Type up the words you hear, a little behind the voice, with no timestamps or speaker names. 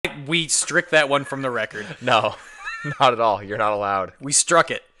We strict that one from the record. No, not at all. You're not allowed. We struck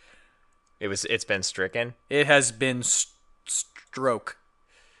it. It's been stricken? It has been stroke.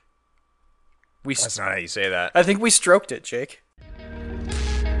 That's not how you say that. I think we stroked it, Jake.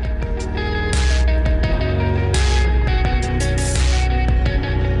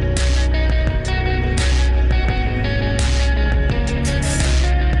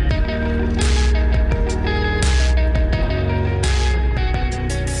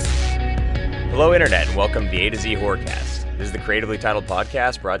 Hello, Internet, and welcome to the A to Z Horrorcast. This is the creatively titled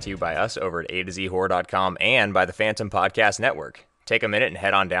podcast brought to you by us over at A2Zhorror.com and by the Phantom Podcast Network. Take a minute and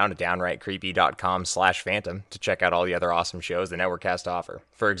head on down to downrightcreepy.com/phantom to check out all the other awesome shows the network has to offer.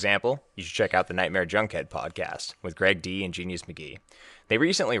 For example, you should check out the Nightmare Junkhead podcast with Greg D. and Genius McGee. They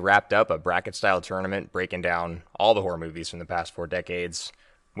recently wrapped up a bracket-style tournament breaking down all the horror movies from the past 4 decades,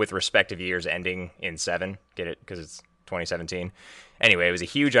 with respective years ending in 7. Get it? Because it's 2017. Anyway, it was a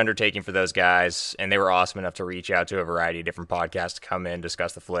huge undertaking for those guys, and they were awesome enough to reach out to a variety of different podcasts to come in,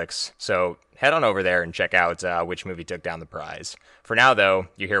 discuss the flicks. So head on over there and check out which movie took down the prize. For now, though,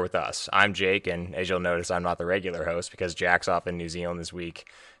 you're here with us. I'm Jake, and as you'll notice, I'm not the regular host because Jack's off in New Zealand this week,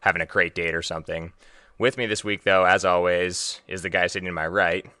 having a crate date or something. With me this week, though, as always, is the guy sitting to my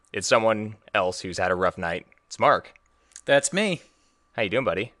right. It's someone else who's had a rough night. It's Mark. That's me. How you doing,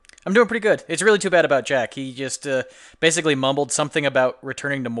 buddy? I'm doing pretty good. It's really too bad about Jack. He just basically mumbled something about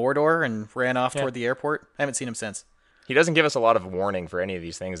returning to Mordor and ran off toward the airport. I haven't seen him since. He doesn't give us a lot of warning for any of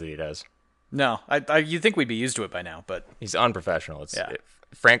these things that he does. No, you'd think we'd be used to it by now, but... He's unprofessional.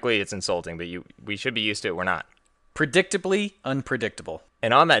 Frankly, it's insulting, but we should be used to it. We're not. Predictably unpredictable.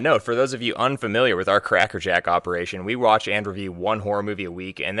 And on that note, for those of you unfamiliar with our Cracker Jack operation, we watch and review one horror movie a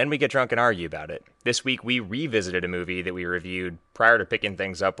week, and then we get drunk and argue about it. This week, we revisited a movie that we reviewed prior to picking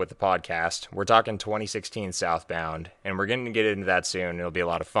things up with the podcast. We're talking 2016 Southbound, and we're going to get into that soon. It'll be a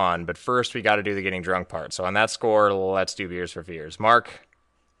lot of fun, but first, we got to do the getting drunk part. So on that score, let's do Beers for Fears. Mark,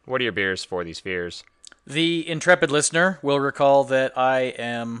 what are your beers for these fears? The intrepid listener will recall that I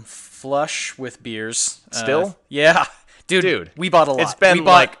am flush with beers. Still? Yeah. Dude, we bought a lot. It's been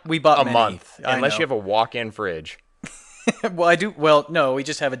we bought a many. month, unless you have a walk-in fridge. Well, I do. Well, no, we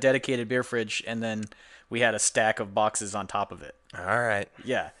just have a dedicated beer fridge, and then we had a stack of boxes on top of it. All right.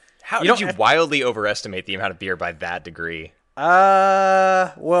 Yeah. How did you wildly overestimate the amount of beer by that degree?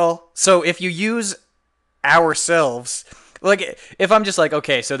 Well, so if you use ourselves, like, if I'm just like,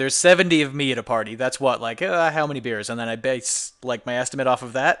 okay, so there's 70 of me at a party, that's what, like, how many beers? And then I base, like, my estimate off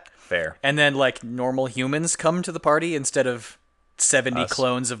of that. Fair. And then, like, normal humans come to the party instead of 70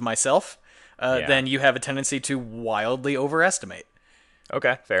 clones of myself. Then you have a tendency to wildly overestimate.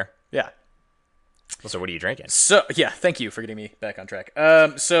 Okay, fair. Yeah. So what are you drinking? So, yeah, thank you for getting me back on track.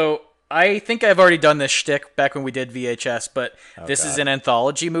 So I think I've already done this shtick back when we did VHS, but this is an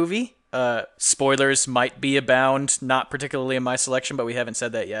anthology movie. Spoilers might be abound, not particularly in my selection, but we haven't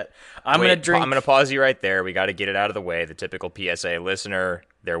said that yet. I'm going to pause you right there. We got to get it out of the way. The typical PSA listener,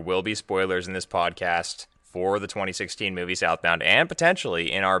 there will be spoilers in this podcast for the 2016 movie Southbound and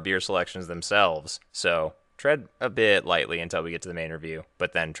potentially in our beer selections themselves. So tread a bit lightly until we get to the main review,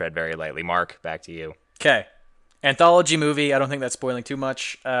 but then tread very lightly. Mark, back to you. Okay. Anthology movie. I don't think that's spoiling too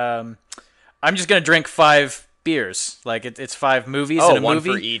much. I'm just going to drink 5 beers. Like, it's 5 movies in a one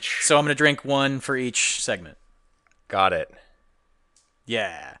movie. For each. So I'm going to drink 1 for each segment. Got it.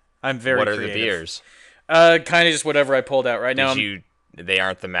 Yeah. I'm very What are creative. the beers? Kind of just whatever I pulled out right now. They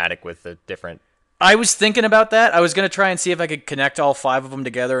aren't thematic with the different... I was thinking about that. I was going to try and see if I could connect all 5 of them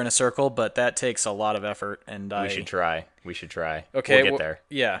together in a circle, but that takes a lot of effort. And We should try. Okay. We'll get there.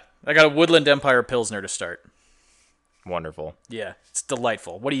 Yeah. I got a Woodland Empire Pilsner to start. Wonderful. Yeah. It's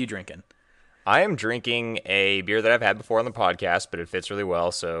delightful. What are you drinking? I am drinking a beer that I've had before on the podcast, but it fits really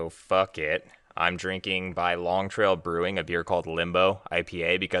well, so fuck it. I'm drinking by Long Trail Brewing a beer called Limbo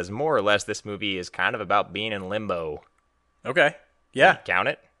IPA because more or less this movie is kind of about being in limbo. Okay. Yeah. Count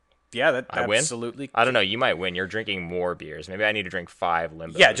it? Yeah, that I win? absolutely. I don't know. You might win. You're drinking more beers. Maybe I need to drink 5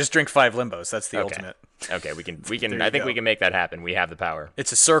 Limbos. Yeah, just drink 5 Limbos. That's the ultimate. Okay, we can. I think we can make that happen. We have the power.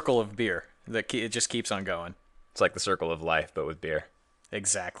 It's a circle of beer that it just keeps on going. It's like the circle of life, but with beer.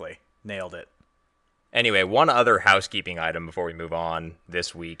 Exactly. Nailed it. Anyway, one other housekeeping item before we move on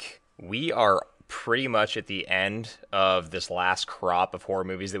this week. We are pretty much at the end of this last crop of horror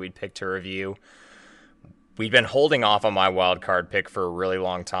movies that we'd picked to review. We've been holding off on my wild card pick for a really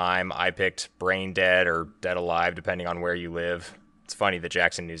long time. I picked Brain Dead or Dead Alive, depending on where you live. It's funny that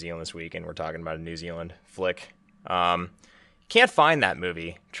Jack's in New Zealand this week, and we're talking about a New Zealand flick. Can't find that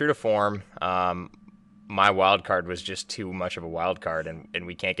movie. True to form, my wild card was just too much of a wild card, and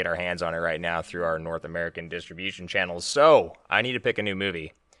we can't get our hands on it right now through our North American distribution channels. So I need to pick a new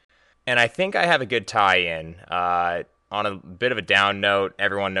movie. And I think I have a good tie-in. On a bit of a down note,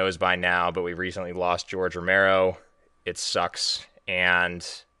 everyone knows by now, but we recently lost George Romero. It sucks. And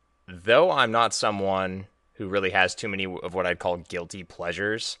though I'm not someone who really has too many of what I'd call guilty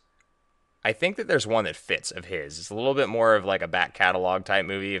pleasures, I think that there's one that fits of his. It's a little bit more of like a back catalog type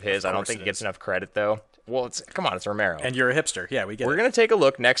movie of his. I don't think it gets enough credit, though. Well, come on, it's Romero. And you're a hipster. Yeah, we get it. We're going to take a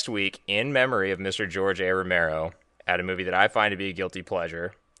look next week in memory of Mr. George A. Romero at a movie that I find to be a guilty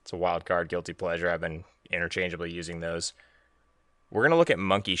pleasure. It's a wild card guilty pleasure. I've been interchangeably using those. We're going to look at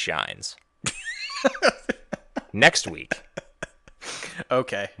Monkey Shines next week.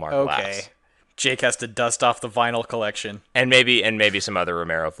 Okay. Mark okay. laughs. Jake has to dust off the vinyl collection. And maybe some other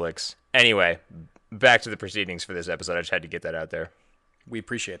Romero flicks. Anyway, back to the proceedings for this episode. I just had to get that out there. We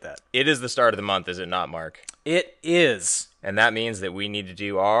appreciate that. It is the start of the month, is it not, Mark? It is. And that means that we need to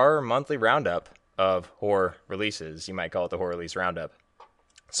do our monthly roundup of horror releases. You might call it the horror release roundup.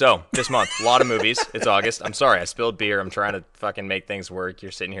 So, this month, a lot of movies. It's August. I'm sorry, I spilled beer. I'm trying to fucking make things work.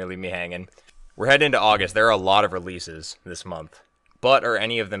 You're sitting here leaving me hanging. We're heading into August. There are a lot of releases this month. But are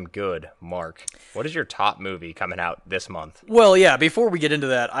any of them good, Mark? What is your top movie coming out this month? Well, yeah, before we get into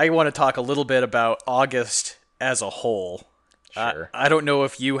that, I want to talk a little bit about August as a whole. Sure. I don't know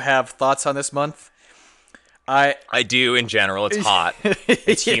if you have thoughts on this month. I do in general. It's hot.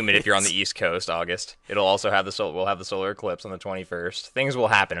 It's humid if you're on the East Coast, August. It'll also have we'll have the solar eclipse on the 21st. Things will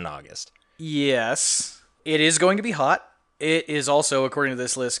happen in August. Yes. It is going to be hot. It is also, according to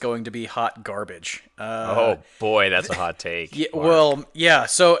this list, going to be hot garbage. Oh boy, that's a hot take. Yeah, well, yeah.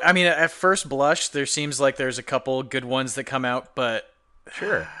 So, I mean, at first blush, there seems like there's a couple good ones that come out, but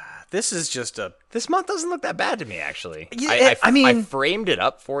sure. This is just This month doesn't look that bad to me, actually. Yeah, I framed it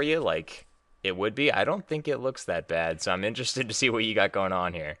up for you like it would be. I don't think it looks that bad, so I'm interested to see what you got going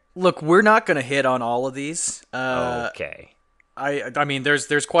on here. Look, we're not going to hit on all of these. Okay. I mean,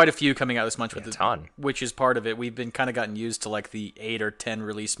 there's quite a few coming out this month, a ton, which is part of it. We've been kind of gotten used to like the 8 or 10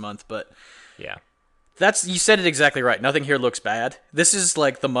 release month, but yeah, you said it exactly right. Nothing here looks bad. This is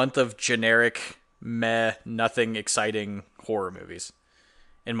like the month of generic, meh, nothing exciting horror movies,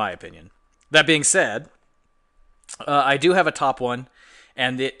 in my opinion. That being said, I do have a top one,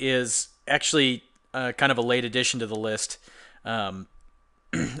 and it is actually kind of a late addition to the list. I'm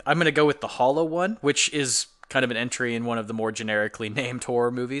going to go with The Hollow one, which is kind of an entry in one of the more generically named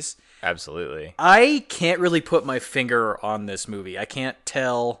horror movies. Absolutely. I can't really put my finger on this movie. I can't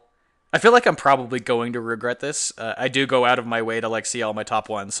tell. I feel like I'm probably going to regret this. I do go out of my way to like see all my top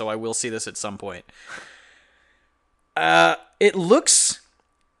ones, so I will see this at some point. It looks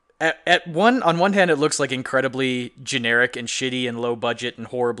on one hand, it looks like incredibly generic and shitty and low budget and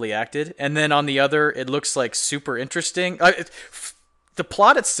horribly acted, and then on the other, it looks like super interesting. The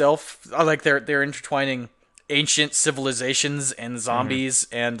plot itself, like they're intertwining ancient civilizations and zombies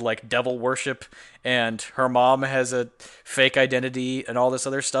and like devil worship, and her mom has a fake identity and all this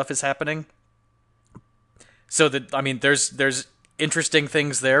other stuff is happening. So that, I mean, there's interesting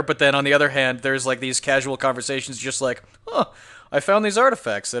things there, but then on the other hand, there's like these casual conversations just like, I found these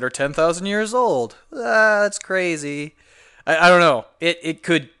artifacts that are 10,000 years old. That's crazy. I don't know. It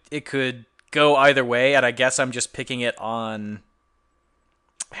could go either way, and I guess I'm just picking it on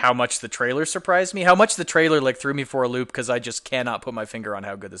how much the trailer surprised me, how much the trailer like threw me for a loop, because I just cannot put my finger on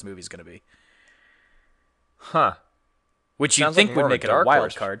how good this movie's going to be. Huh. Which you think would make it a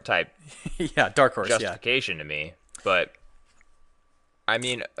wild card type. Yeah, Dark Horse, justification to me. But, I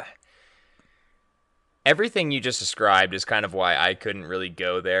mean, everything you just described is kind of why I couldn't really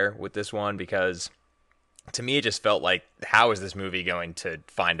go there with this one, because to me it just felt like, how is this movie going to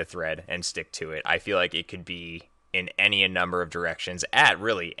find a thread and stick to it? I feel like it could be in any number of directions at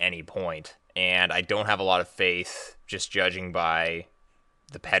really any point, and I don't have a lot of faith, just judging by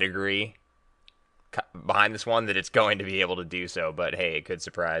the pedigree behind this one, that it's going to be able to do so. But hey, it could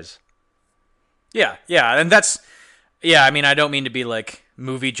surprise. Yeah, and I mean, I don't mean to be like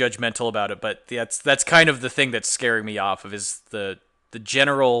movie judgmental about it, but that's kind of the thing that's scaring me off of, is the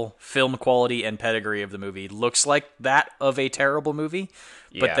general film quality and pedigree of the movie looks like that of a terrible movie.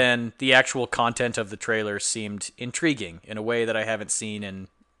 Yeah. But then the actual content of the trailer seemed intriguing in a way that I haven't seen in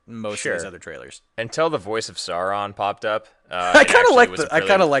most of these other trailers. Until the voice of Sauron popped up. I kind of like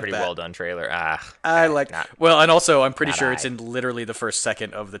pretty that. well done trailer. Well, and also I'm pretty sure it's in literally the first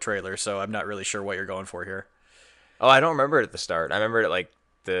second of the trailer, so I'm not really sure what you're going for here. Oh, I don't remember it at the start. I remember it at like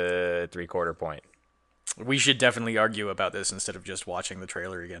the 3/4 point. We should definitely argue about this instead of just watching the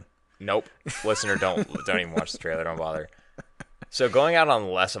trailer again. Nope. Listener, don't even watch the trailer. Don't bother. So going out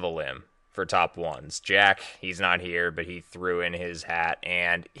on less of a limb for top ones, Jack, he's not here, but he threw in his hat,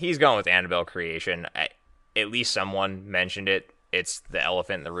 and he's going with Annabelle Creation. At least someone mentioned it it's the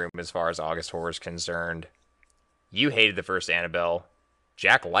elephant in the room as far as August horror is concerned. You hated the first Annabelle.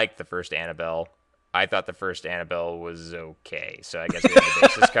 Jack liked the first Annabelle. I thought the first Annabelle was okay, so I guess we have the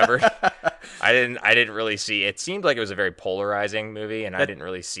bases covered. I didn't really see. It seemed like it was a very polarizing movie, and I didn't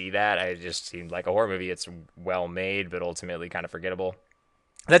really see that. It just seemed like a horror movie. It's well made, but ultimately kind of forgettable.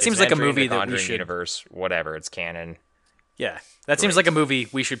 That seems like a movie that we should universe, whatever. It's canon. Yeah, that seems like a movie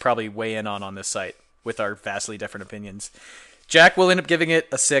we should probably weigh in on this site with our vastly different opinions. Jack will end up giving it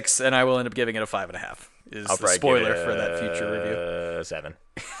a 6, and I will end up giving it a 5.5. Is the spoiler for that future review? 7.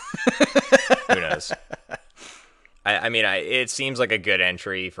 Who knows? I mean, it seems like a good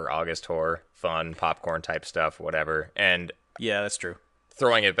entry for August horror, fun popcorn type stuff, whatever. And yeah, that's true.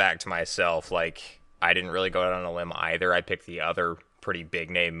 Throwing it back to myself, like I didn't really go out on a limb either. I picked the other pretty big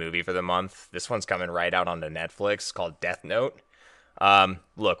name movie for the month. This one's coming right out onto Netflix, called Death Note.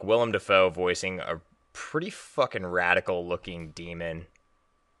 Look, Willem Dafoe voicing a pretty fucking radical looking demon.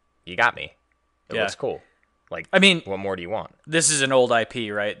 You got me. It looks cool. Like, I mean, what more do you want? This is an old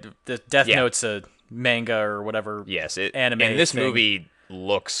IP, right? The Death Note's a manga or whatever. Yes, anime. And this movie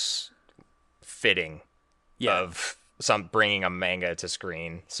looks fitting of bringing a manga to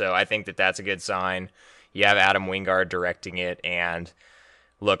screen. So I think that that's a good sign. You have Adam Wingard directing it, and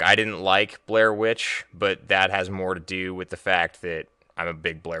look, I didn't like Blair Witch, but that has more to do with the fact that I'm a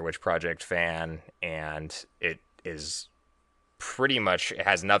big Blair Witch Project fan, and it is pretty much, it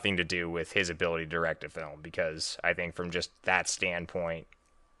has nothing to do with his ability to direct a film, because I think from just that standpoint,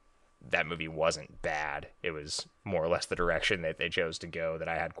 that movie wasn't bad. It was more or less the direction that they chose to go that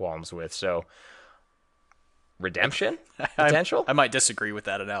I had qualms with. So, redemption? Potential? I might disagree with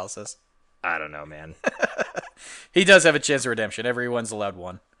that analysis. I don't know, man. He does have a chance of redemption. Everyone's allowed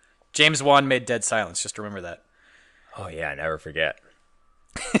one. James Wan made Dead Silence. Just remember that. Oh, yeah, I never forget.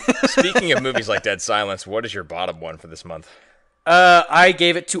 Speaking of movies like Dead Silence, what is your bottom one for this month? I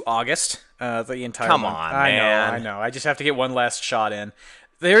gave it to August. The entire Come month. on, man. I know. I just have to get one last shot in.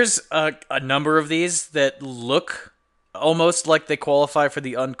 There's a number of these that look almost like they qualify for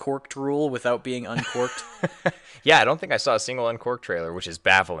the uncorked rule without being uncorked. Yeah, I don't think I saw a single uncorked trailer, which is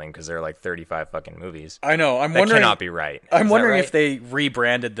baffling because there are like 35 fucking movies. I know. That cannot be right. I'm wondering if they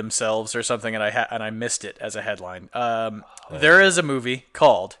rebranded themselves or something, and I missed it as a headline. There is a movie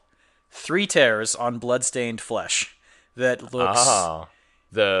called Three Tears on Bloodstained Flesh that looks...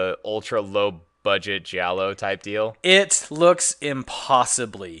 the ultra low budget giallo type deal. It looks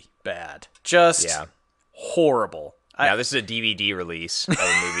impossibly bad. Just horrible. Now, this is a DVD release of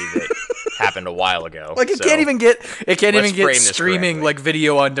a movie that happened a while ago. Like, it can't even get streaming, like,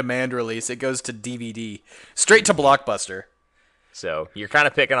 video on demand release. It goes to DVD. Straight to Blockbuster. So, you're kind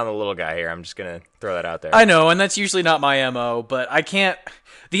of picking on the little guy here. I'm just going to throw that out there. I know, and that's usually not my MO, but I can't...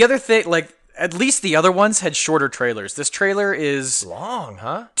 The other thing, like, at least the other ones had shorter trailers. This trailer is... long,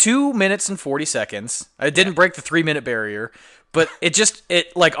 huh? 2 minutes and 40 seconds. I didn't break the 3-minute barrier, but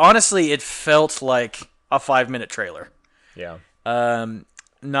honestly, it felt like a 5-minute trailer. Yeah.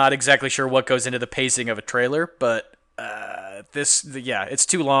 Not exactly sure what goes into the pacing of a trailer, but it's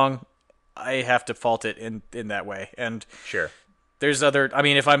too long. I have to fault it in that way. And sure. There's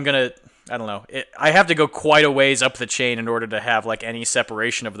if I'm going to, I don't know, I have to go quite a ways up the chain in order to have like any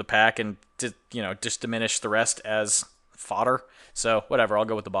separation of the pack and just diminish the rest as fodder. So whatever, I'll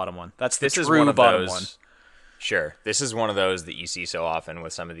go with the bottom one. This is one of bottom one. Sure. This is one of those that you see so often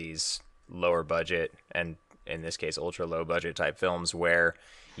with some of these lower budget and in this case ultra low budget type films where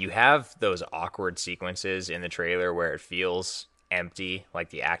you have those awkward sequences in the trailer where it feels empty, like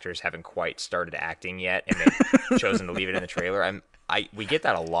the actors haven't quite started acting yet and they've chosen to leave it in the trailer. We get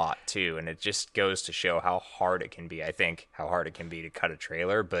that a lot too, and it just goes to show how hard it can be. I think how hard it can be to cut a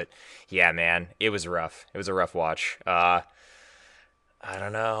trailer, but yeah, man, it was rough. It was a rough watch. I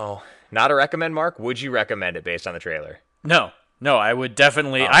don't know. Not a recommend, Mark. Would you recommend it based on the trailer? No, I would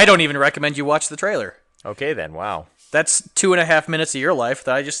definitely. I don't even recommend you watch the trailer. Okay, then. Wow. That's 2.5 minutes of your life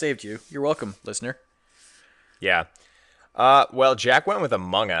that I just saved you. You're welcome, listener. Yeah. Well, Jack went with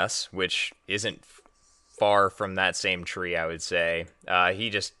Among Us, which isn't far from that same tree, I would say.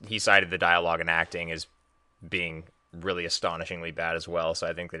 He cited the dialogue and acting as being really astonishingly bad as well, so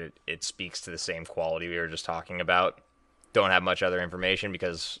I think that it speaks to the same quality we were just talking about. Don't have much other information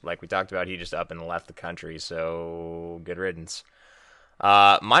because, like we talked about, he just up and left the country, so good riddance.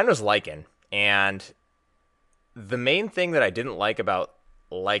 Mine was Lycan, and the main thing that I didn't like about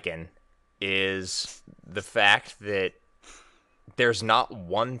Lycan is the fact that there's not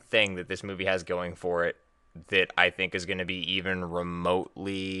one thing that this movie has going for it that I think is going to be even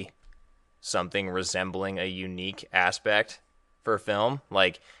remotely something resembling a unique aspect for film.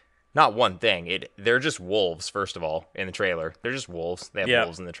 Like, not one thing. They're just wolves, first of all, in the trailer. They're just wolves. They have Yep.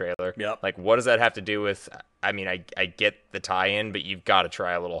 wolves in the trailer. Yep. Like, what does that have to do with? I mean, I get the tie-in, but you've got to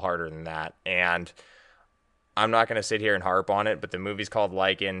try a little harder than that. And I'm not going to sit here and harp on it, but the movie's called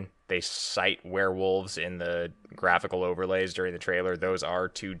Lycan. They cite werewolves in the graphical overlays during the trailer. Those are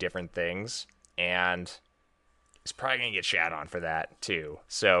two different things, and it's probably going to get shat on for that too.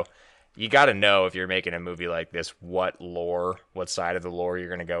 So you got to know, if you're making a movie like this, what side of the lore you're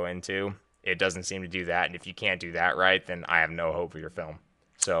going to go into. It doesn't seem to do that, and if you can't do that right, then I have no hope for your film.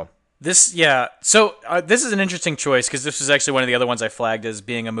 So this is an interesting choice, because this was actually one of the other ones I flagged as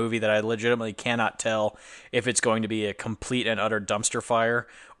being a movie that I legitimately cannot tell if it's going to be a complete and utter dumpster fire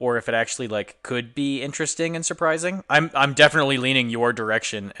or if it actually like could be interesting and surprising. I'm definitely leaning your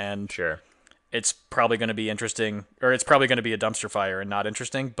direction, and sure, it's probably going to be interesting, or it's probably going to be a dumpster fire and not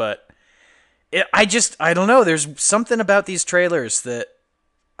interesting. But I don't know. There's something about these trailers that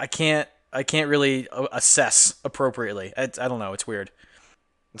I can't really assess appropriately. I don't know. It's weird.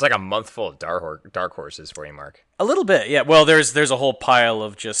 it's like a month full of dark horses for you, Mark. A little bit, yeah. Well, there's a whole pile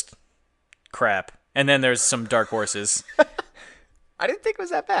of just crap, and then there's some dark horses. I didn't think it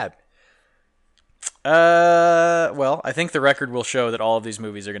was that bad. Well, I think the record will show that all of these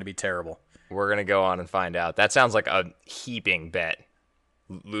movies are going to be terrible. We're going to go on and find out. That sounds like a heaping bet.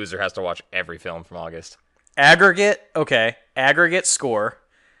 Loser has to watch every film from August. Aggregate score.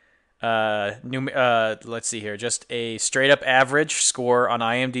 Let's see here. Just a straight up average score on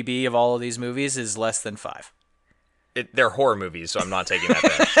IMDb of all of these movies is less than 5. They're horror movies, so I'm not taking that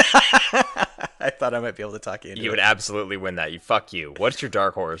bet. I thought I might be able to talk you into it. You would absolutely win that. Fuck you. What's your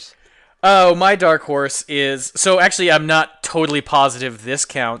dark horse? Oh, my dark horse is... So actually, I'm not totally positive this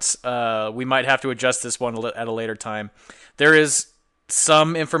counts. We might have to adjust this one at a later time. There is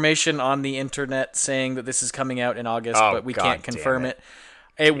some information on the internet saying that this is coming out in August, but we can't confirm it.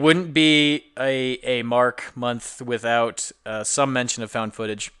 It wouldn't be a Mark month without some mention of found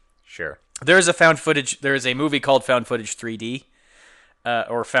footage. Sure. There is a movie called Found Footage 3D,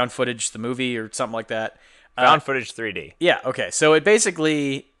 or Found Footage the movie, or something like that. Found Footage 3D. Yeah, okay. So it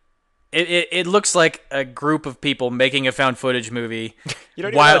basically... It looks like a group of people making a found footage movie. You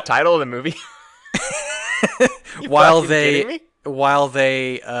don't even know the title of the movie? while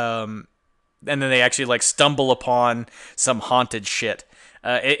they and then they actually like stumble upon some haunted shit.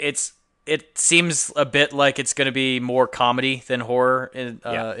 It seems a bit like it's going to be more comedy than horror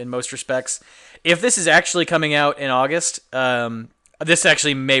in most respects. If this is actually coming out in August, this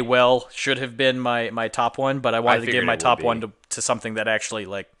actually should have been my top one, but I wanted to give my top one to something that actually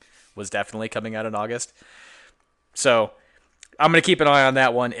like was definitely coming out in August. So I'm going to keep an eye on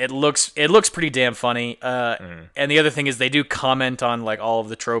that one. It looks pretty damn funny. And the other thing is they do comment on like all of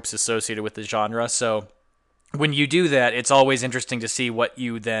the tropes associated with the genre. So when you do that, it's always interesting to see what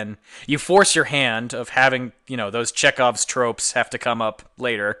you force your hand of having, those Chekhov's tropes have to come up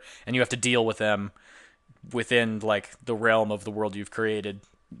later, and you have to deal with them within like the realm of the world you've created,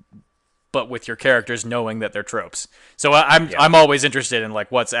 but with your characters knowing that they're tropes. So I'm always interested in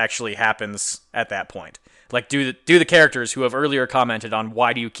like what's actually happens at that point. Like do the characters who have earlier commented on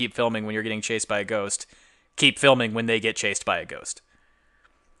why do you keep filming when you're getting chased by a ghost keep filming when they get chased by a ghost?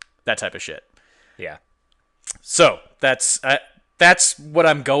 That type of shit. Yeah. So that's what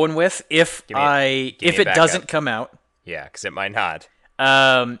I'm going with. If it doesn't come out, yeah, because it might not.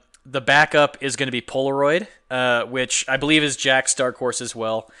 The backup is going to be Polaroid, which I believe is Jack's dark horse as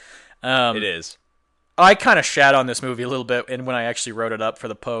well. It is. I kind of shat on this movie a little bit, and when I actually wrote it up for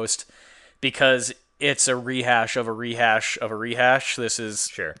the post, because it's a rehash of a rehash of a rehash. This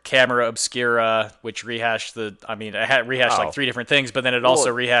is Camera Obscura, which rehashed it had rehashed like 3 different things, but then it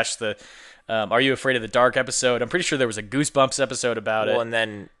also rehashed the Are You Afraid of the Dark episode. I'm pretty sure there was a Goosebumps episode about it. Well, and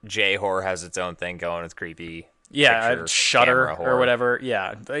then J-Horror has its own thing going. It's creepy. Yeah, Shudder or whatever.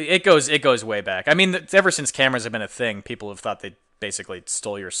 Yeah, it goes way back. I mean, ever since cameras have been a thing, people have thought they basically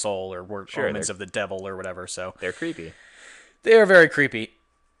stole your soul or were omens of the devil or whatever. So they're creepy. They are very creepy.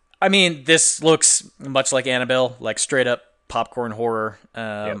 I mean, this looks much like Annabelle, like straight up popcorn horror.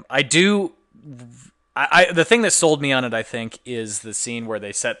 The thing that sold me on it, I think, is the scene where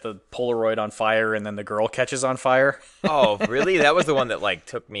they set the Polaroid on fire and then the girl catches on fire. Oh, really? That was the one that like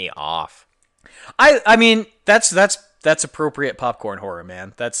took me off. I mean, that's appropriate popcorn horror,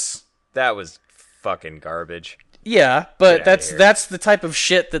 man. That was fucking garbage. Yeah, but that's the type of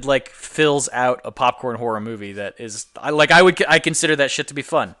shit that like fills out a popcorn horror movie. That is, I consider that shit to be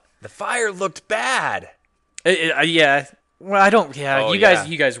fun. The fire looked bad. Yeah. Well, I don't. Yeah,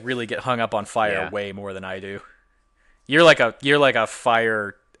 you guys really get hung up on fire way more than I do. You're like a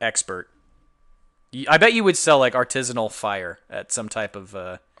fire expert. I bet you would sell like artisanal fire at some type of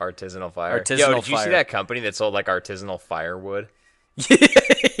Artisanal fire. artisanal Yo, did you fire. see that company that sold like artisanal firewood?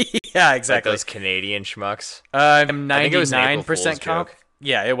 Yeah, Like exactly. those Canadian schmucks. I'm I think it was an April 99% Fool's comp. joke.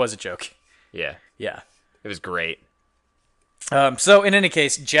 Yeah, it was a joke. Yeah, Yeah. it was great. So in any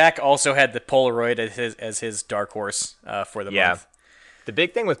case, Jack also had the Polaroid as his dark horse for the Yeah. month. The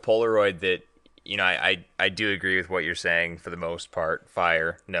big thing with Polaroid that, I do agree with what you're saying for the most part.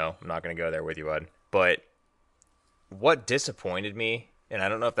 Fire. No, I'm not going to go there with you, bud. But what disappointed me, and I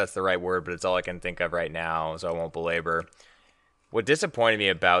don't know if that's the right word, but it's all I can think of right now, so I won't belabor. What disappointed me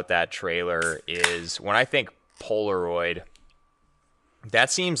about that trailer is when I think Polaroid,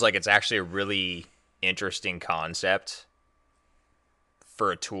 that seems like it's actually a really interesting concept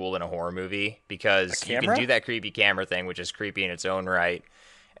for a tool in a horror movie, because you can do that creepy camera thing, which is creepy in its own right.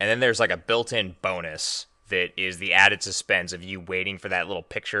 And then there's like a built-in bonus that is the added suspense of you waiting for that little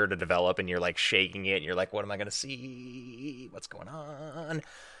picture to develop, and you're like shaking it and you're like, what am I going to see? What's going on?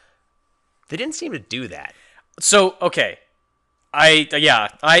 They didn't seem to do that. So, okay. I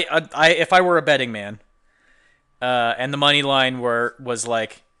if I were a betting man, and the money line was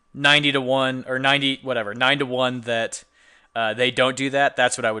like 90-1 or 9-1 that they don't do that,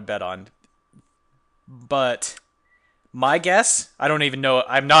 that's what I would bet on. But my guess, I don't even know.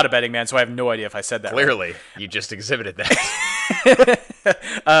 I'm not a betting man, so I have no idea if I said that Clearly, you just exhibited that.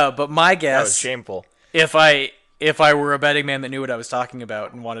 right. But my That guess, was shameful. if I were a betting man that knew what I was talking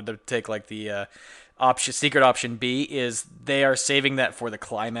about and wanted to take like the secret option B, is they are saving that for the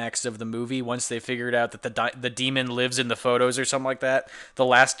climax of the movie. Once they figured out that the demon lives in the photos or something like that, the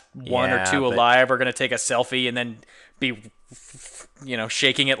last one or two alive are going to take a selfie and then be,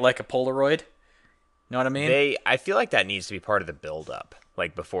 shaking it like a Polaroid. Know what I mean? I feel like that needs to be part of the build-up,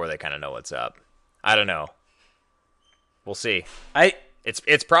 like before they kind of know what's up. I don't know. We'll see.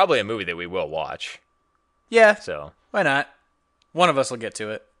 It's probably a movie that we will watch. Yeah. So Why not? One of us will get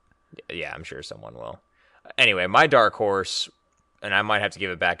to it. yeah, I'm sure someone will. Anyway, my dark horse, and I might have to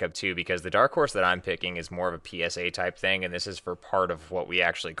give it back up too, because the dark horse that I'm picking is more of a PSA type thing, and this is for part of what we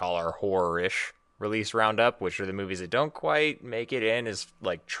actually call our horror-ish release roundup, which are the movies that don't quite make it in as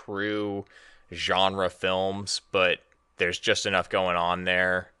like true genre films, but there's just enough going on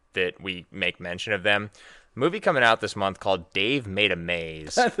there that we make mention of them. Movie coming out this month called Dave Made a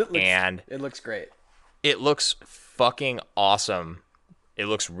Maze, and it looks great. it looks fucking awesome. It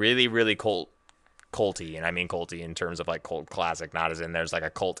looks really, really culty, and I mean culty in terms of like cult classic, not as in there's like a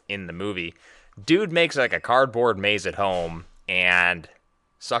cult in the movie. Dude makes like a cardboard maze at home and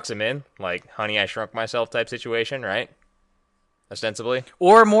sucks him in, like Honey, I Shrunk Myself type situation, right? Ostensibly.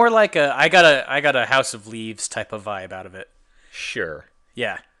 Or more like I got a House of Leaves type of vibe out of it. Sure.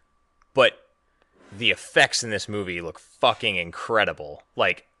 Yeah. But the effects in this movie look fucking incredible.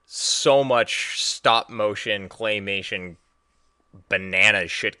 Like, so much stop motion, claymation, banana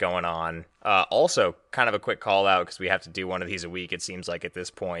shit going on. Also, kind of a quick call out, because we have to do one of these a week, it seems like at this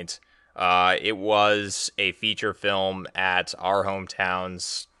point. It was a feature film at our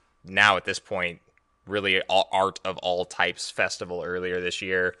hometown's, now at this point, really art of all types festival earlier this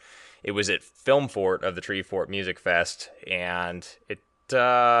year. It was at Film Fort of the Tree Fort Music Fest, and it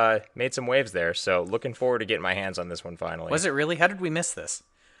made some waves there. So looking forward to getting my hands on this one finally. Was it really? How did we miss this?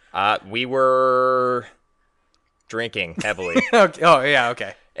 We were drinking heavily. Okay. Oh, yeah,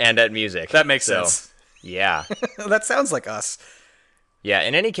 okay. And at music. That makes sense. Yeah. That sounds like us. Yeah,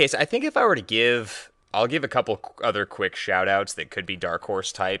 in any case, I think if I were to I'll give a couple other quick shout-outs that could be Dark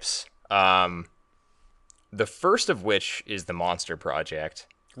Horse types. The first of which is The Monster Project.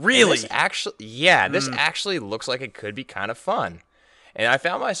 Really? This actually looks like it could be kind of fun. And I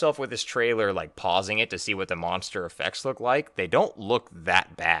found myself with this trailer, like, pausing it to see what the monster effects look like. They don't look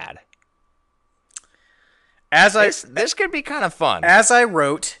that bad. This could be kind of fun. As I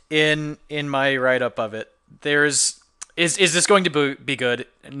wrote in my write-up of it, is this going to be good?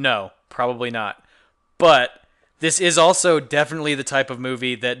 No, probably not. But this is also definitely the type of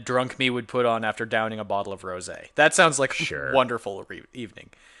movie that drunk me would put on after downing a bottle of rosé. That sounds like a wonderful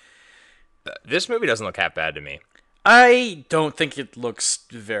evening. This movie doesn't look half bad to me. I don't think it looks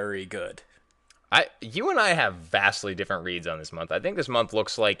very good. You and I have vastly different reads on this month. I think this month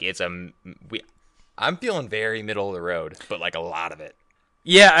looks like I'm feeling very middle of the road, but like a lot of it.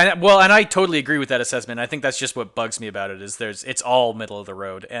 Yeah, and I totally agree with that assessment. I think that's just what bugs me about it, is it's all middle of the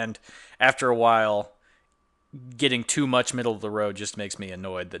road, and after a while, getting too much middle of the road just makes me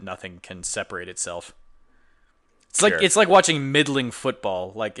annoyed that nothing can separate itself. It's like watching middling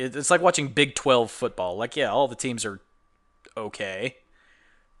football. Like it's like watching Big 12 football. Like, yeah, all the teams are okay,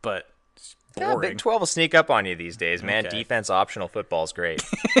 but it's boring. Yeah, Big 12 will sneak up on you these days, man. Okay. Defense optional football is great.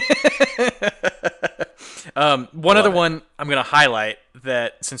 One other one I'm going to highlight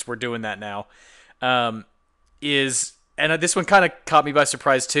that, since we're doing that now, is, and this one kind of caught me by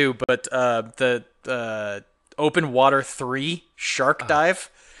surprise too, but the Open Water 3 Shark Dive.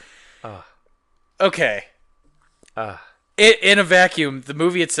 Okay. In a vacuum, the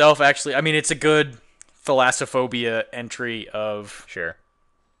movie itself actually, I mean, it's a good thalassophobia entry of Sure.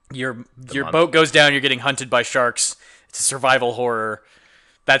 Your boat goes down, you're getting hunted by sharks. It's a survival horror.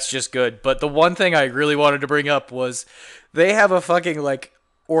 That's just good. But the one thing I really wanted to bring up was they have a fucking like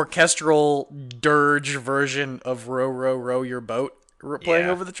orchestral dirge version of Row, Row, Row Your Boat playing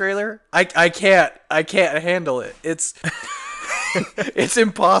over the trailer. I can't handle it. It's it's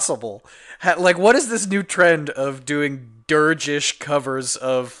impossible. Like, what is this new trend of doing dirge-ish covers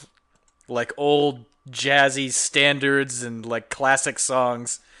of like old jazzy standards and like classic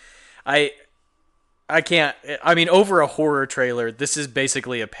songs? I can't. I mean, over a horror trailer, this is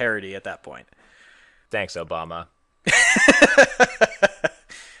basically a parody at that point. Thanks, Obama.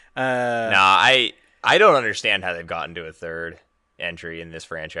 I don't understand how they've gotten to a third entry in this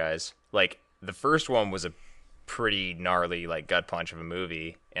franchise. Like, the first one was a pretty gnarly, like, gut punch of a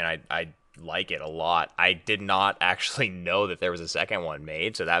movie, and I like it a lot. I did not actually know that there was a second one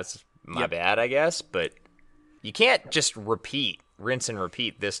made, so that's my bad, I guess. But you can't just rinse and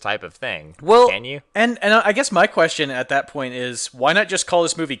repeat this type of thing, can you? And I guess my question at that point is, why not just call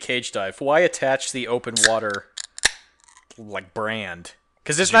this movie Cage Dive? Why attach the open water like brand?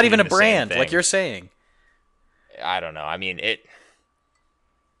 Because it's not even a brand, like you're saying. I don't know. I mean, to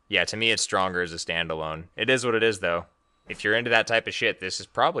me, it's stronger as a standalone. It is what it is, though. If you're into that type of shit, this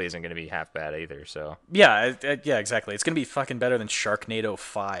probably isn't going to be half bad either. So yeah, exactly. It's going to be fucking better than Sharknado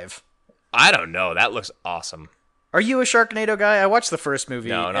 5. I don't know. That looks awesome. Are you a Sharknado guy? I watched the first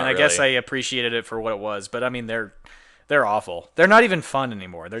movie, and I really. guess I appreciated it for what it was. But I mean, they're awful. They're not even fun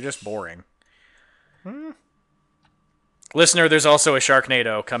anymore. They're just boring. Listener, there's also a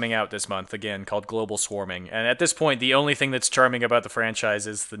Sharknado coming out this month, again, called Global Swarming. And at this point, the only thing that's charming about the franchise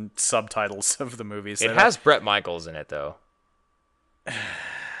is the subtitles of the movies. It has Bret Michaels in it, though.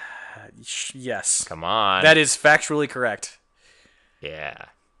 Yes. Come on. That is factually correct. Yeah.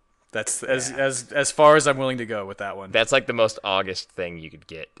 That's as far as I'm willing to go with that one. That's like the most August thing you could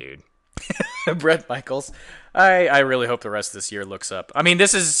get, dude. Bret Michaels. I really hope the rest of this year looks up. I mean,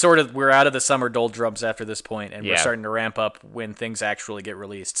 this is sort of, we're out of the summer doldrums after this point, and we're starting to ramp up when things actually get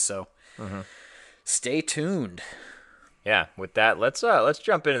released. So stay tuned. Yeah, with that, let's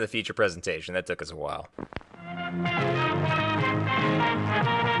jump into the feature presentation. That took us a while.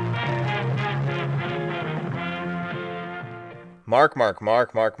 Mark.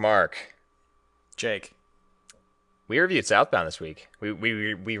 Jake. We reviewed Southbound this week. We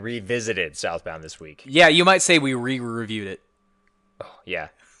revisited Southbound this week. Yeah, you might say we re-reviewed it. Oh, yeah.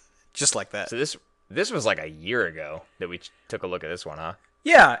 Just like that. So this was like a year ago that we took a look at this one, huh?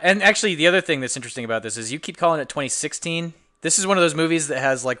 Yeah, and actually the other thing that's interesting about this is you keep calling it 2016. This is one of those movies that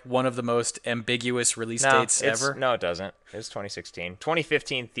has like one of the most ambiguous release dates ever. No, it doesn't. It's 2016.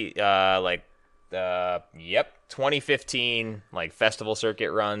 2015, 2015, like festival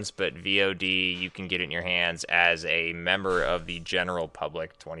circuit runs, but VOD, you can get it in your hands as a member of the general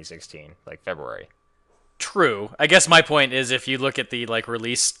public 2016, like February. True. I guess my point is if you look at the like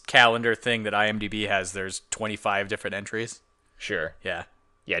release calendar thing that IMDb has, there's 25 different entries. Sure. Yeah.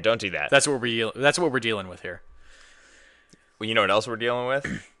 Yeah, don't do that. That's what we're dealing with here. Well, you know what else we're dealing with?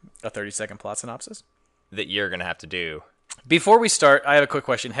 A 30-second plot synopsis? That you're going to have to do. Before we start, I have a quick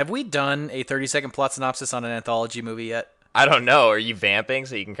question. Have we done a 30-second plot synopsis on an anthology movie yet? I don't know. Are you vamping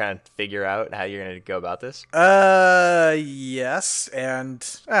so you can kind of figure out how you're going to go about this? Yes, and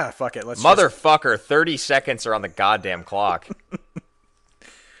fuck it. Motherfucker, 30 seconds are on the goddamn clock.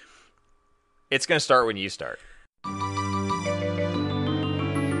 It's going to start when you start.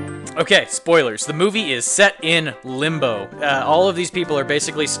 Okay, spoilers. The movie is set in limbo. All of these people are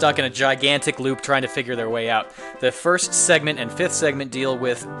basically stuck in a gigantic loop trying to figure their way out. The first segment and fifth segment deal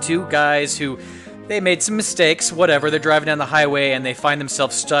with two guys who, they made some mistakes, whatever. They're driving down the highway and they find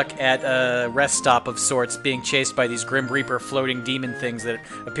themselves stuck at a rest stop of sorts, being chased by these Grim Reaper floating demon things that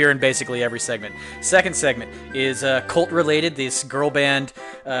appear in basically every segment. Second segment is cult-related. This girl band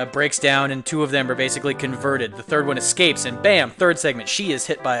breaks down and two of them are basically converted. The third one escapes and bam, third segment, she is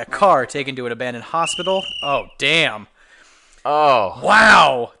hit by a car, taken to an abandoned hospital. Oh, damn. Oh.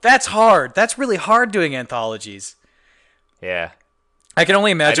 Wow. That's hard. That's really hard doing anthologies. Yeah. I can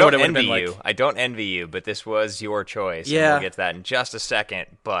only imagine what it would have been like. I don't envy you, but this was your choice. Yeah. And we'll get to that in just a second,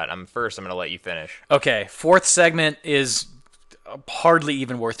 but I'm going to let you finish. Okay, fourth segment is hardly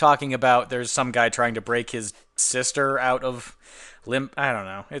even worth talking about. There's some guy trying to break his sister out of I don't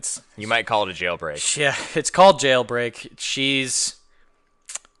know. You might call it a jailbreak. Yeah, it's called Jailbreak.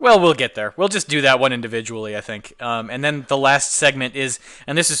 Well, we'll get there. We'll just do that one individually, I think. And then the last segment is,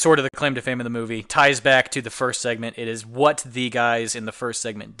 and this is sort of the claim to fame of the movie, ties back to the first segment. It is what the guys in the first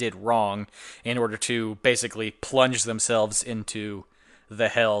segment did wrong in order to basically plunge themselves into the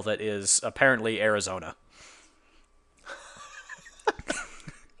hell that is apparently Arizona. I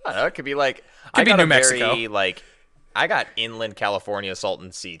don't know, it could be like... Could be New Mexico. I got inland California,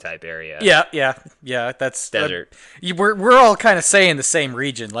 Salton Sea type area. Yeah. That's desert. We're all kind of saying the same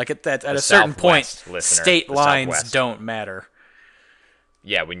region. Like at a certain point, state lines Southwest don't matter.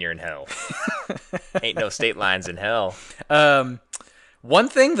 Yeah, when you're in hell, ain't no state lines in hell. One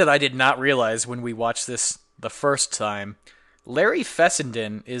thing that I did not realize when we watched this the first time, Larry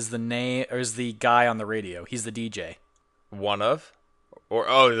Fessenden is the guy on the radio. He's the DJ. One of.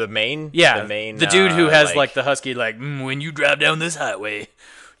 Or the main? Yeah, the dude who has the husky when you drive down this highway,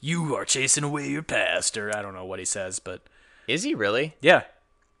 you are chasing away your past, or I don't know what he says, but... Is he really? Yeah.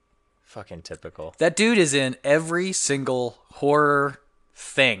 Fucking typical. That dude is in every single horror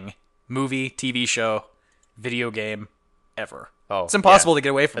thing, movie, TV show, video game, ever. Oh, it's impossible to get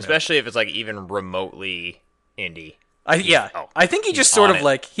away from especially if it's even remotely indie. I think he just sort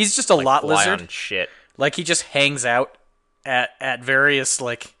of he's just a lot lizard. On shit. He just hangs out at various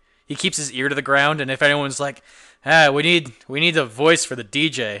he keeps his ear to the ground, and if anyone's we need a voice for the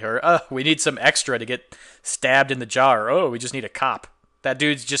DJ, or we need some extra to get stabbed in the jaw, or we just need a cop, that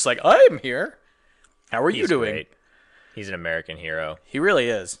dude's just I'm here. How are you doing? Great. He's an American hero. He really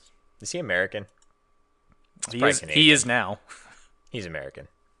is. Is he American? He is now. He's American.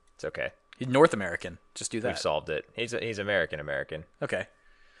 It's okay. He's North American. Just do that. We've solved it. He's American. Okay.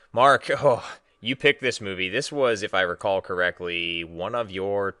 Mark, you picked this movie. This was, if I recall correctly, one of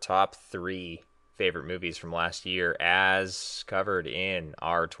your top 3 favorite movies from last year, as covered in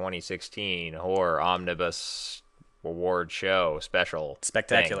our 2016 Horror Omnibus Award Show special.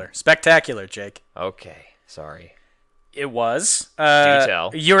 Spectacular, Jake. Okay, sorry. It was. Do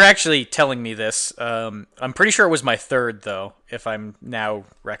tell. You're actually telling me this. I'm pretty sure it was my 3rd, though, if I'm now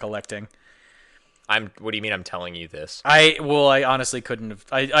recollecting. What do you mean I'm telling you this? I honestly couldn't have.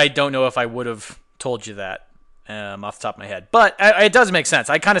 I don't know if I would have told you that off the top of my head. But it does make sense.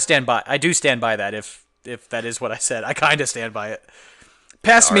 I kind of stand by. I do stand by that if that is what I said. I kind of stand by it.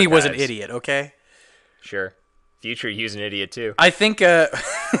 Past me was an idiot, okay? Sure. Future you's an idiot too. I think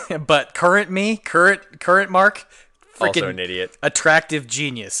but current Mark, also an idiot. Attractive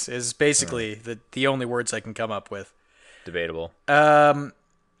genius is basically the only words I can come up with. Debatable.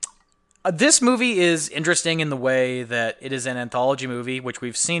 This movie is interesting in the way that it is an anthology movie, which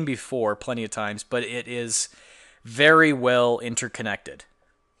we've seen before plenty of times, but it is very well interconnected.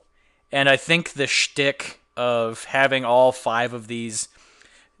 And I think the shtick of having all 5 of these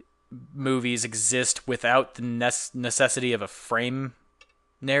movies exist without the necessity of a frame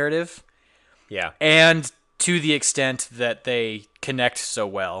narrative. Yeah. And to the extent that they connect so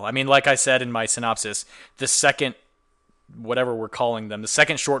well. I mean, like I said in my synopsis, the second, whatever we're calling them, the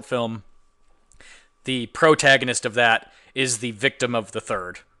second short film, the protagonist of that is the victim of the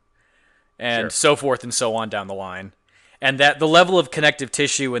third, and so forth and so on down the line. And that the level of connective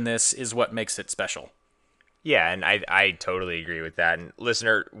tissue in this is what makes it special. Yeah, and I totally agree with that. And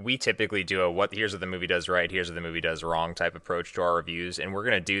listener, we typically do here's what the movie does right, here's what the movie does wrong type approach to our reviews, and we're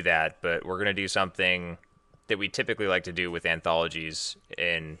going to do that, but we're going to do something that we typically like to do with anthologies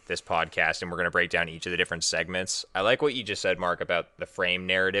in this podcast, and we're going to break down each of the different segments. I like what you just said, Mark, about the frame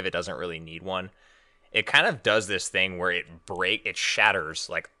narrative. It doesn't really need one. It kind of does this thing where it shatters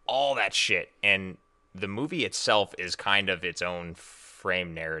all that shit, and the movie itself is kind of its own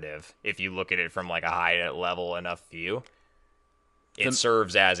frame narrative. If you look at it from a high level enough view, it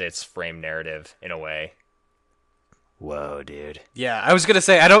serves as its frame narrative in a way. Whoa, dude. Yeah, I was gonna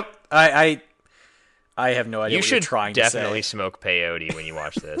say I have no idea. You what should you're trying to say. definitely smoke peyote when you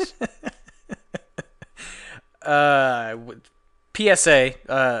watch this.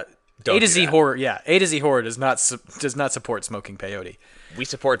 PSA. A to Z horror, A to Z horror does not support smoking peyote. We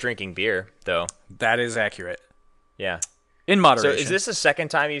support drinking beer, though. That is accurate. Yeah, in moderation. So, is this the second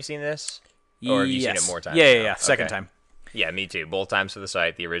time you've seen this, or have you seen it more times? Yeah. Second time. Yeah, me too. Both times for the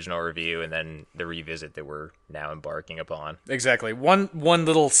site, the original review, and then the revisit that we're now embarking upon. Exactly. One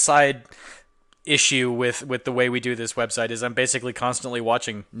little side issue with the way we do this website is I'm basically constantly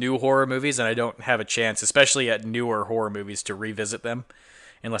watching new horror movies, and I don't have a chance, especially at newer horror movies, to revisit them.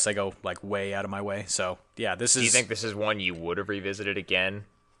 Unless I go way out of my way. So yeah, this is. Do you think this is one you would have revisited again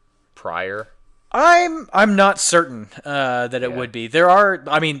prior? I'm not certain that it would be. There are.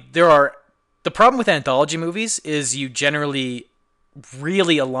 The problem with anthology movies is you generally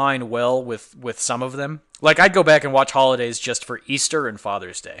really align well with some of them. Like, I'd go back and watch holidays just for Easter and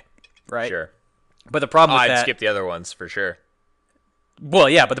Father's Day, right? Sure. But the problem with I'd that... skip the other ones for sure. Well,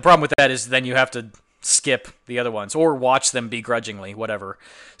 yeah, but the problem with that is then you have to skip the other ones or watch them begrudgingly, whatever.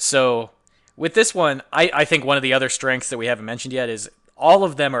 So with this one, I think one of the other strengths that we haven't mentioned yet is all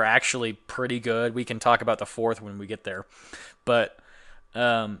of them are actually pretty good. We can talk about the fourth when we get there. But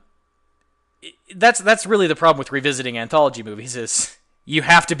that's really the problem with revisiting anthology movies is you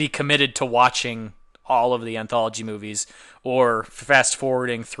have to be committed to watching all of the anthology movies or fast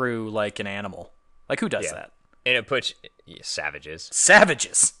forwarding through like an Animal. Like, who does that? And it puts savages.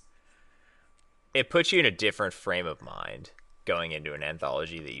 It puts you in a different frame of mind going into an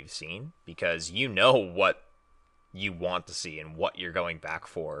anthology that you've seen because you know what you want to see and what you're going back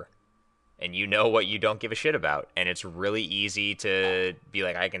for. And you know what you don't give a shit about. And it's really easy to be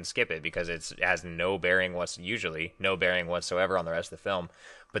like, I can skip it because it has no bearing whatsoever on the rest of the film.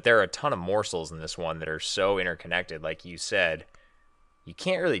 But there are a ton of morsels in this one that are so interconnected, like you said. You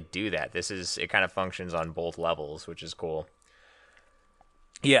can't really do that. It kind of functions on both levels, which is cool.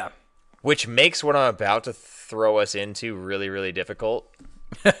 Yeah. Which makes what I'm about to throw us into really, really difficult.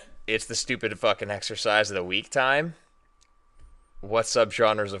 It's the stupid fucking exercise of the week time. What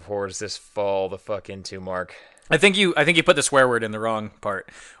subgenres of horror does this fall the fuck into, Mark? I think you put the swear word in the wrong part.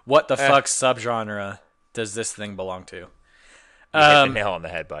 What the fuck subgenre does this thing belong to? You hit the nail on the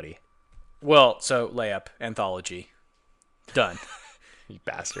head, buddy. Well, so layup, anthology. Done. You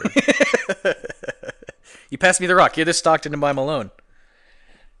bastard. You passed me the rock. You're this Stockton and by Malone.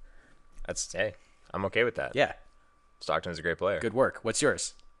 Hey, I'm okay with that. Yeah. Stockton's a great player. Good work. What's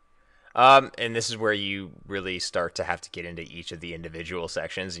yours? And this is where you really start to have to get into each of the individual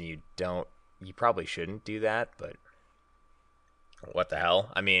sections, and you probably shouldn't do that, but what the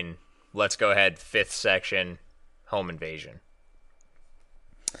hell? I mean, let's go ahead. 5th section, home invasion.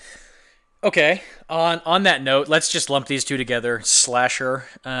 Okay. On that note, let's just lump these two together. Slasher.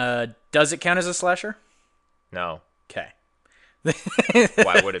 Does it count as a slasher? No. Okay.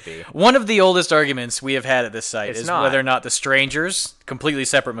 Why would it be? One of the oldest arguments we have had at this site It's is not. whether or not The Strangers, completely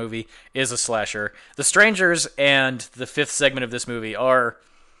separate movie, is a slasher. The Strangers and the 5th segment of this movie are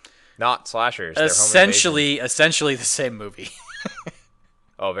Not slashers. They're home essentially the same movie.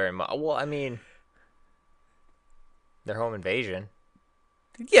 Oh, very much. Well, I mean, they're home invasion.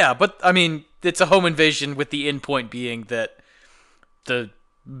 Yeah, but I mean, it's a home invasion with the end point being that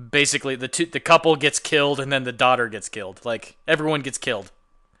basically the couple gets killed and then the daughter gets killed. Like, everyone gets killed.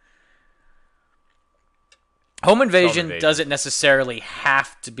 Home invasion doesn't necessarily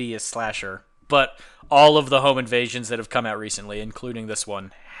have to be a slasher, but all of the home invasions that have come out recently, including this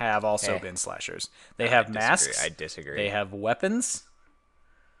one, have also been slashers. They have masks. I disagree. They have weapons.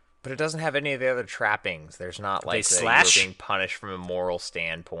 But it doesn't have any of the other trappings. There's not like you're being punished from a moral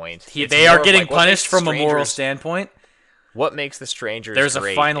standpoint. They are getting punished from a moral standpoint. What makes the Strangers There's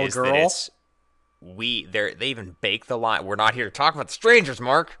great a final is girl. They even bake the line. We're not here to talk about the Strangers,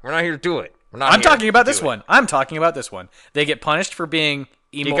 Mark. We're not here to do it. I'm talking about this one. I'm talking about this one. They get punished for being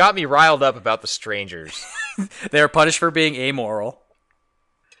You got me riled up about the Strangers. They're punished for being amoral.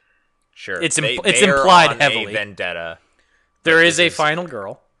 Sure. It's they implied are on heavily. A vendetta. There is a final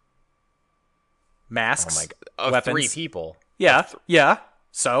girl. Masks. Oh my god. Of weapons. 3 people. Yeah. Yeah.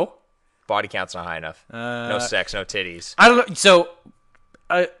 So? Body count's not high enough. No sex, no titties. I don't know. So,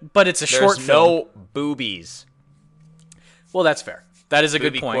 but it's a short There's film. no boobies. Well, that's fair. That is a Boobie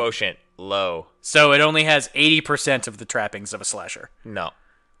good point. Quotient low. So it only has 80% of the trappings of a slasher. No.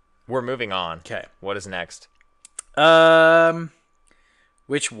 We're moving on. Okay. What is next?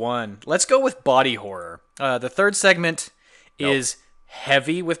 Which one? Let's go with body horror. The 3rd segment is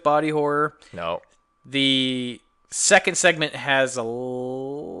heavy with body horror. No. The 2nd segment has a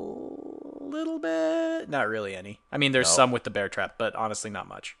little bit, not really any. I mean, there's some with the bear trap, but honestly, not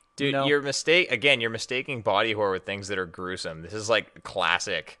much. Dude, you're mistaking body horror with things that are gruesome. This is like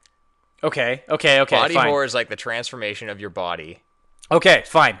classic. Okay, Body fine. horror is like the transformation of your body. Okay,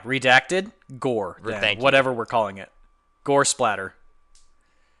 fine. Redacted, gore, Thank you. whatever we're calling it. Gore splatter.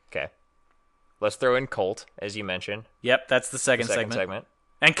 Okay. Let's throw in cult, as you mentioned. Yep, that's the second Second segment. segment.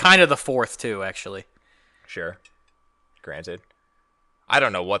 And kind of the 4th, too, actually. Sure. Granted. I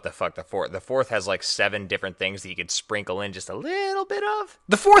don't know what the fuck the 4th. The 4th has like 7 different things that you could sprinkle in just a little bit of.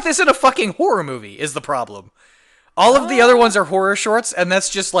 The 4th isn't a fucking horror movie, is the problem. All of the other ones are horror shorts, and that's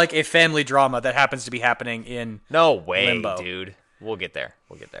just like a family drama that happens to be happening in No way, Limbo. dude. We'll get there.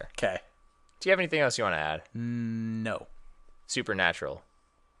 Okay. Do you have anything else you want to add? No. Supernatural.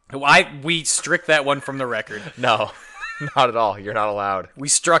 We strict that one from the record. No, not at all. You're not allowed. We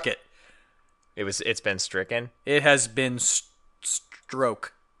struck it. It's been stricken? It has been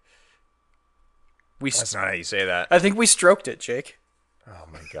stroke. That's not how you say that. I think we stroked it, Jake. Oh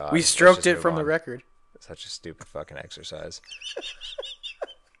my god. We stroked it from the record. Such a stupid fucking exercise.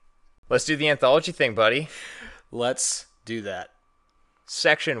 Let's do the anthology thing, buddy. Let's do that.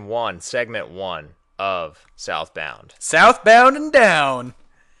 Section 1, Segment 1 of Southbound. Southbound and down.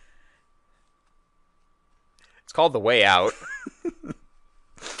 It's called The Way Out.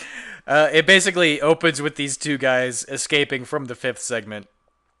 It basically opens with these two guys escaping from the fifth segment,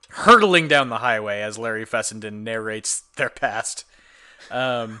 hurtling down the highway as Larry Fessenden narrates their past.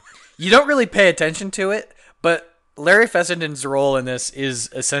 You don't really pay attention to it, but Larry Fessenden's role in this is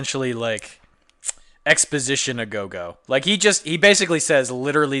essentially like exposition a go-go. Like he basically says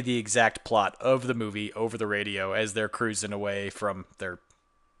literally the exact plot of the movie over the radio as they're cruising away from their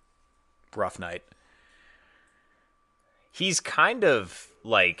rough night. He's kind of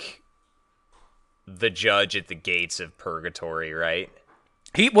like the judge at the gates of purgatory, right?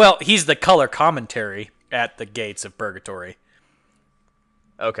 He's the color commentary at the gates of purgatory.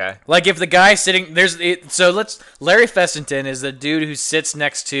 Okay. Like if the guy sitting Larry Fessenden is the dude who sits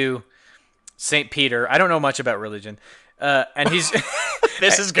next to St. Peter. I don't know much about religion. And he's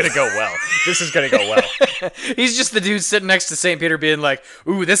This is going to go well. This is going to go well. He's just the dude sitting next to St. Peter being like,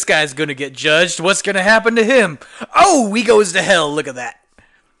 "Ooh, this guy's going to get judged. What's going to happen to him? Oh, he goes to hell. Look at that."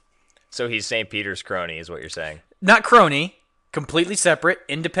 So he's St. Peter's crony is what you're saying. Not crony, completely separate,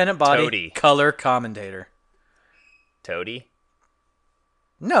 independent body, Toady. color commentator. Toady?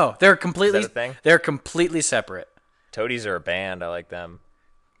 No, they're completely Is that a thing? They're completely separate. Toadies are a band. I like them.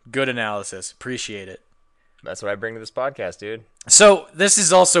 Good analysis. Appreciate it. That's what I bring to this podcast, dude. So this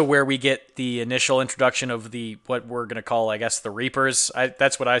is also where we get the initial introduction of what we're going to call, I guess, the Reapers.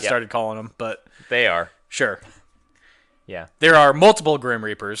 That's what I started calling them, but They are. sure. Yeah. There are multiple Grim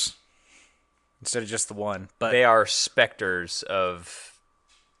Reapers instead of just the one. But They are specters of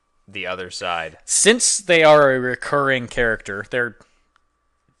the other side. since they are a recurring character, they're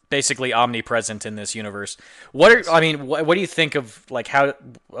basically omnipresent in this universe. What do you think of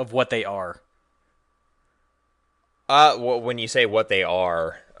what they are? When you say what they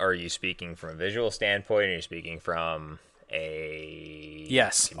are you speaking from a visual standpoint? Or are you speaking from a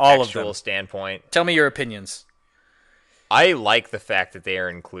Yes, all of them. contextual standpoint? Tell me your opinions. I like the fact that they are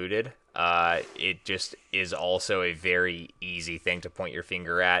included. It just is also a very easy thing to point your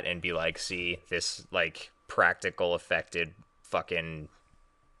finger at and be like, see, this like practical affected fucking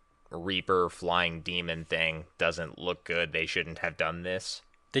Reaper flying demon thing doesn't look good. They shouldn't have done this.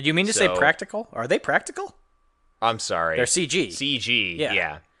 Did you mean to say practical? Are they practical? I'm sorry. They're CG. CG. Yeah.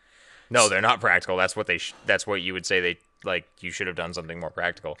 Yeah. No, they're not practical. That's what that's what you would say you should have done something more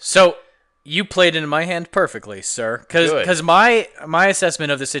practical. So you played into my hand perfectly, sir. Because my assessment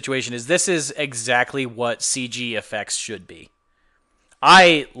of the situation is this is exactly what CG effects should be.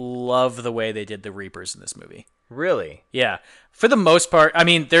 I love the way they did the Reapers in this movie. Really? Yeah. For the most part, I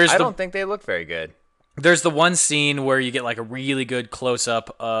mean, I don't think they look very good. There's the one scene where you get like a really good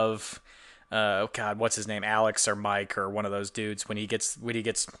close-up of, what's his name? Alex or Mike or one of those dudes when he gets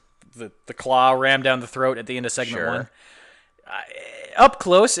the claw rammed down the throat at the end of segment one. Up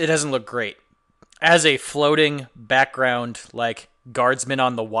close, it doesn't look great. As a floating background, like guardsman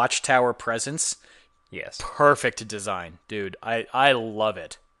on the watchtower presence, yes, perfect design, dude. I love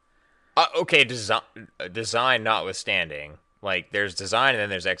it. Okay, design notwithstanding, like there's design and then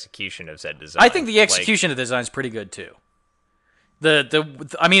there's execution of said design. I think the execution of the design is pretty good too.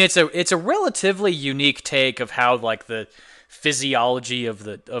 I mean, it's a relatively unique take of how like the physiology of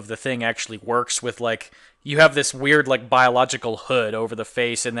the thing actually works with like. You have this weird, like, biological hood over the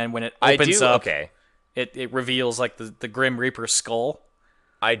face, and then when it opens up, it reveals, like, the Grim Reaper skull.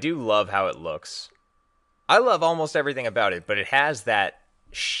 I do love how it looks. I love almost everything about it, but it has that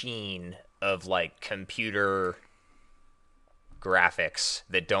sheen of, like, computer graphics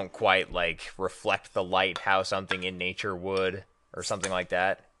that don't quite, like, reflect the light how something in nature would, or something like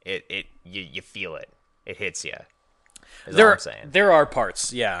that. You feel it. It hits you. There are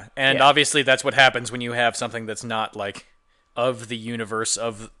parts, yeah. And obviously that's what happens when you have something that's not like of the universe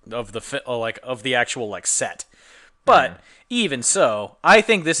of the actual like set. But even so, I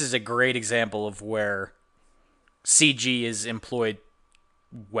think this is a great example of where CG is employed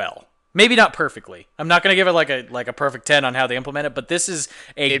well. Maybe not perfectly. I'm not going to give it like a perfect 10 on how they implement it, but this is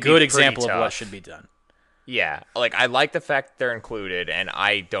a good example of what should be done. Yeah, like I like the fact they're included, and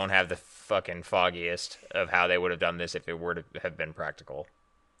I don't have the fucking foggiest of how they would have done this if it were to have been practical.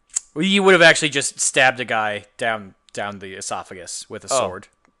 Well, you would have actually just stabbed a guy down the esophagus with a sword.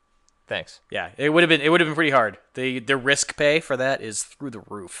 Thanks. Yeah, it would have been pretty hard. The risk pay for that is through the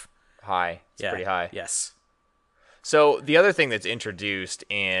roof. High. It's pretty high. Yes. So the other thing that's introduced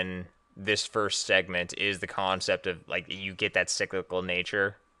in this first segment is the concept of, like, you get that cyclical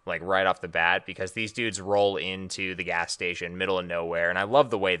nature, like, right off the bat, because these dudes roll into the gas station, middle of nowhere, and I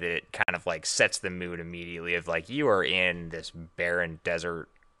love the way that it kind of, like, sets the mood immediately of, like, you are in this barren desert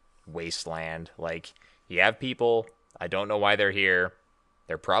wasteland. Like, you have people, I don't know why they're here.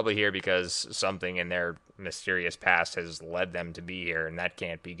 They're probably here because something in their mysterious past has led them to be here, and that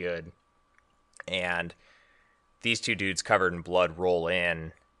can't be good. And these two dudes covered in blood roll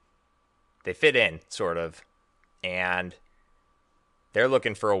in. They fit in, sort of, and they're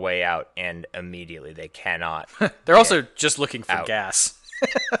looking for a way out, and immediately they cannot. They're also just looking for gas.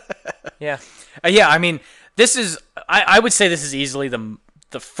 Yeah. Yeah, I mean, this is... I would say this is easily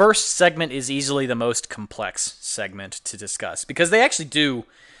the first segment is easily the most complex segment to discuss, because they actually do,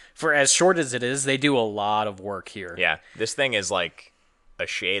 for as short as it is, they do a lot of work here. Yeah, this thing is like a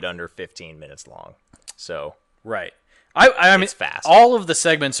shade under 15 minutes long, so... Right. I mean, it's fast. All of the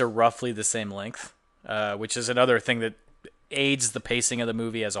segments are roughly the same length, which is another thing that aids the pacing of the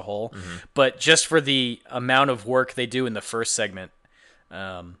movie as a whole. Mm-hmm. But just for the amount of work they do in the first segment,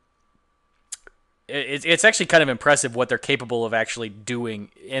 it's actually kind of impressive what they're capable of actually doing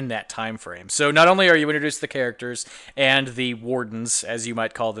in that time frame. So not only are you introduced to the characters and the wardens, as you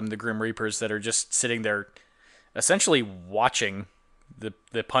might call them, the Grim Reapers, that are just sitting there essentially watching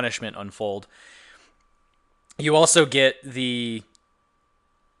the punishment unfold, you also get the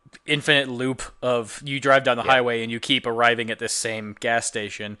infinite loop of you drive down the highway and you keep arriving at this same gas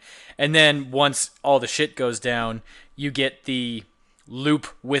station. And then once all the shit goes down, you get the loop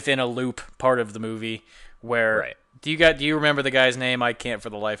within a loop part of the movie where do you remember the guy's name? I can't for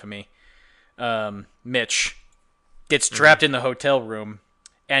the life of me. Mitch gets trapped in the hotel room,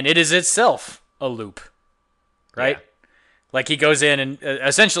 and it is itself a loop, right? Yeah. Like, he goes in and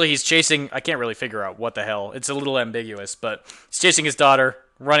essentially he's chasing, I can't really figure out what the hell. It's a little ambiguous, but he's chasing his daughter,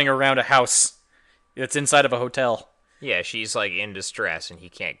 running around a house that's inside of a hotel. Yeah, she's, like, in distress and he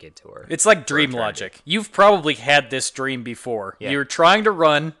can't get to her. It's like dream logic. You've probably had this dream before. Yeah. You're trying to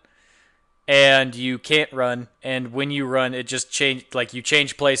run and you can't run, and when you run, it just changed, like, you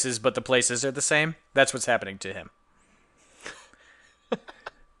change places, but the places are the same. That's what's happening to him.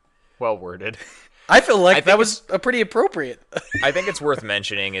 Well worded. I feel like that was pretty appropriate. I think it's worth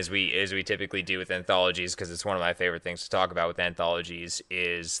mentioning, as we typically do with anthologies, because it's one of my favorite things to talk about with anthologies,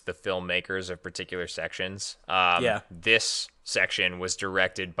 is the filmmakers of particular sections. This section was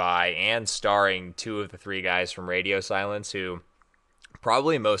directed by and starring two of the three guys from Radio Silence, who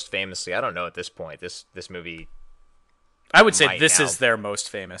probably most famously, I don't know at this point, this movie... I would say this is their most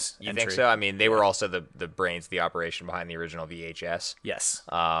famous entry. You think so? I mean, they were also the brains, the operation behind the original VHS. Yes.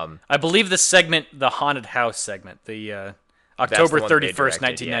 I believe the segment, the Haunted House segment, the October 31st,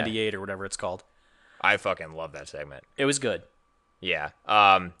 1998, or whatever it's called. I fucking love that segment. It was good. Yeah.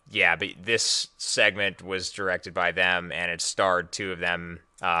 But this segment was directed by them, and it starred two of them,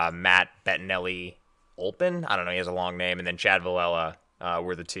 Matt Bettinelli-Olpin. I don't know, he has a long name. And then Chad Villella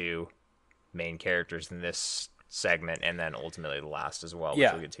were the two main characters in this segment, and then ultimately the last as well, which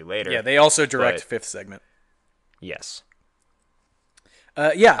we'll get to later. Yeah, they also direct fifth segment. Yes.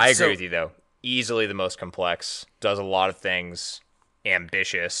 I agree with you, though. Easily the most complex, does a lot of things,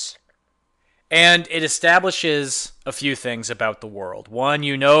 ambitious. And it establishes a few things about the world. One,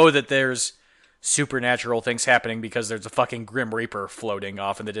 you know that there's supernatural things happening because there's a fucking Grim Reaper floating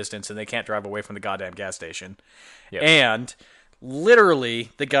off in the distance and they can't drive away from the goddamn gas station. Yep. And literally,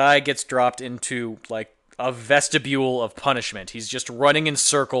 the guy gets dropped into, like, a vestibule of punishment. He's just running in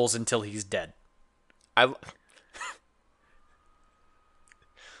circles until he's dead.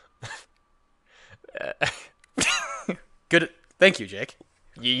 Good. Thank you, Jake.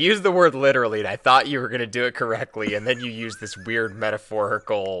 You used the word literally, and I thought you were going to do it correctly, and then you used this weird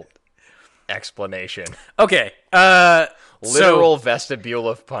metaphorical explanation. Okay. Literal vestibule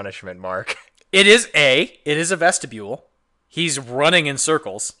of punishment, Mark. It is a vestibule. He's running in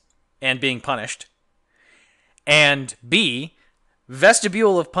circles and being punished. And B,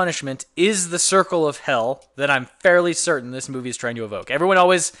 vestibule of punishment is the circle of hell that I'm fairly certain this movie is trying to evoke. Everyone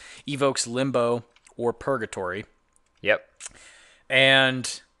always evokes limbo or purgatory. Yep.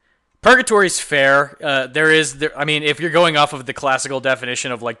 And purgatory's fair. I mean, if you're going off of the classical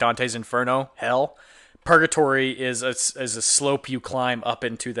definition of, like, Dante's Inferno, hell, purgatory is a slope you climb up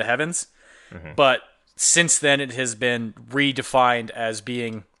into the heavens. Mm-hmm. But since then, it has been redefined as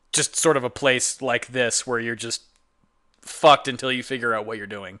being just sort of a place like this where you're just fucked until you figure out what you're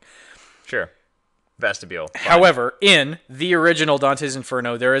doing. Sure. Vestibule. Fine. However, in the original Dante's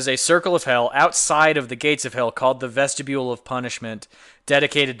Inferno, there is a circle of hell outside of the gates of hell called the Vestibule of Punishment,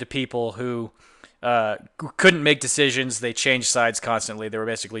 dedicated to people who couldn't make decisions. They changed sides constantly. They were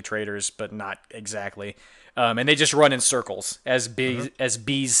basically traitors, but not exactly. And they just run in circles as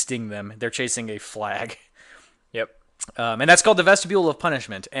bees sting them. They're chasing a flag. Yep. And that's called the Vestibule of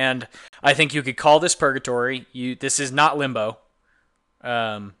Punishment. And I think you could call this purgatory. This is not limbo,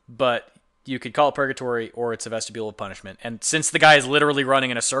 but you could call it purgatory, or it's a Vestibule of Punishment. And since the guy is literally running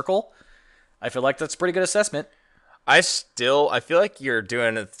in a circle, I feel like that's a pretty good assessment. I feel like you're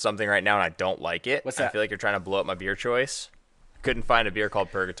doing something right now, and I don't like it. What's that? I feel like you're trying to blow up my beer choice. Couldn't find a beer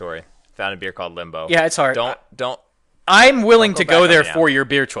called Purgatory. Found a beer called Limbo. Yeah, it's hard. Don't. I'm willing to go there now. for your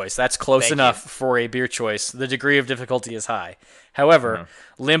beer choice. That's close Thank enough you. for a beer choice. The degree of difficulty is high. However,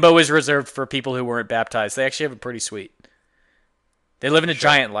 Limbo is reserved for people who weren't baptized. They actually have it pretty sweet. They live in a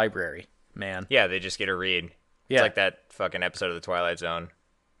giant library, man. Yeah, they just get to read. Yeah. It's like that fucking episode of The Twilight Zone.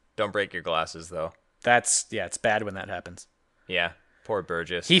 Don't break your glasses, though. It's bad when that happens. Yeah, poor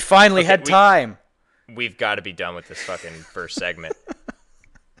Burgess. He finally had time. We've got to be done with this fucking first segment.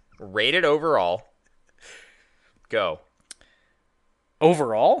 Rated overall. Go.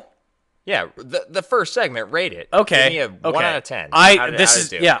 Overall? Yeah, the first segment, rate it. Okay. Give me a 1 out of 10.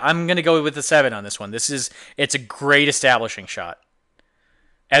 I'm going to go with a 7 on this one. It's a great establishing shot.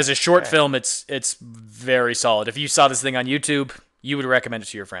 As a short film, it's very solid. If you saw this thing on YouTube, you would recommend it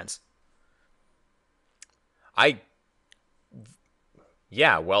to your friends.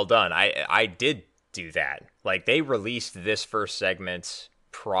 Yeah, well done. I did do that. Like, they released this first segment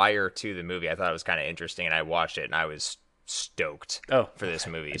prior to the movie. I thought it was kind of interesting, and I watched it, and I was stoked for this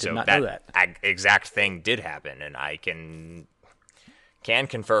movie. I did not know that. Exact thing did happen, and I can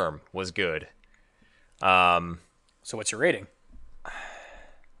confirm was good. So what's your rating?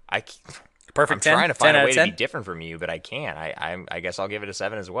 Perfect. I'm 10? trying to find 10 a out way of to 10? be different from you, but I can't. I guess I'll give it a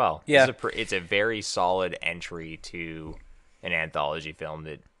 7 as well. Yeah. It's a very solid entry to an anthology film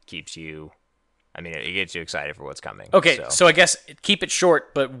that keeps you. I mean, it gets you excited for what's coming. Okay, so I guess keep it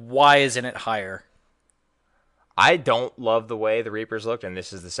short, but why isn't it higher? I don't love the way the Reapers looked, and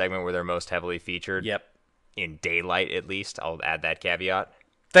this is the segment where they're most heavily featured. Yep. In daylight, at least. I'll add that caveat.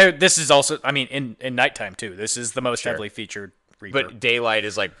 This is also, I mean, in nighttime, too. This is the most heavily featured Reaper. But daylight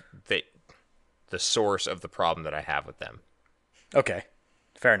is like the source of the problem that I have with them. Okay,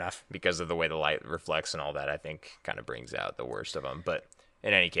 fair enough. Because of the way the light reflects and all that, I think kind of brings out the worst of them. But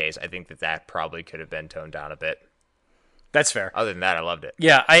in any case, I think that probably could have been toned down a bit. That's fair. Other than that, I loved it.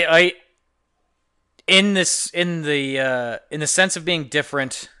 Yeah, I in the sense of being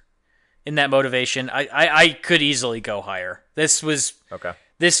different in that motivation, I could easily go higher. This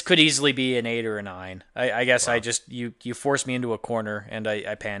could easily be an 8 or a 9. I guess wow. You forced me into a corner and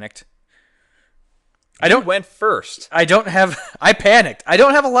I panicked. You went first. I panicked. I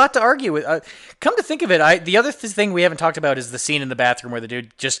don't have a lot to argue with. Come to think of it, the other thing we haven't talked about is the scene in the bathroom where the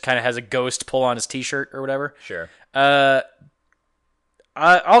dude just kind of has a ghost pull on his t-shirt or whatever. Sure.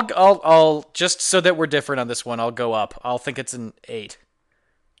 I'll just so that we're different on this one, I'll go up. I'll think it's an 8.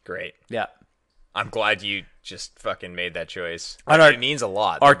 Great. Yeah. I'm glad you just fucking made that choice. It means a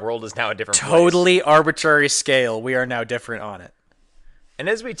lot. The world is now a different totally place. Arbitrary scale. We are now different on it. And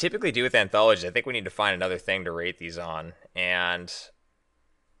as we typically do with anthologies, I think we need to find another thing to rate these on. And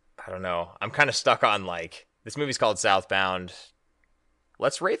I don't know. I'm kind of stuck on, like, this movie's called Southbound.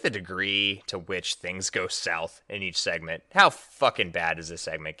 Let's rate the degree to which things go south in each segment. How fucking bad does this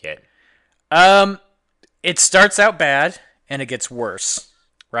segment get? It starts out bad and it gets worse,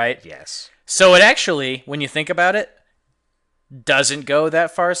 right? Yes. So it actually, when you think about it, doesn't go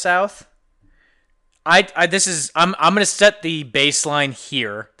that far south. I'm going to set the baseline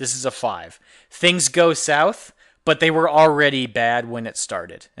here. This is a 5. Things go south, but they were already bad when it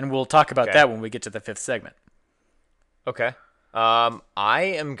started. And we'll talk about that when we get to the 5th segment. Okay. I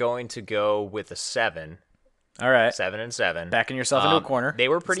am going to go with a 7. All right. 7 and 7. Backing yourself into a corner. They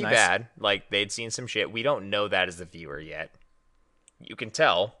were pretty bad. Like, they'd seen some shit. We don't know that as the viewer yet. You can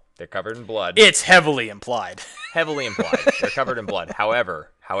tell they're covered in blood. It's heavily implied. Heavily implied. They're covered in blood.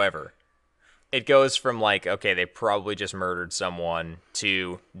 However, it goes from, like, okay, they probably just murdered someone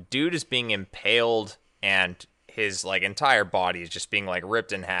to dude is being impaled and his, like, entire body is just being, like,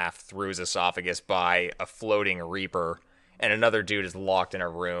 ripped in half through his esophagus by a floating Reaper, and another dude is locked in a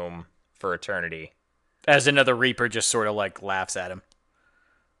room for eternity. As another Reaper just sort of, like, laughs at him.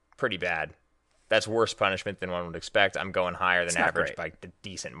 Pretty bad. That's worse punishment than one would expect. I'm going higher than average by a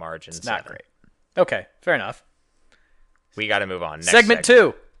decent margin. It's not great. Okay, fair enough. We got to move on. Next segment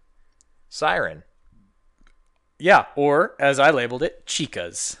 2. Siren. Yeah, or, as I labeled it,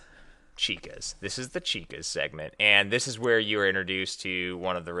 Chicas. Chicas. This is the Chicas segment, and this is where you are introduced to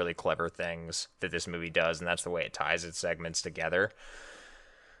one of the really clever things that this movie does, and that's the way it ties its segments together.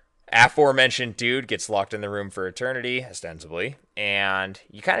 Aforementioned dude gets locked in the room for eternity, ostensibly, and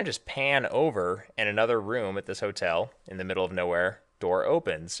you kind of just pan over in another room at this hotel in the middle of nowhere. Door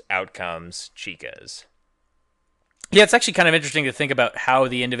opens. Out comes Chicas. Yeah, it's actually kind of interesting to think about how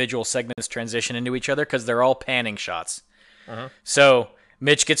the individual segments transition into each other because they're all panning shots. Uh-huh. So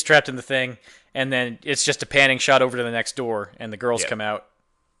Mitch gets trapped in the thing, and then it's just a panning shot over to the next door, and the girls come out.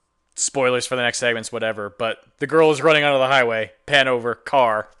 Spoilers for the next segments, whatever. But the girl is running onto the highway, pan over,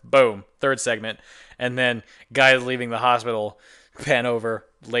 car, boom, third segment. And then guy leaving the hospital, pan over,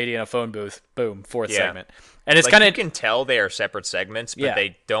 lady in a phone booth, boom, fourth segment. And it's kind of, you can tell they are separate segments, but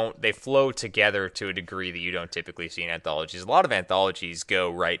they flow together to a degree that you don't typically see in anthologies. A lot of anthologies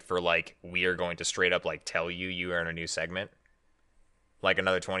go right for like, we are going to straight up like tell you are in a new segment. Like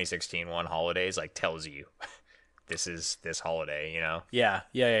another 2016 one, Holidays, like tells you this is this holiday, you know? Yeah,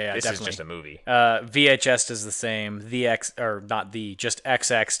 This definitely. is just a movie. VHS does the same. Just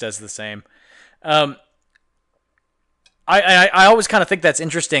XX does the same. I always kind of think that's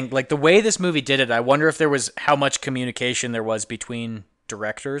interesting. Like the way this movie did it, I wonder if there was how much communication there was between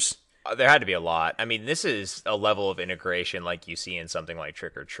directors. There had to be a lot. I mean, this is a level of integration like you see in something like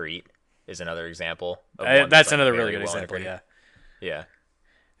Trick or Treat is another example. That's another really good example, Yeah.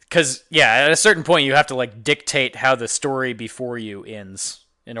 Because, at a certain point, you have to like dictate how the story before you ends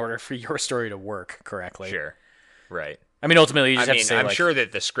in order for your story to work correctly. Sure. Right. I mean, ultimately, you just have to say, I'm sure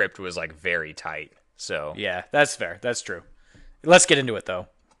that the script was like very tight. So yeah, that's fair. That's true. Let's get into it, though.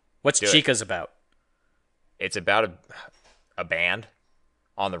 What's Chica's about? It's about a band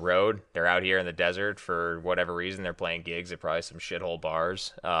on the road. They're out here in the desert for whatever reason. They're playing gigs at probably some shithole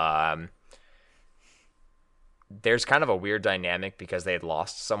bars. There's kind of a weird dynamic because they had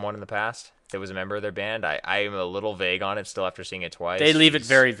lost someone in the past that was a member of their band. I am a little vague on it still after seeing it twice. They leave it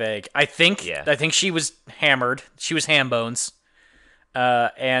very vague. I think she was hammered. She was ham bones.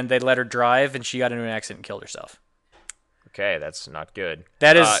 And they let her drive, and she got into an accident and killed herself. Okay, that's not good.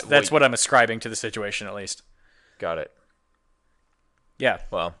 That's what I'm ascribing to the situation, at least. Got it. Yeah.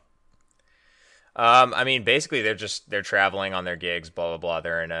 Well, I mean, basically, they're traveling on their gigs, blah blah blah.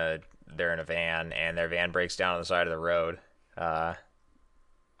 They're in a van, and their van breaks down on the side of the road. Kind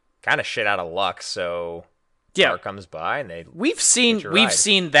of shit out of luck. So car comes by, and we've seen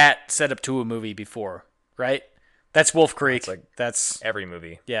that set up to a movie before, right? That's Wolf Creek. That's every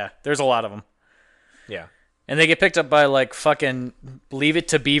movie. Yeah, there's a lot of them. Yeah. And they get picked up by, like, fucking Leave It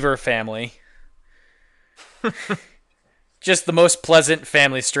to Beaver family. Just the most pleasant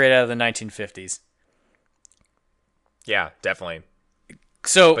family straight out of the 1950s. Yeah, definitely.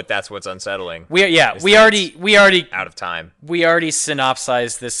 So, but that's what's unsettling. We already out of time. We already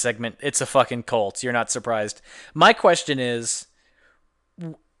synopsized this segment. It's a fucking cult. You're not surprised. My question is,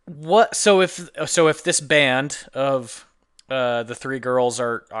 what? So if this band of the three girls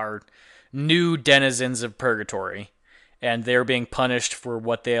are new denizens of purgatory, and they're being punished for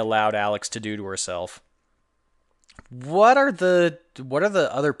what they allowed Alex to do to herself, what are the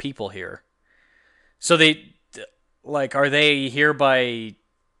other people here? So are they here by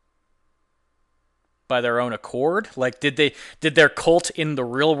their own accord? Like, did their cult in the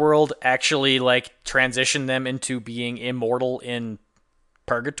real world actually like transition them into being immortal in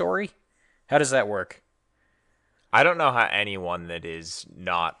purgatory? How does that work? I don't know how anyone that is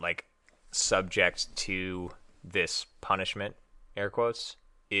not like subject to this punishment, air quotes,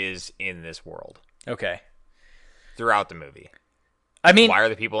 is in this world. Okay. Throughout the movie. I mean, why are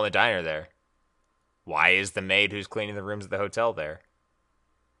the people in the diner there? Why is the maid who's cleaning the rooms at the hotel there?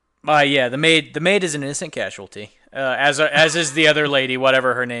 The maid is an innocent casualty. As is the other lady,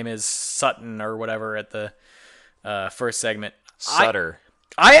 whatever her name is, Sutton or whatever at the first segment. Sutter.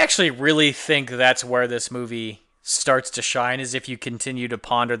 I actually really think that's where this movie starts to shine, is if you continue to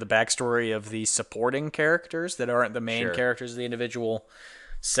ponder the backstory of the supporting characters that aren't the main characters of the individual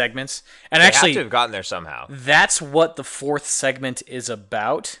segments. And they actually have to have gotten there somehow. That's what the fourth segment is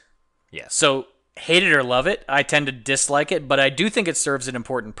about. Yes. So hate it or love it, I tend to dislike it, but I do think it serves an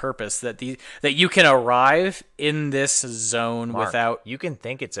important purpose that you can arrive in this zone without. You can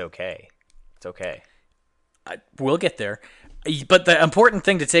think it's okay. It's okay. We'll get there. But the important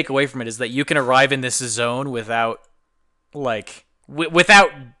thing to take away from it is that you can arrive in this zone without, like,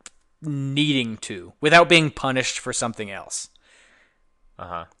 without needing to, without being punished for something else.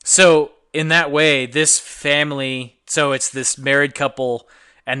 Uh-huh. So in that way, this family, so it's this married couple,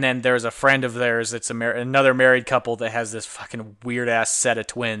 and then there's a friend of theirs that's another married couple that has this fucking weird-ass set of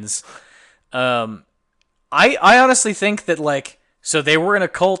twins. I honestly think that, like, so they were in a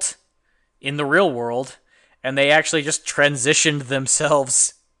cult in the real world, and they actually just transitioned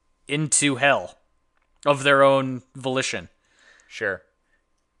themselves into hell of their own volition. Sure.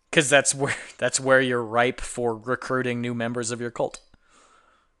 Because that's where you're ripe for recruiting new members of your cult.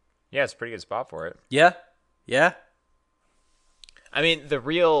 Yeah, it's a pretty good spot for it. Yeah. Yeah. I mean, the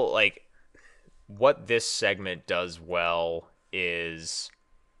real, like, what this segment does well is,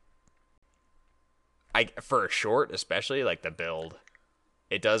 for a short especially, like, the build.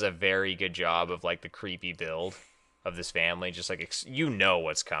 It does a very good job of, like, the creepy build of this family. Just, like, you know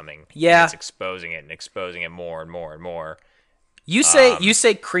what's coming. Yeah. And it's exposing it more and more and more. You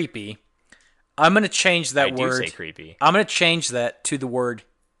say creepy. I'm going to change that word. I do say creepy. I'm going to change that to the word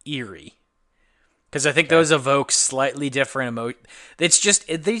eerie. Because I think those evoke slightly different emotions. It's just,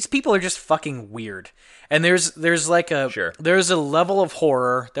 these people are just fucking weird. And there's like there's a level of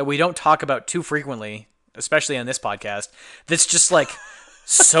horror that we don't talk about too frequently, especially on this podcast, that's just like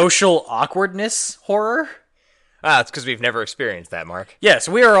social awkwardness horror. It's because we've never experienced that, Mark. Yes,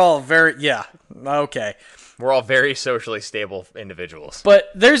 we are all okay. We're all very socially stable individuals. But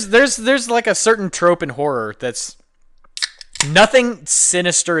there's like a certain trope in horror that's nothing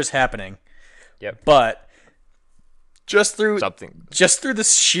sinister is happening. Yep. But just through the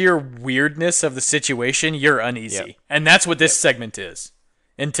sheer weirdness of the situation, you're uneasy. Yep. And that's what this segment is.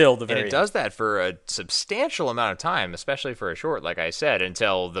 Until the very end. And it does that for a substantial amount of time, especially for a short, like I said,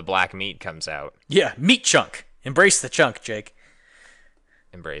 until the black meat comes out. Yeah, meat chunk. Embrace the chunk, Jake.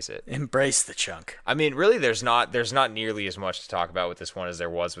 Embrace it. Embrace the chunk. I mean, really, there's not nearly as much to talk about with this one as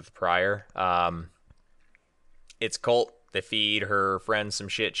there was with the prior. It's cult. They feed her friend some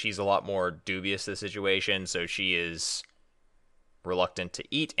shit. She's a lot more dubious of the situation, so she is reluctant to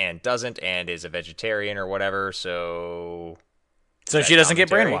eat and doesn't, and is a vegetarian or whatever, so she doesn't get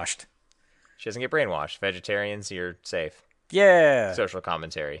brainwashed. She doesn't get brainwashed. Vegetarians, you're safe. Yeah. Social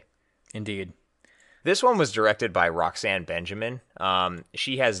commentary. Indeed. This one was directed by Roxanne Benjamin.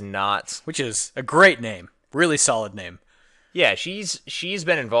 She has not... Which is a great name. Really solid name. Yeah, she's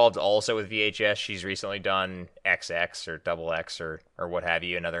been involved also with VHS. She's recently done XX or Double X or what have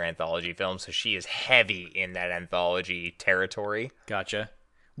you, another anthology film. So she is heavy in that anthology territory. Gotcha.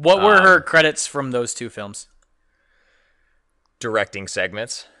 What were her credits from those two films? Directing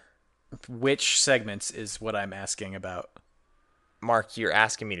segments. Which segments is what I'm asking about. Mark, you're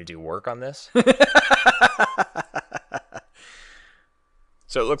asking me to do work on this?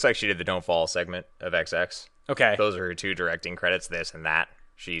 So it looks like she did the Don't Fall segment of XX. Okay. Those are her two directing credits, this and that.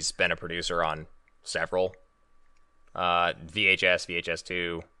 She's been a producer on several. VHS,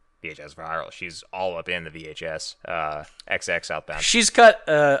 VHS2, VHS Viral. She's all up in the VHS. XX Southbound. She's cut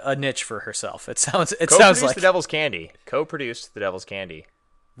a niche for herself. It sounds like The Devil's Candy. Co-produced The Devil's Candy.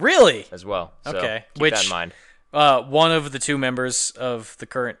 Really? As well. So okay. Keep that in mind. One of the two members of the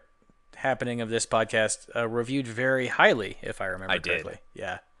current happening of this podcast reviewed very highly, if I remember correctly.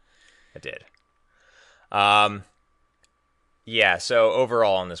 Yeah. I did. Yeah, so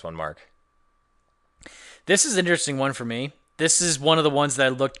overall on this one, Mark. This is an interesting one for me. This is one of the ones that I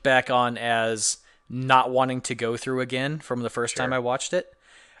looked back on as not wanting to go through again from the first time I watched it.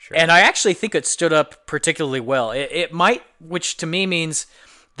 Sure. And I actually think it stood up particularly well. It might, which to me means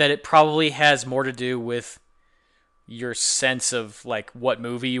that it probably has more to do with your sense of like what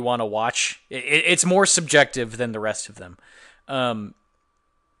movie you want to watch. It's more subjective than the rest of them.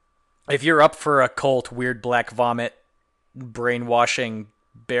 If you're up for a cult, weird black vomit, brainwashing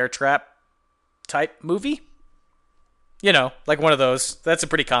bear trap type movie, like one of those, that's a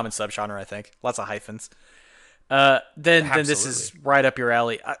pretty common subgenre, I think. Lots of hyphens. Then this is right up your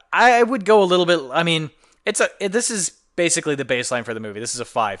alley. I would go a little bit. I mean, this is basically the baseline for the movie. This is a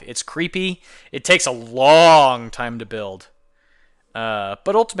 5. It's creepy. It takes a long time to build.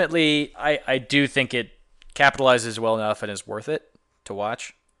 But ultimately, I do think it capitalizes well enough and is worth it to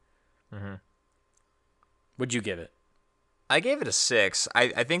watch. Mm-hmm. What'd you give it? I gave it a 6.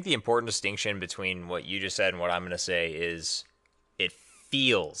 I think the important distinction between what you just said and what I'm going to say is it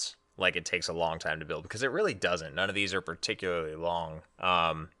feels like it takes a long time to build, because it really doesn't. None of these are particularly long.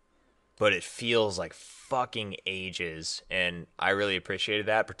 But it feels like fucking ages, and I really appreciated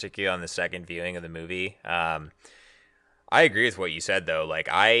that, particularly on the second viewing of the movie. I agree with what you said, though. Like,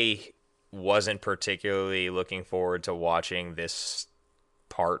 I wasn't particularly looking forward to watching this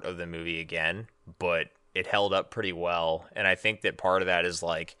part of the movie again, but it held up pretty well, and I think that part of that is,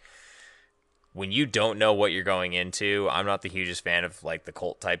 like, when you don't know what you're going into, I'm not the hugest fan of, like, the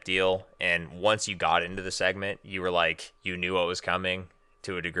cult type deal, and once you got into the segment, you were like, you knew what was coming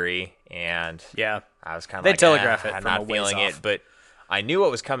to a degree, and yeah, I was kind of like, telegraph it I'm from not a ways feeling off. it, but I knew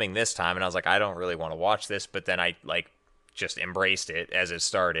what was coming this time, and I was like, I don't really want to watch this, but then I, like, just embraced it as it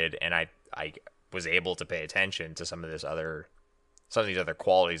started, and I was able to pay attention to some of these other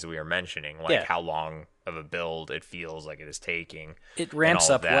qualities that we were mentioning, like how long of a build it feels like it is taking. It ramps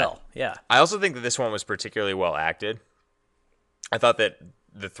up well. Yeah. I also think that this one was particularly well acted. I thought that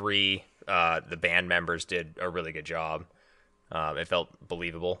the band members did a really good job. It felt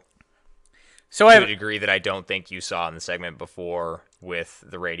believable. So to a degree that I don't think you saw in the segment before with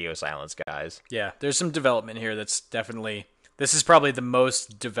the radio silence guys. Yeah, there's some development here that's definitely... This is probably the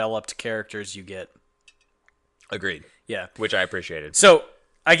most developed characters you get. Agreed. Yeah. Which I appreciated. So,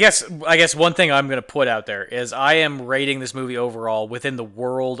 I guess one thing I'm going to put out there is I am rating this movie overall within the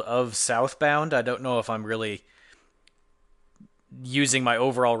world of Southbound. I don't know if I'm really using my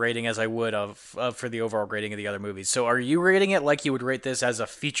overall rating as I would for the overall rating of the other movies. So are you rating it like you would rate this as a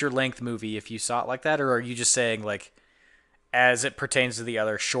feature-length movie if you saw it like that, or are you just saying like as it pertains to the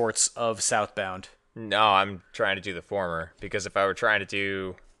other shorts of Southbound? No, I'm trying to do the former, because if I were trying to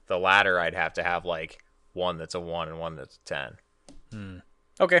do the latter, I'd have to have like one that's a 1 and one that's a 10.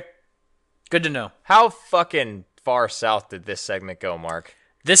 Okay. Good to know. How fucking far south did this segment go, Mark?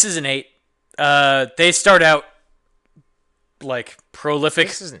 This is an 8. They start out like prolific.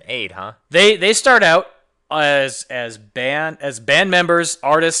 This is an 8, huh? They start out as band members,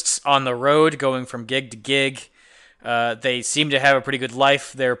 artists on the road, going from gig to gig. They seem to have a pretty good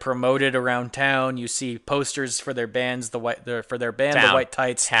life. They're promoted around town. You see posters for their bands, the White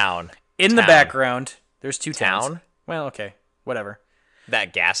Tights. In the background, there's 2 towns. Town? Well, okay, whatever.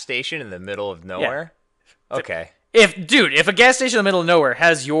 That gas station in the middle of nowhere? Yeah. Okay. If a gas station in the middle of nowhere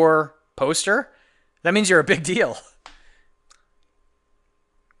has your poster, that means you're a big deal.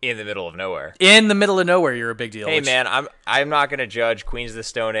 In the middle of nowhere. In the middle of nowhere, you're a big deal. Hey, man, I'm not going to judge Queens of the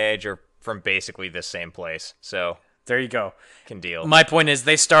Stone Age or from basically the same place, so... There you go. Can deal. My point is,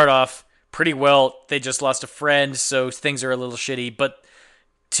 they start off pretty well. They just lost a friend, so things are a little shitty, but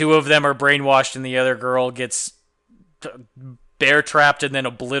 2 of them are brainwashed and the other girl gets bear-trapped and then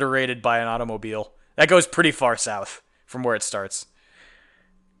obliterated by an automobile. That goes pretty far south from where it starts.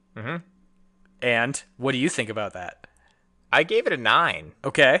 Mm-hmm. And what do you think about that? I gave it a 9.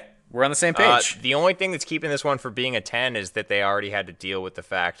 Okay, we're on the same page. The only thing that's keeping this one from being a 10 is that they already had to deal with the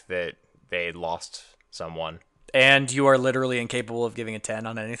fact that they lost someone. And you are literally incapable of giving a 10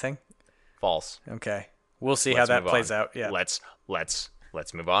 on anything? False. Okay. We'll see how that plays out. Yeah. Let's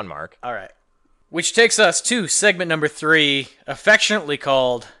move on, Mark. All right. Which takes us to segment number 3, affectionately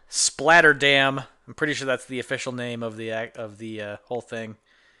called Splatter Dam. I'm pretty sure that's the official name of the whole thing.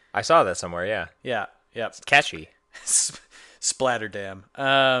 I saw that somewhere, yeah. Yeah. Yep. It's catchy. Splatter Dam.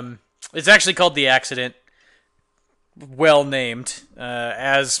 It's actually called The Accident. Well named.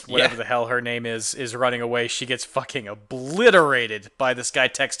 As whatever the hell her name is running away, she gets fucking obliterated by this guy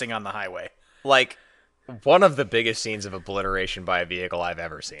texting on the highway. Like, one of the biggest scenes of obliteration by a vehicle I've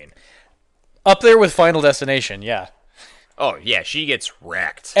ever seen. Up there with Final Destination, yeah. Oh, yeah, she gets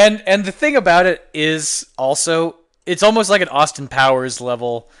wrecked. And the thing about it is also, it's almost like an Austin Powers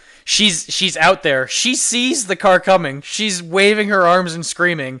level. She's out there. She sees the car coming. She's waving her arms and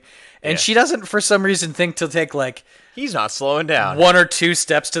screaming. And she doesn't, for some reason, think to take, like... He's not slowing down. 1 or 2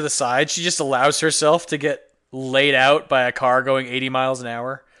 steps to the side. She just allows herself to get laid out by a car going 80 miles an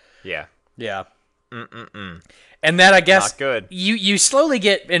hour. Yeah. Yeah. And that, I guess... Not good. You slowly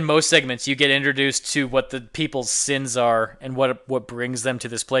get, in most segments, you get introduced to what the people's sins are and what brings them to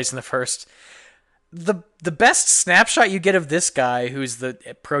this place in the first... The best snapshot you get of this guy, who's the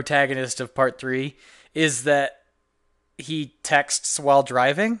protagonist of part 3, is that he texts while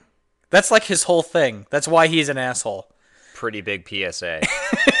driving. That's like his whole thing. That's why he's an asshole. Pretty big PSA.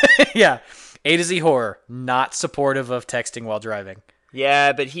 Yeah. A to Z horror, not supportive of texting while driving.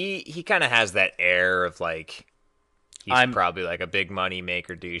 Yeah, but he kind of has that air of like, he's probably like a big money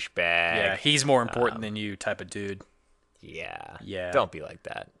maker douchebag. Yeah, he's more important than you type of dude. Yeah. Yeah. Don't be like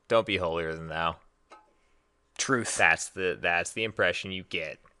that. Don't be holier than thou. Truth. That's the impression you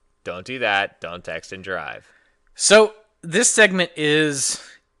get. Don't do that. Don't text and drive. So this segment is...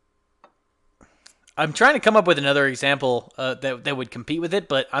 I'm trying to come up with another example that would compete with it,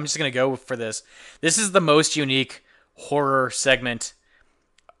 but I'm just going to go for this. This is the most unique horror segment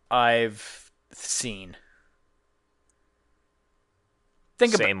I've seen.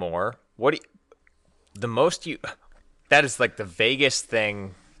 Say more. That is like the vaguest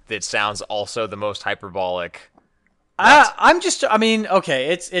thing that sounds also the most hyperbolic.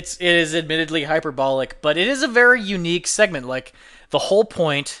 It is admittedly hyperbolic, but it is a very unique segment. Like, the whole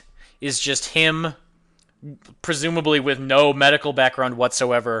point is just him, presumably with no medical background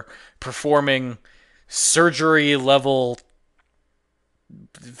whatsoever, performing surgery-level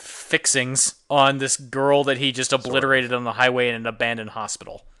fixings on this girl that he just obliterated on the highway in an abandoned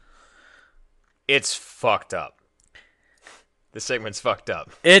hospital. It's fucked up. This segment's fucked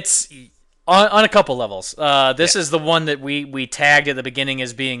up. It's on a couple levels. This is the one that we tagged at the beginning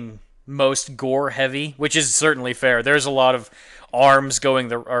as being most gore heavy, which is certainly fair. There's a lot of arms going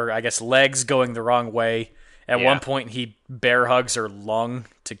legs going the wrong way. At one point, he bear hugs her lung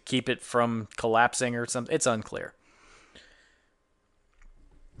to keep it from collapsing or something. It's unclear.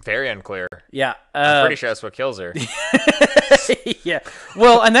 Very unclear. Yeah, I'm pretty sure that's what kills her. Yeah.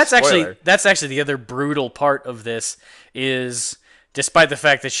 Well, and that's Spoiler. actually the other brutal part of this is, despite the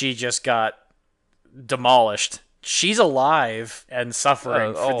fact that she just got demolished, she's alive and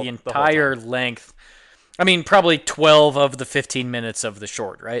suffering for the entire length. I mean, probably 12 of the 15 minutes of the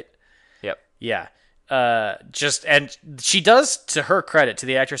short, right? Yep. Yeah. And she does, to her credit, to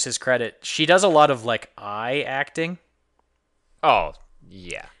the actress's credit, she does a lot of like eye acting. Oh,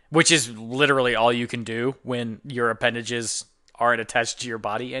 yeah. Which is literally all you can do when your appendages aren't attached to your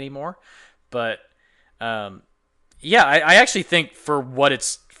body anymore. But yeah, I actually think for what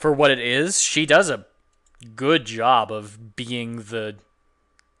it is, she does a good job of being the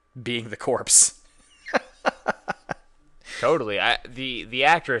corpse. Totally. The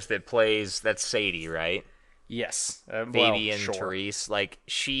actress that plays, that's Sadie, right? Yes. Fabian Therese, like,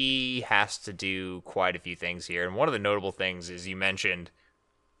 she has to do quite a few things here. And one of the notable things is, you mentioned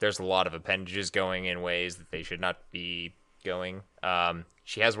there's a lot of appendages going in ways that they should not be going.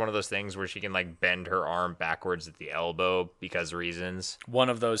 She has one of those things where she can, like, bend her arm backwards at the elbow because reasons. One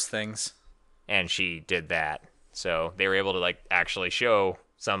of those things. And she did that. So they were able to, like, actually show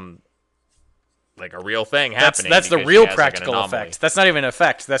some, like, a real thing happening. That's the real practical effect. That's not even an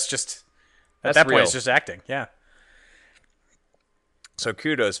effect. That's just, at that point, it's just acting. Yeah. So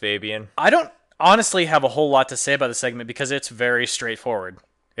kudos, Fabian. I don't honestly have a whole lot to say about the segment because it's very straightforward.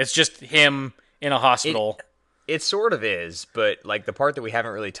 It's just him in a hospital. It sort of is, but like the part that we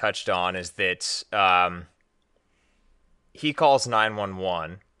haven't really touched on is that he calls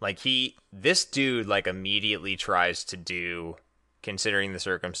 911. Like this dude like immediately tries to do, considering the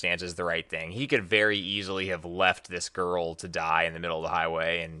circumstances, the right thing. He could very easily have left this girl to die in the middle of the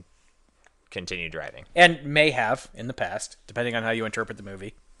highway and continue driving. And may have in the past, depending on how you interpret the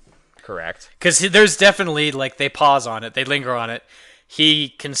movie. Correct. Because there's definitely, like, they pause on it, they linger on it. He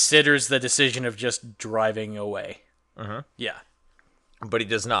considers the decision of just driving away. Uh-huh. Yeah. But he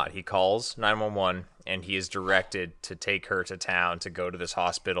does not. He calls 911, and he is directed to take her to town to go to this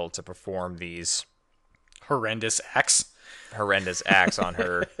hospital to perform these horrendous acts on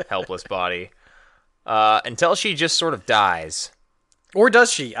her helpless body. Until she just sort of dies. Or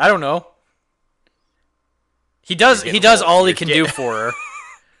does she? I don't know. He does all he can do for her.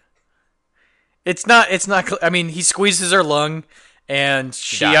 It's not, I mean, he squeezes her lung, and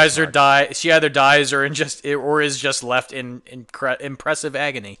she either dies or is just left in impressive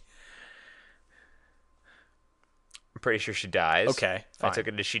agony. I'm pretty sure she dies. Okay, fine. I took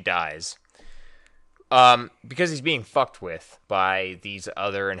it as she dies. Because he's being fucked with by these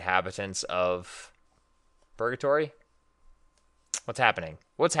other inhabitants of Purgatory. What's happening?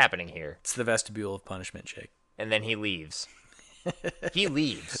 What's happening here? It's the vestibule of punishment, Jake. And then he leaves. He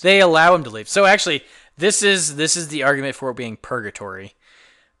leaves. They allow him to leave. So actually, this is the argument for it being purgatory.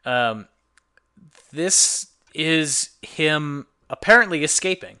 This is him apparently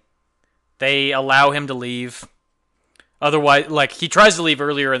escaping. They allow him to leave. Otherwise, like, he tries to leave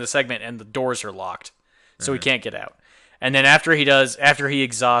earlier in the segment and the doors are locked. So he can't get out. And then after he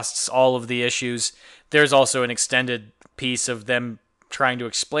exhausts all of the issues, there's also an extended piece of them trying to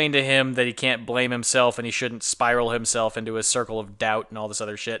explain to him that he can't blame himself and he shouldn't spiral himself into a circle of doubt and all this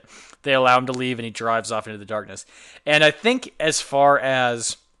other shit. They allow him to leave and he drives off into the darkness. And I think as far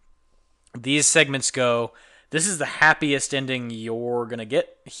as these segments go, this is the happiest ending you're going to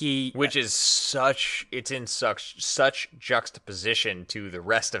get. Which is such juxtaposition to the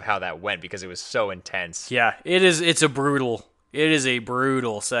rest of how that went because it was so intense. Yeah, it is a brutal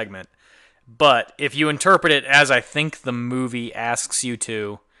segment. But if you interpret it as I think the movie asks you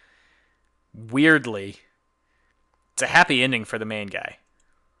to, weirdly, it's a happy ending for the main guy.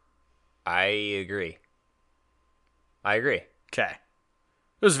 I agree. Okay.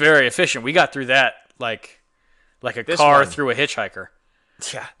 It was very efficient. We got through that like a car through a hitchhiker.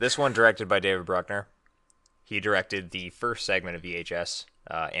 Yeah. This one directed by David Bruckner. He directed the first segment of VHS,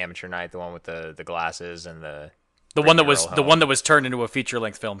 Amateur Night, the one with the glasses and the one that was turned into a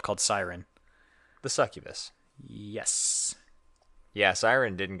feature-length film called Siren. The Succubus. Yes. Yeah,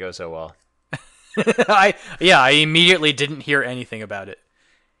 Siren didn't go so well. I immediately didn't hear anything about it.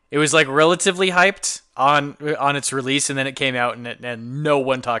 It was like relatively hyped on its release, and then it came out, and no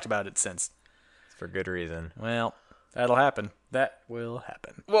one talked about it since. For good reason. Well, that'll happen. That will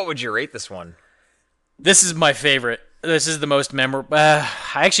happen. What would you rate this one? This is my favorite. This is the most memorable. I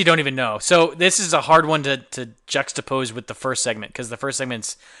actually don't even know. So this is a hard one to juxtapose with the first segment because the first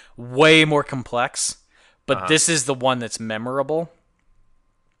segment's way more complex. But this is the one that's memorable.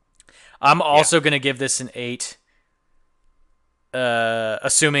 I'm also going to give this an 8,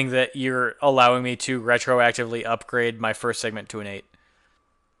 assuming that you're allowing me to retroactively upgrade my first segment to an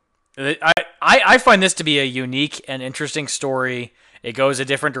 8. I find this to be a unique and interesting story. It goes a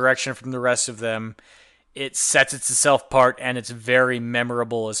different direction from the rest of them. It sets itself apart, and it's very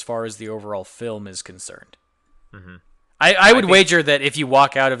memorable as far as the overall film is concerned. Mm-hmm. I would wager that if you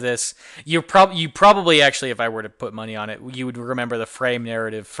walk out of this, you probably actually, if I were to put money on it, you would remember the frame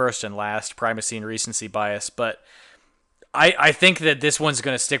narrative first and last, primacy and recency bias. But I think that this one's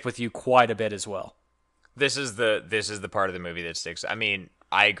going to stick with you quite a bit as well. This is the part of the movie that sticks. I mean,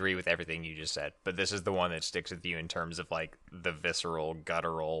 I agree with everything you just said, but this is the one that sticks with you in terms of like the visceral,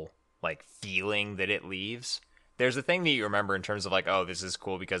 guttural like feeling that it leaves. There's a thing that you remember in terms of like, oh, this is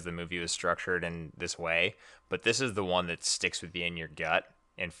cool because the movie was structured in this way, but this is the one that sticks with you in your gut.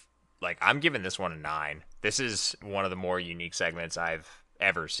 And like, I'm giving this one a 9. This is one of the more unique segments I've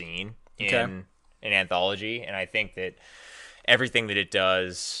ever seen in an anthology, and I think that everything that it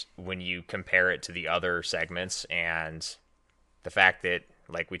does when you compare it to the other segments and the fact that,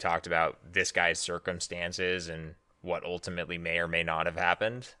 like we talked about, this guy's circumstances and what ultimately may or may not have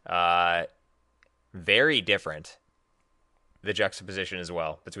happened, very different. The juxtaposition as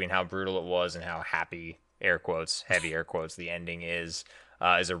well between how brutal it was and how happy, air quotes, heavy air quotes, the ending is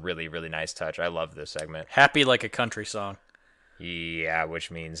a really, really nice touch. I love this segment. Happy like a country song. Yeah,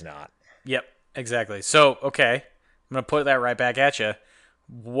 which means not. Yep, exactly. So, okay, I'm going to put that right back at you.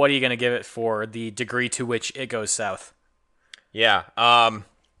 What are you going to give it for the degree to which it goes south? Yeah, I'm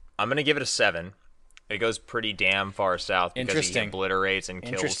going to give it a 7. It goes pretty damn far south because he obliterates and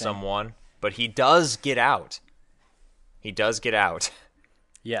kills someone. But he does get out. He does get out.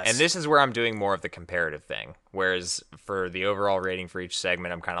 Yes. And this is where I'm doing more of the comparative thing. Whereas for the overall rating for each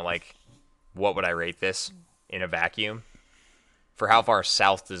segment, I'm kind of like, what would I rate this in a vacuum? For how far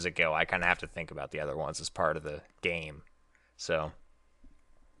south does it go? I kind of have to think about the other ones as part of the game. So.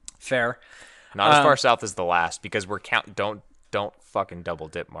 Fair. Not as far south as the last because we're don't fucking double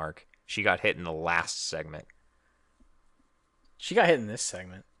dip, Mark. She got hit in the last segment. She got hit in this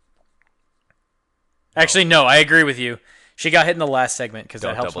segment. Actually, no, I agree with you. She got hit in the last segment because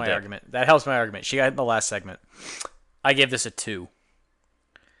that helps my argument. That helps my argument. She got hit in the last segment. I give this a 2.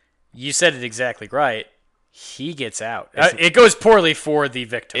 You said it exactly right. He gets out. It goes poorly for the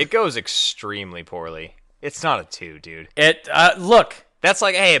victim. It goes extremely poorly. It's not a 2, dude. Look. That's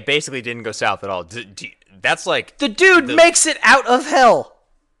like, hey, it basically didn't go south at all. That's like... The dude makes it out of hell.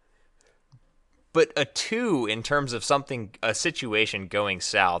 But a 2 in terms of a situation going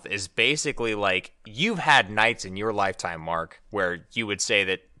south is basically like you've had nights in your lifetime, Mark, where you would say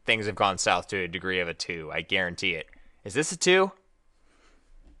that things have gone south to a degree of a 2. I guarantee it. Is this a 2?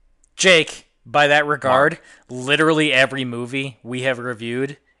 Jake, by that regard, literally every movie we have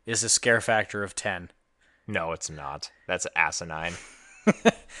reviewed is a scare factor of 10. No, it's not. That's asinine.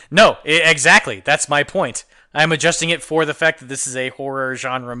 No, exactly. That's my point. I'm adjusting it for the fact that this is a horror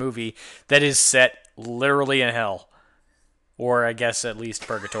genre movie that is set literally in hell. Or I guess at least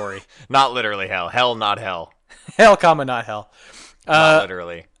purgatory. Not literally hell. Hell, not hell. Hell, comma, not hell. Not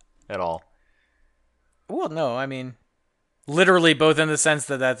literally at all. Well, no, I mean, literally both in the sense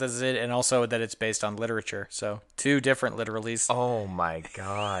that that's it and also that it's based on literature. So, 2 different literalies. Oh my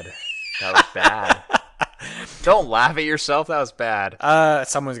god. That was bad. Don't laugh at yourself. That was bad.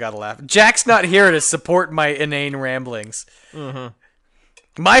 Someone's got to laugh. Jack's not here to support my inane ramblings. Mm-hmm.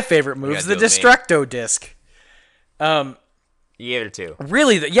 My favorite move is the Destructo disc. You gave it a 2.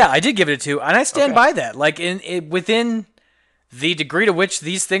 Really? Yeah, I did give it a 2, and I stand by that. Like within the degree to which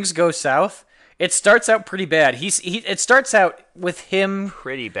these things go south, it starts out pretty bad. It starts out with him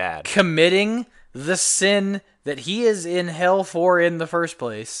pretty bad committing the sin that he is in hell for in the first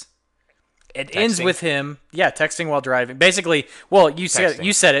place. It ends with him, texting while driving. Basically, well, you said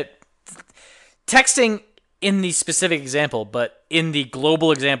it. Texting in the specific example, but in the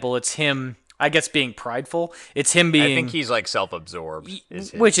global example, it's him, I guess, being prideful. It's him being... I think he's, like, self-absorbed.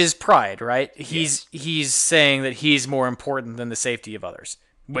 Which is pride, right? He's saying that he's more important than the safety of others.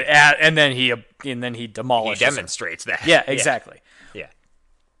 And then he demolishes He demonstrates that. Yeah, exactly. Yeah.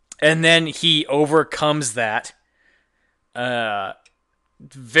 And then he overcomes that...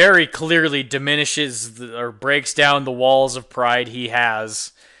 very clearly diminishes or breaks down the walls of pride he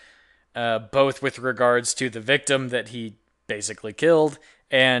has, both with regards to the victim that he basically killed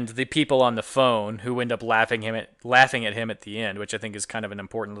and the people on the phone who end up laughing at him at the end, which I think is kind of an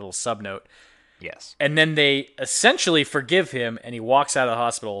important little subnote. Yes. And then they essentially forgive him, and he walks out of the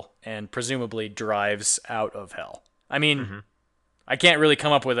hospital and presumably drives out of hell. I mean, I can't really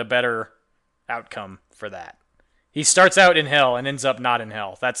come up with a better outcome for that. He starts out in hell and ends up not in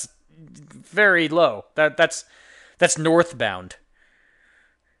hell. That's very low. That's northbound.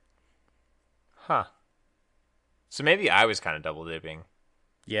 Huh. So maybe I was kind of double dipping.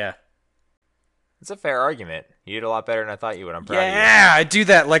 Yeah. It's a fair argument. You did a lot better than I thought you would. I'm proud of you. Yeah, I do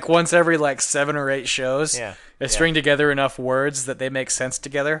that like once every like 7 or 8 shows. Yeah. I string together enough words that they make sense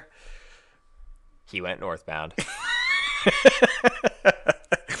together. He went northbound.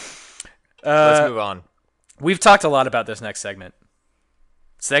 Let's move on. We've talked a lot about this next segment.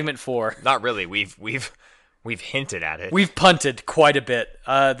 Segment 4. Not really. We've hinted at it. We've punted quite a bit.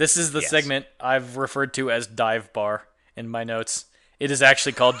 This is the Yes. segment I've referred to as Dive Bar in my notes. It is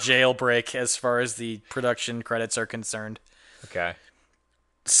actually called Jailbreak as far as the production credits are concerned. Okay.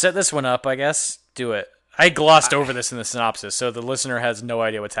 Set this one up, I guess. Do it. I glossed over this in the synopsis, so the listener has no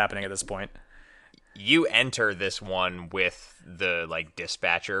idea what's happening at this point. You enter this one with the like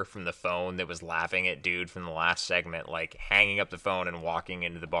dispatcher from the phone that was laughing at dude from the last segment, like hanging up the phone and walking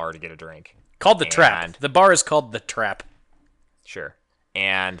into the bar to get a drink. Called The Trap. The bar is called The Trap. Sure.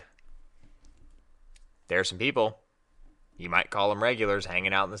 And there's some people, you might call them regulars,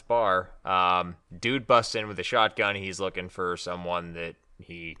 hanging out in this bar. Dude busts in with a shotgun. He's looking for someone that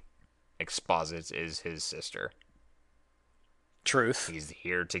he exposits is his sister. Truth. He's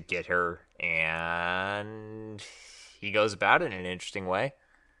here to get her, and he goes about it in an interesting way.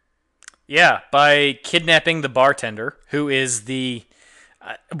 Yeah, by kidnapping the bartender, who is the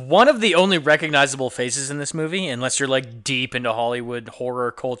one of the only recognizable faces in this movie, unless you're like deep into Hollywood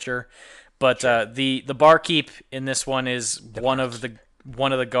horror culture. But the barkeep in this one is one of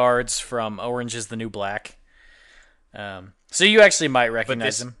the guards from Orange Is the New Black. So you actually might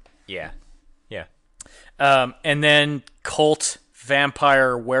recognize him. Yeah. And then cult,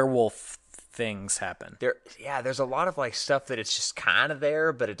 vampire, werewolf things happen. There's a lot of like stuff that it's just kind of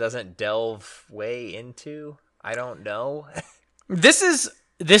there, but it doesn't delve way into. I don't know. This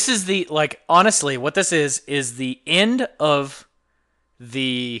is the, like, honestly, what this is the end of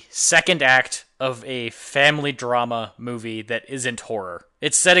the second act of a family drama movie that isn't horror.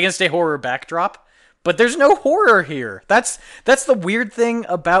 It's set against a horror backdrop, but there's no horror here. That's the weird thing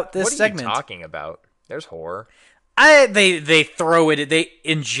about this segment. What are you talking about? There's horror. They throw it, they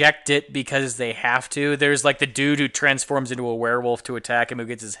inject it because they have to. There's like the dude who transforms into a werewolf to attack him who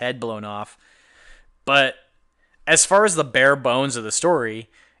gets his head blown off. But as far as the bare bones of the story,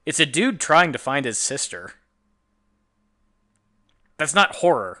 it's a dude trying to find his sister. That's not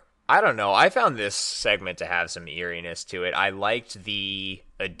horror. I don't know. I found this segment to have some eeriness to it. I liked the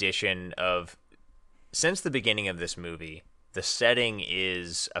addition of, since the beginning of this movie, the setting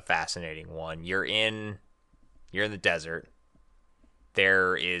is a fascinating one. You're in the desert.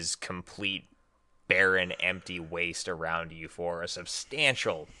 There is complete barren, empty waste around you for a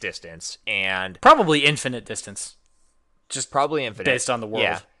substantial distance, and probably infinite distance. Just probably infinite based on the world.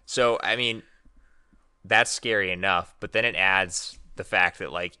 Yeah. So, I mean, that's scary enough, but then it adds the fact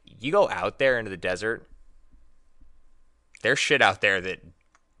that like you go out there into the desert, there's shit out there that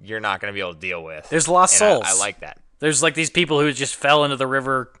you're not going to be able to deal with. There's lost souls. I like that. There's like these people who just fell into the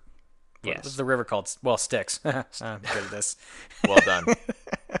river. Yes. What's the river called? Well, Styx. I'm good at this. Well done.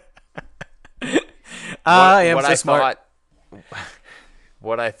 I am so smart.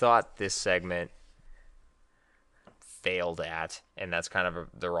 What I thought this segment failed at, and that's kind of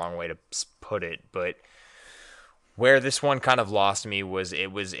the wrong way to put it, but where this one kind of lost me was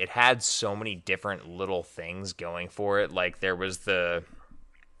it had so many different little things going for it. Like there was the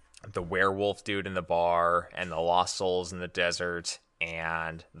werewolf dude in the bar, and the lost souls in the desert,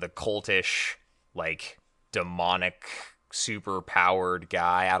 and the cultish, like, demonic, super powered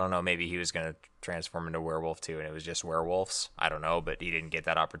guy. I don't know, maybe he was going to transform into a werewolf too, and it was just werewolves. I don't know, but he didn't get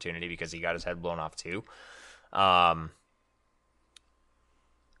that opportunity because he got his head blown off too. A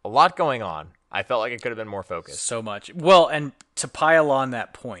lot going on. I felt like it could have been more focused. So much. Well, and to pile on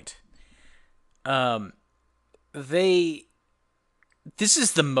that point, this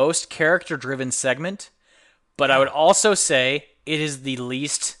is the most character-driven segment, but I would also say it is the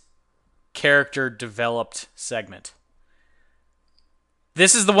least character-developed segment.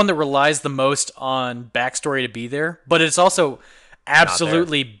 This is the one that relies the most on backstory to be there, but it's also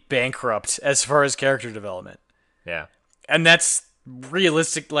absolutely bankrupt as far as character development. Yeah. And that's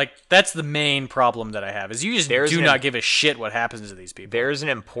realistic, like, that's the main problem that I have, is you just do not give a shit what happens to these people. There's an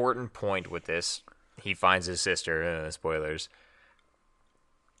important point with this. He finds his sister, spoilers.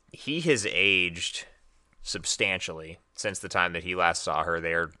 He has aged substantially since the time that he last saw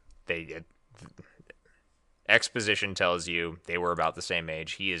her. exposition tells you they were about the same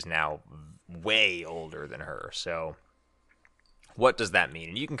age. He is now way older than her. So what does that mean?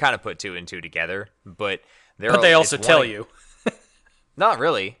 And you can kind of put two and two together, but they also tell you. Not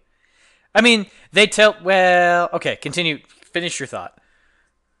really. I mean, they tell... Well, okay, continue. Finish your thought.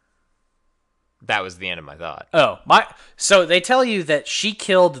 That was the end of my thought. So they tell you that she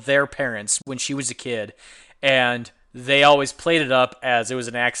killed their parents when she was a kid, and they always played it up as it was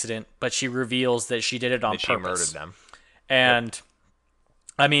an accident, but she reveals that she did it on purpose. She murdered them. And,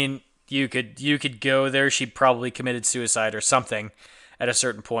 I mean, you could go there. She probably committed suicide or something at a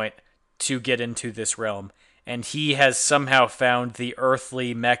certain point to get into this realm. And he has somehow found the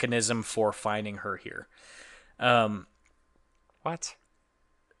earthly mechanism for finding her here. What?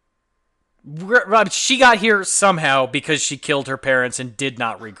 She got here somehow because she killed her parents and did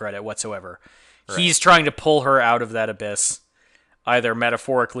not regret it whatsoever. Right. He's trying to pull her out of that abyss, either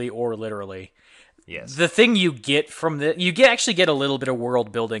metaphorically or literally. Yes. The thing you get from actually get a little bit of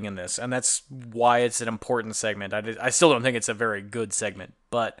world building in this, and that's why it's an important segment. I still don't think it's a very good segment,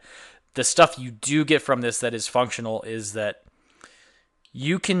 but the stuff you do get from this that is functional is that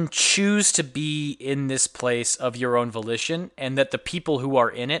you can choose to be in this place of your own volition, and that the people who are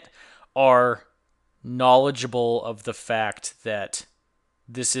in it are knowledgeable of the fact that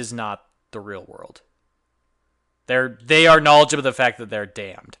this is not the real world. They are knowledgeable of the fact that they're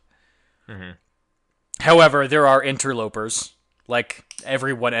damned. Mm-hmm. However, there are interlopers, like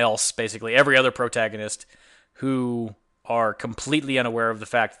everyone else, basically every other protagonist, who are completely unaware of the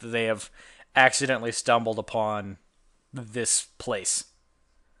fact that they have accidentally stumbled upon this place.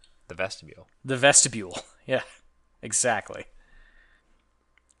 The Vestibule. The Vestibule. Yeah, exactly.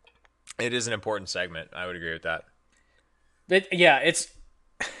 It is an important segment. I would agree with that.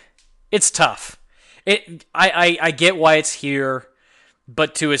 It's tough. I get why it's here,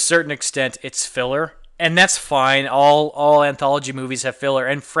 but to a certain extent, it's filler, and that's fine. All anthology movies have filler,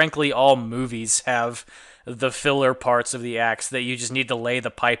 and frankly, all movies have the filler parts of the acts that you just need to lay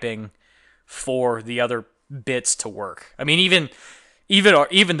the piping for the other bits to work. I mean, even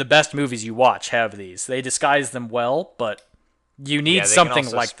the best movies you watch have these. They disguise them well, but you need something can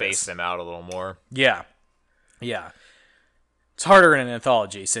also like space this. Them out a little more. Yeah. It's harder in an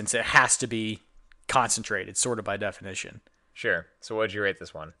anthology since it has to be concentrated, sort of by definition. Sure. So what'd you rate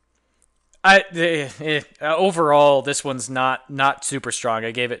this one? Overall, this one's not super strong.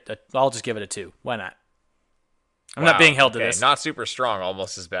 I'll just give it a 2. Why not? I'm not being held to this. Not super strong,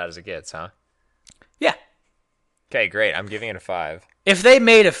 almost as bad as it gets, huh? Yeah. Okay, great. I'm giving it a 5. If they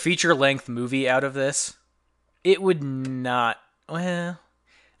made a feature-length movie out of this, it would not... Well,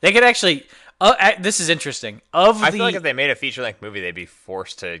 they could actually... this is interesting. I feel like if they made a feature-length movie, they'd be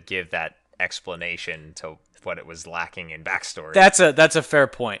forced to give that explanation to what it was lacking in backstory. That's a fair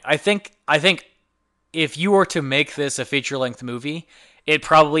point. I think if you were to make this a feature-length movie, it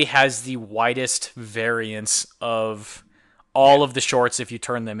probably has the widest variance of all of the shorts if you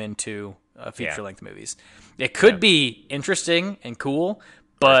turn them into feature-length movies. It could be interesting and cool,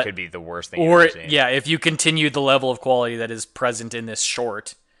 but... Or it could be the worst thing you've ever seen. Yeah, if you continue the level of quality that is present in this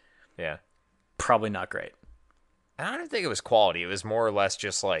short, probably not great. I don't think it was quality. It was more or less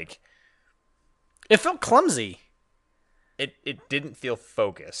just like... It felt clumsy. It didn't feel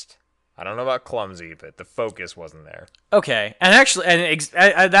focused. I don't know about clumsy, but the focus wasn't there. Okay, and actually,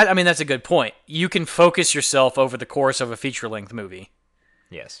 that's a good point. You can focus yourself over the course of a feature-length movie.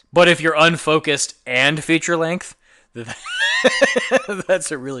 Yes. But if you're unfocused and feature-length,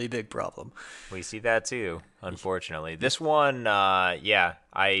 that's a really big problem. We see that too, unfortunately. This one, like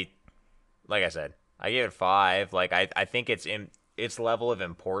I said, I gave it 5. Like I think its level of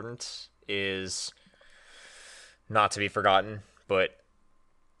importance is not to be forgotten,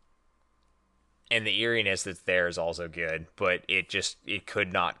 and the eeriness that's there is also good, but it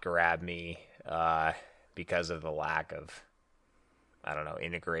could not grab me because of the lack of, I don't know,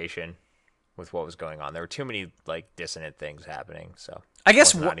 integration with what was going on. There were too many like dissonant things happening. So I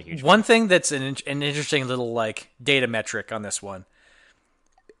guess one thing that's an interesting little like data metric on this one.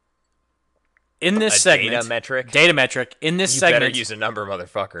 In this segment, data metric. In this segment, you better use a number,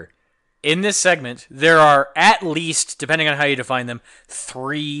 motherfucker. In this segment, there are at least, depending on how you define them,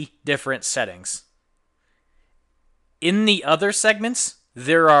 3 different settings. In the other segments,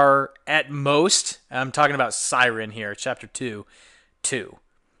 there are at most, I'm talking about Siren here, chapter 2.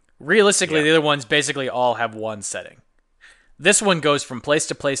 Realistically, the other ones basically all have one setting. This one goes from place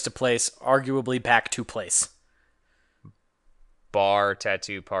to place to place, arguably back to place. Bar,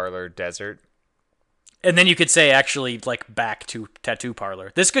 tattoo parlor, desert. And then you could say actually like back to tattoo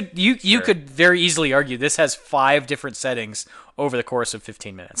parlor. This could you could very easily argue this has 5 different settings over the course of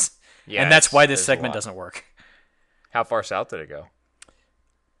 15 minutes. Yeah, and that's why this there's a segment lot. doesn't work. How far south did it go?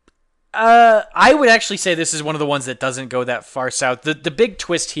 I would actually say this is one of the ones that doesn't go that far south. The big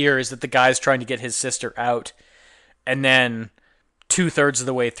twist here is that the guy's trying to get his sister out, and then 2/3 of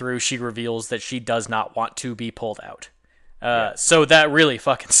the way through, she reveals that she does not want to be pulled out. So that really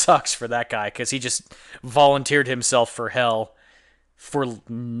fucking sucks for that guy, because he just volunteered himself for hell for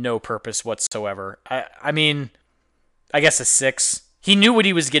no purpose whatsoever. I mean, I guess a 6. He knew what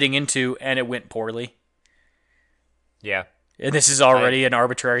he was getting into, and it went poorly. Yeah. And this is already an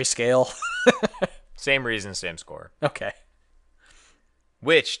arbitrary scale. Same reason, same score. Okay.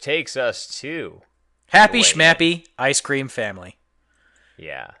 Which takes us to... Happy Schmappy Ice Cream Family.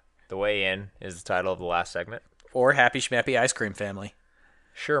 Yeah. The Way In is the title of the last segment. Or Happy Schmappy Ice Cream Family.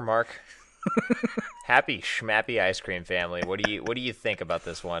 Sure, Mark. Happy Schmappy Ice Cream Family. What do you think about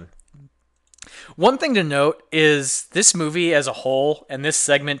this one? One thing to note is this movie as a whole, and this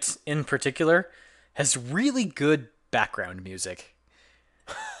segment in particular, has really good background music.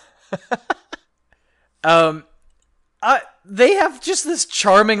 They have just this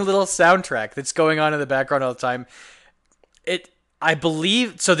charming little soundtrack that's going on in the background all the time. I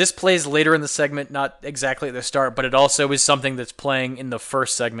believe, so this plays later in the segment, not exactly at the start, but it also is something that's playing in the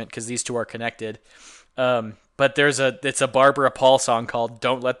first segment because these two are connected. But it's a Barbara Paul song called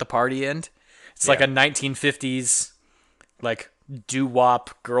 "Don't Let the Party End." It's like a 1950s like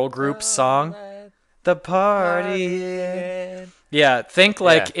doo-wop girl group song. The party end. Yeah, think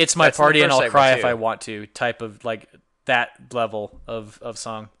like "It's My Party and I'll Cry If I Want To" type of like that level of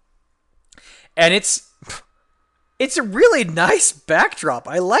song. And it's a really nice backdrop.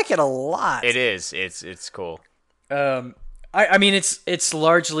 I like it a lot. It is. It's cool. I mean it's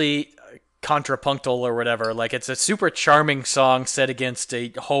largely contrapuntal or whatever. Like it's a super charming song set against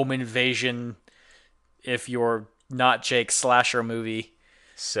a home invasion, if you're not Jake, slasher movie.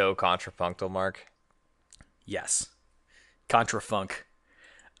 So contrapuntal, Mark. Yes. Contrafunk.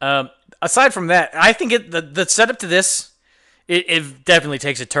 Aside from that, I think the setup to this, it definitely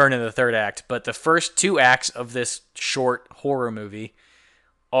takes a turn in the third act, but the first 2 acts of this short horror movie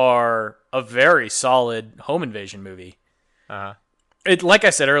are a very solid home invasion movie. Uh-huh. Like I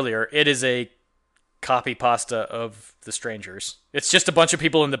said earlier, it is a copy pasta of The Strangers. It's just a bunch of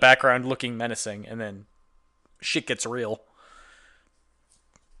people in the background looking menacing, and then shit gets real.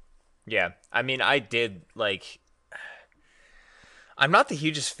 Yeah, I mean, I'm not the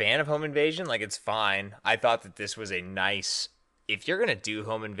hugest fan of home invasion. Like, it's fine. I thought that this was a nice... If you're going to do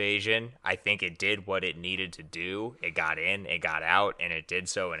home invasion, I think it did what it needed to do. It got in, it got out, and it did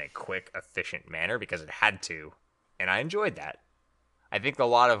so in a quick, efficient manner because it had to. And I enjoyed that. I think a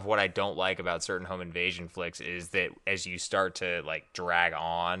lot of what I don't like about certain home invasion flicks is that as you start to, like, drag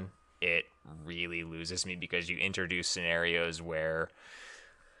on, it really loses me because you introduce scenarios where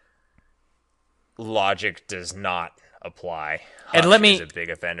logic does not apply. Hush And is a big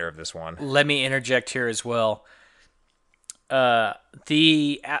offender of this one. Let me interject here as well. There's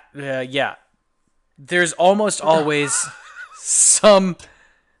almost always some...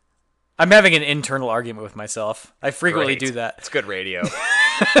 I'm having an internal argument with myself. I frequently do that. It's good radio.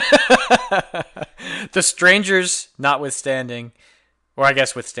 The Strangers notwithstanding, or I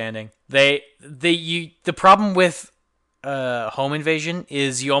guess withstanding, the problem with home invasion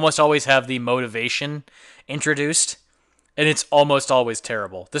is you almost always have the motivation introduced, and it's almost always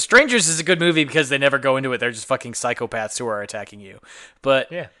terrible. The Strangers is a good movie because they never go into it. They're just fucking psychopaths who are attacking you.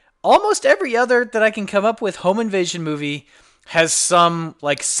 But almost every other that I can come up with home invasion movie has some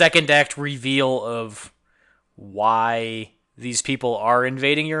like second act reveal of why these people are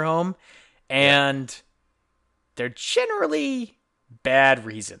invading your home, and they're generally bad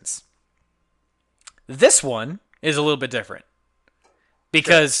reasons. This one is a little bit different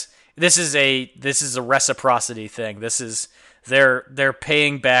because this is a reciprocity thing. This is they're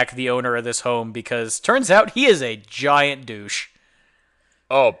paying back the owner of this home because turns out he is a giant douche.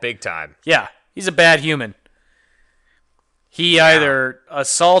 Oh, big time. Yeah, he's a bad human. He either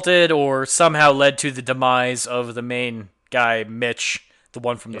assaulted or somehow led to the demise of the main guy, Mitch, the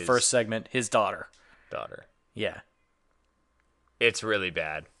one from the first segment, his daughter. Yeah. It's really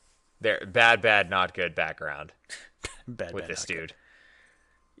bad. Bad, not good background bad, with this dude.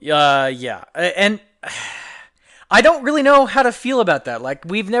 Yeah. And I don't really know how to feel about that. Like,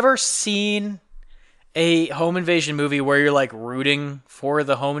 we've never seen a home invasion movie where you're, like, rooting for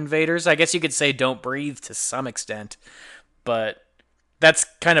the home invaders. I guess you could say Don't Breathe to some extent. But that's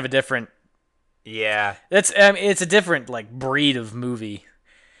kind of a different... Yeah. It's a different, like, breed of movie.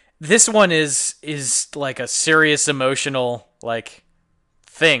 This one is like a serious emotional, like,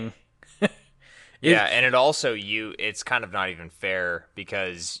 thing. And it also, it's kind of not even fair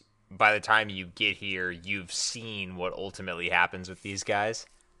because by the time you get here, you've seen what ultimately happens with these guys.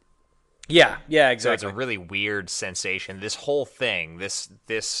 Yeah, exactly. So it's a really weird sensation. This whole thing,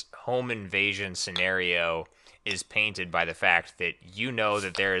 this home invasion scenario is painted by the fact that you know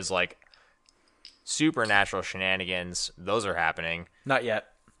that there is like supernatural shenanigans. Those are happening. Not yet.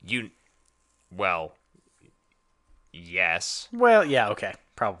 Well, yes. Well, yeah, okay,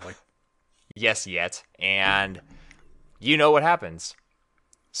 probably. Yes, yet. And you know what happens.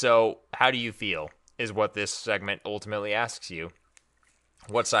 So how do you feel is what this segment ultimately asks you.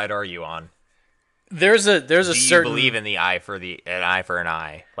 What side are you on? There's a do you certain believe in an eye for an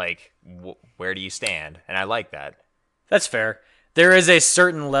eye? Like, where do you stand? And I like that. That's fair. There is a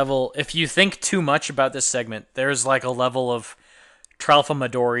certain level. If you think too much about this segment, there's like a level of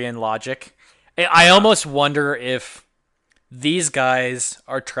Tralfamadorian logic. I almost wonder if these guys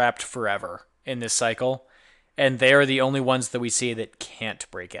are trapped forever in this cycle, and they are the only ones that we see that can't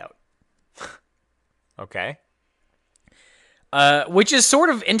break out. Okay. Which is sort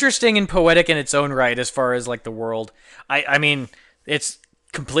of interesting and poetic in its own right as far as like the world. I mean, it's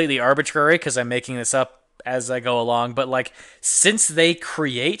completely arbitrary because I'm making this up as I go along, but like since they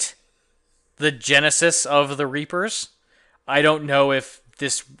create the genesis of the Reapers, I don't know if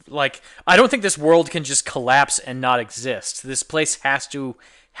this I don't think this world can just collapse and not exist. This place has to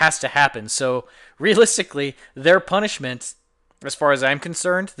happen. So realistically, their punishment, as far as I'm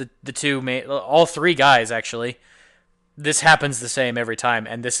concerned, all three guys actually, this happens the same every time,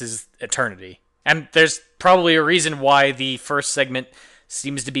 and this is eternity. And there's probably a reason why the first segment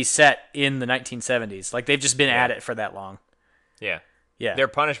seems to be set in the 1970s. Like, they've just been at it for that long. Yeah. Yeah. Their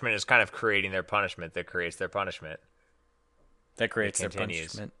punishment is kind of creating their punishment that creates their punishment. That creates their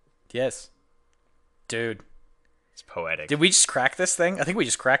punishment. Yes. Dude. It's poetic. Did we just crack this thing? I think we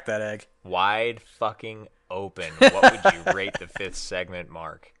just cracked that egg. Wide fucking open. What would you rate the fifth segment,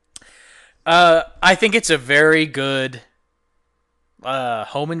 Mark? I think it's a very good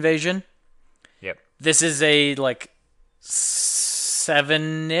home invasion. Yep. This is a like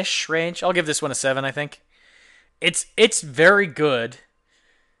 7-ish range. I'll give this one a 7, I think. It's very good.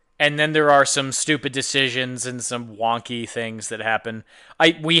 And then there are some stupid decisions and some wonky things that happen.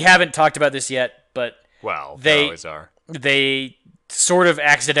 We haven't talked about this yet, but they always are. They sort of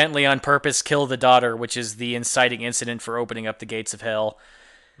accidentally on purpose kill the daughter, which is the inciting incident for opening up the gates of hell.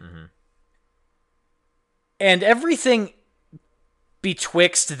 Mm-hmm. And everything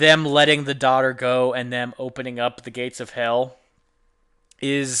betwixt them letting the daughter go and them opening up the gates of hell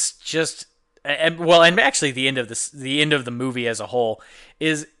is just, and actually the end of the movie as a whole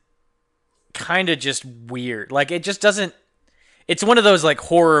is kind of just weird. Like, it just doesn't. It's one of those like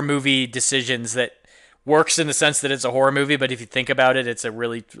horror movie decisions that works in the sense that it's a horror movie, but if you think about it, it's a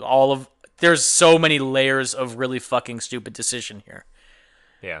really there's so many layers of really fucking stupid decision here.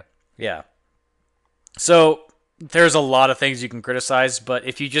 Yeah. Yeah. So there's a lot of things you can criticize, but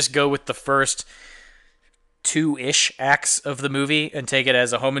if you just go with the first 2-ish acts of the movie and take it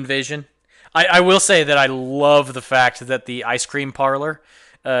as a home invasion, I will say that I love the fact that the ice cream parlor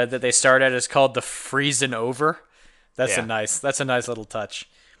that they start at is called the Freezin' Over. That's a nice little touch.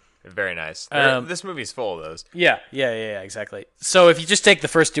 Very nice. This movie's full of those. Yeah, exactly. So if you just take the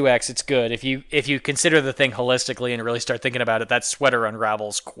first 2 acts, it's good. If you consider the thing holistically and really start thinking about it, that sweater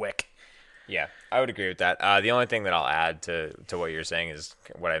unravels quick. Yeah, I would agree with that. The only thing that I'll add to what you're saying is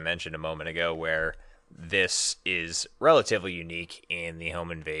what I mentioned a moment ago, where this is relatively unique in the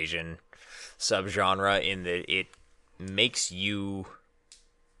home invasion subgenre in that it makes you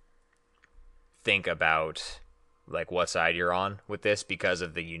think about like what side you're on with this because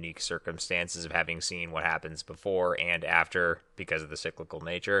of the unique circumstances of having seen what happens before and after because of the cyclical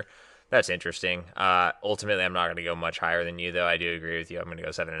nature. That's interesting. Ultimately, I'm not going to go much higher than you, though. I do agree with you. I'm going to go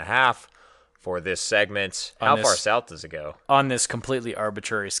 7.5 for this segment. How far south does it go? On this completely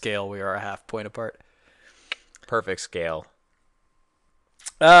arbitrary scale, we are a half point apart. Perfect scale.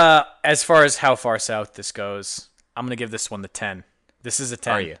 As far as how far south this goes, I'm going to give this one the 10. This is a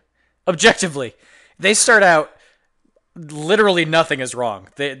 10. Are you? Objectively. They start out, literally nothing is wrong.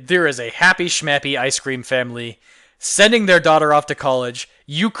 There is a happy schmappy ice cream family sending their daughter off to college.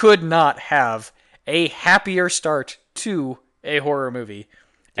 You could not have a happier start to a horror movie.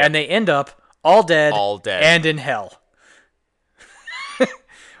 Yep. And they end up all dead and in hell.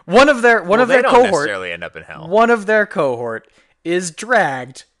 One of their cohort necessarily end up in hell. One of their cohort is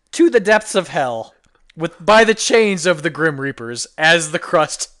dragged to the depths of hell by the chains of the Grim Reapers as the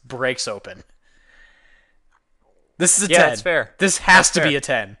crust breaks open. This is a 10. That's fair. This has to be a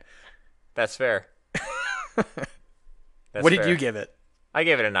 10. That's fair. What did you give it? I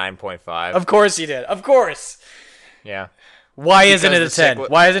gave it a 9.5. Of course you did. Of course. Yeah. Why isn't it a 10?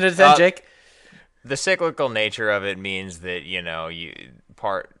 Why isn't it a 10, Jake? The cyclical nature of it means that,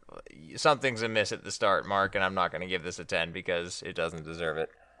 something's amiss at the start, Mark, and I'm not going to give this a 10 because it doesn't deserve it.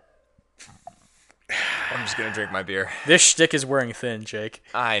 I'm just going to drink my beer. This shtick is wearing thin, Jake.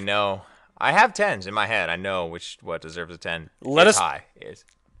 I know. I have 10s in my head. I know what deserves a 10. It's high.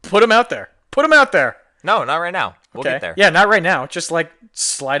 Put them out there. Put them out there. No, not right now. We'll get there. Yeah, not right now. Just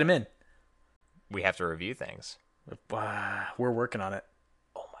slide them in. We have to review things. We're working on it.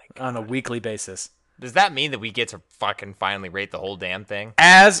 Oh my God. On a weekly basis. Does that mean that we get to fucking finally rate the whole damn thing?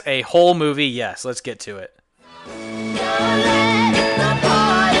 As a whole movie, yes. Let's get to it.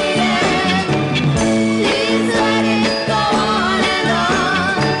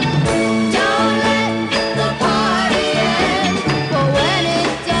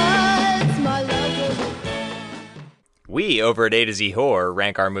 We, over at A to Z Horror,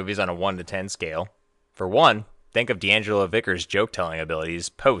 rank our movies on a 1 to 10 scale. For 1, think of D'Angelo Vickers' joke-telling abilities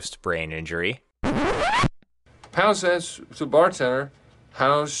post-brain injury. Pound says to bartender,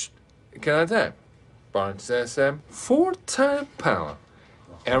 how can I tap? Bartender says, 4 times pound.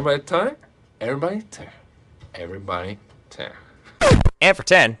 Everybody time, everybody tap. Everybody tap. And for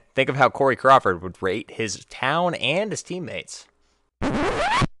 10, think of how Corey Crawford would rate his town and his teammates.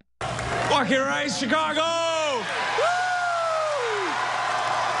 Fucking right, Chicago!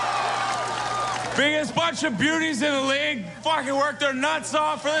 Biggest bunch of beauties in the league. Fucking worked their nuts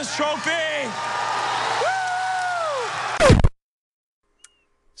off for this trophy. Woo!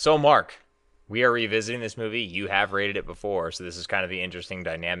 So, Mark, we are revisiting this movie. You have rated it before, so this is kind of the interesting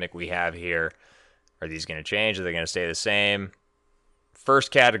dynamic we have here. Are these going to change? Are they going to stay the same?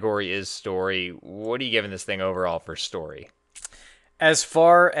 First category is story. What are you giving this thing overall for story? As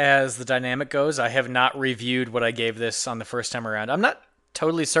far as the dynamic goes, I have not reviewed what I gave this on the first time around. I'm not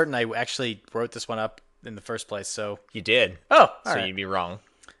totally certain I actually wrote this one up in the first place, so... You did. Oh, so right. You'd be wrong.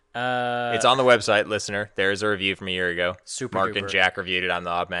 It's on the website, listener. There's a review from a year ago. Super Mark duper. And Jack reviewed it. I'm the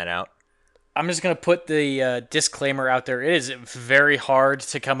odd man out. I'm just going to put the disclaimer out there. It is very hard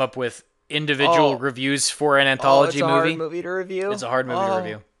to come up with individual reviews for an anthology movie. It's a hard movie to review? It's a hard movie to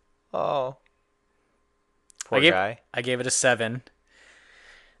review. Oh. Poor guy. I gave it a 7.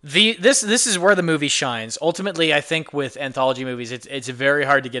 This is where the movie shines. Ultimately, I think with anthology movies, it's very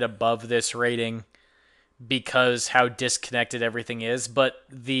hard to get above this rating because how disconnected everything is. But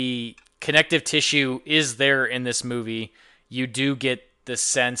the connective tissue is there in this movie. You do get the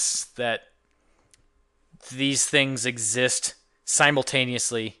sense that these things exist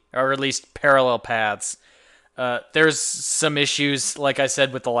simultaneously, or at least parallel paths. There's some issues, like I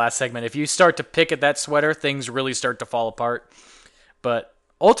said with the last segment. If you start to pick at that sweater, things really start to fall apart. But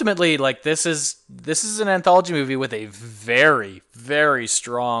ultimately, this is an anthology movie with a very, very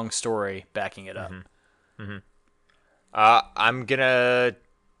strong story backing it up. Mm-hmm.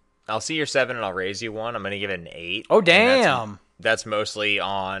 I'll see your 7 and I'll raise you 1. I'm gonna give it an 8. Oh, damn! That's mostly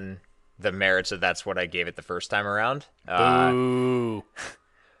on the merits of that's what I gave it the first time around. Boo.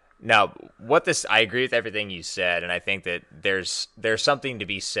 Now, I agree with everything you said, and I think that there's something to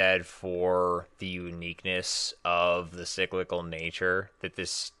be said for the uniqueness of the cyclical nature that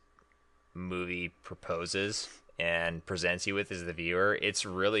this movie proposes and presents you with as the viewer. It's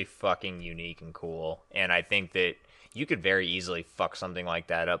really fucking unique and cool, and I think that you could very easily fuck something like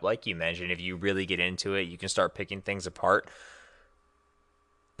that up. Like you mentioned, if you really get into it, you can start picking things apart.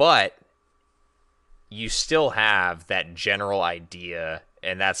 But you still have that general idea,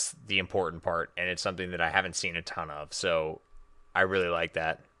 and that's the important part, and it's something that I haven't seen a ton of, so I really like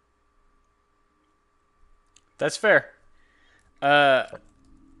that. That's fair.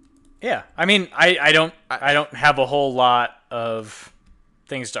 Yeah, I mean, I don't have a whole lot of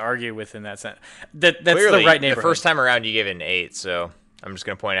things to argue with in that sense. That's clearly, the right neighborhood. The first time around, you gave it an 8, so I'm just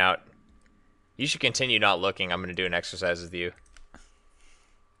going to point out, you should continue not looking. I'm going to do an exercise with you.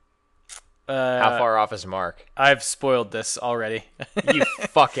 How far off is Mark? I've spoiled this already. You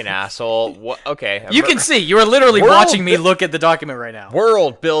fucking asshole. What? Okay. You can see. You are literally watching me look at the document right now.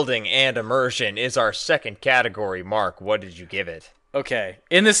 World building and immersion is our second category. Mark, what did you give it? Okay.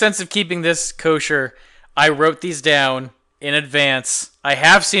 In the sense of keeping this kosher, I wrote these down in advance. I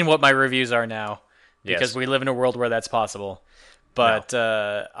have seen what my reviews are now because we live in a world where that's possible. But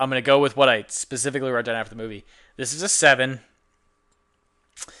I'm going to go with what I specifically wrote down after the movie. This is a 7.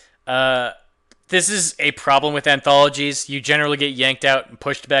 This is a problem with anthologies. You generally get yanked out and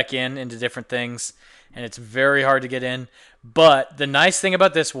pushed back into different things, and it's very hard to get in. But the nice thing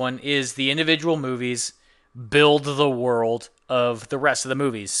about this one is the individual movies build the world of the rest of the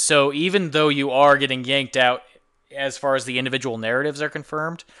movies. So even though you are getting yanked out as far as the individual narratives are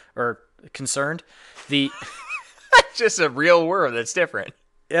concerned, the Just a real word that's different.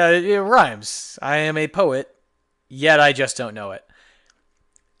 Yeah, it rhymes. I am a poet, yet I just don't know it.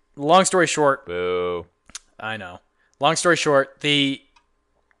 Long story short. Boo. I know. Long story short, I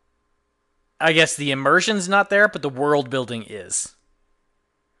guess the immersion's not there, but the world building is.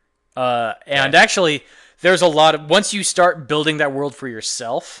 And actually, there's a lot of... Once you start building that world for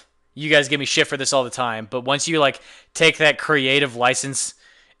yourself, you guys give me shit for this all the time, but once you like take that creative license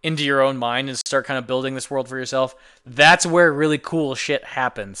into your own mind and start kind of building this world for yourself, that's where really cool shit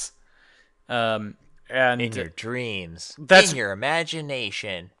happens. And in your dreams, in your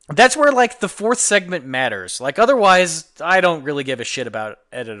imagination. That's where like the fourth segment matters. Like otherwise, I don't really give a shit about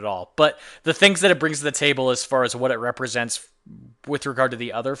it at all. But the things that it brings to the table as far as what it represents with regard to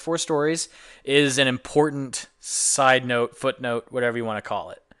the other four stories is an important side note, footnote, whatever you want to call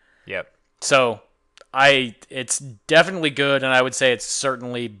it. Yep. So it's definitely good, and I would say it's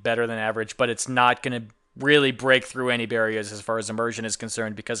certainly better than average, but it's not going to really break through any barriers as far as immersion is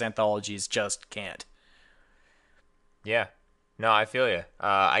concerned because anthologies just can't. Yeah. No, I feel you.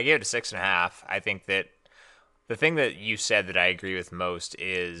 I gave it a 6.5. I think that the thing that you said that I agree with most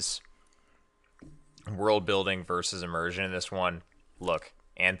is world building versus immersion in this one. Look,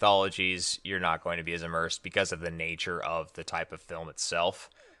 anthologies, you're not going to be as immersed because of the nature of the type of film itself.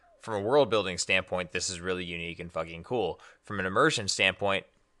 From a world building standpoint, this is really unique and fucking cool. From an immersion standpoint,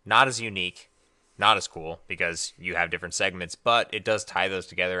 not as unique, not as cool because you have different segments, but it does tie those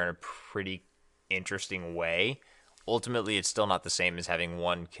together in a pretty interesting way. Ultimately, it's still not the same as having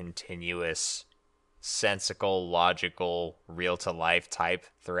one continuous, sensical, logical, real-to-life type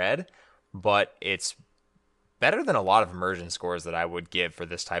thread, but it's better than a lot of immersion scores that I would give for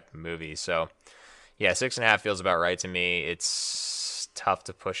this type of movie. So, yeah, 6.5 feels about right to me. It's tough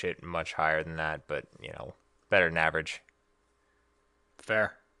to push it much higher than that, but, better than average.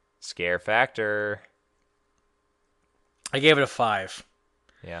 Fair. Scare factor. I gave it a 5.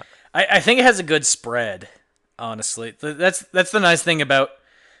 Yeah. I think it has a good spread. Honestly, that's the nice thing about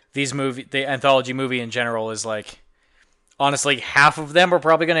the anthology movie in general is like, honestly, half of them are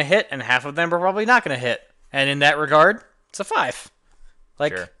probably going to hit and half of them are probably not going to hit. And in that regard, it's a 5.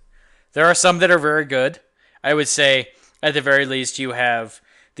 Like, sure. There are some that are very good. I would say, at the very least, you have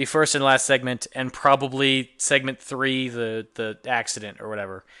the first and last segment and probably segment 3, the accident or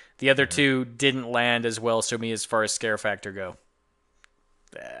whatever. The other two didn't land as well to me as far as scare factor go.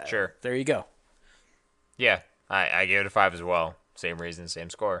 Sure. There you go. Yeah. I gave it a 5 as well. Same reason, same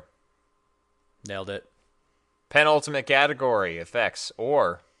score. Nailed it. Penultimate category, effects,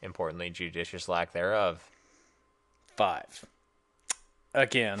 or, importantly, judicious lack thereof. 5.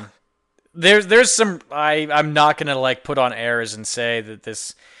 Again, there's some... I'm not going to like put on airs and say that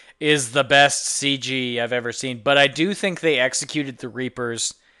this is the best CG I've ever seen, but I do think they executed the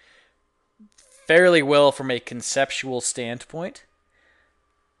Reapers fairly well from a conceptual standpoint.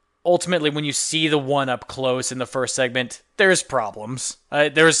 Ultimately, when you see the one up close in the first segment, there's problems.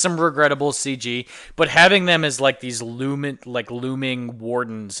 There's some regrettable CG, but having them as like these looming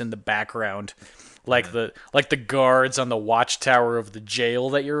wardens in the background, like the guards on the watchtower of the jail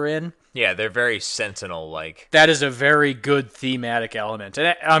that you're in. Yeah, they're very sentinel-like. That is a very good thematic element.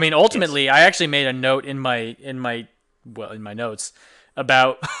 And I mean, ultimately, yes. I actually made a note in my notes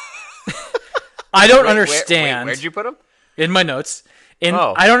about. I don't understand. Where'd you put them? In my notes.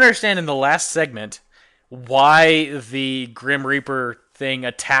 I don't understand in the last segment why the Grim Reaper thing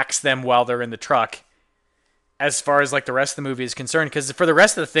attacks them while they're in the truck as far as like the rest of the movie is concerned, because for the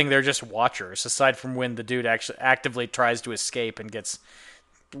rest of the thing, they're just watchers, aside from when the dude actually actively tries to escape and gets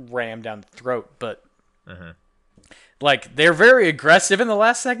rammed down the throat. But like they're very aggressive in the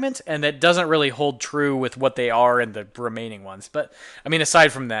last segment, and that doesn't really hold true with what they are in the remaining ones. But I mean,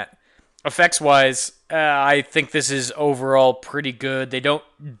 aside from that, effects-wise, I think this is overall pretty good. They don't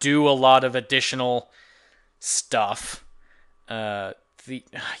do a lot of additional stuff.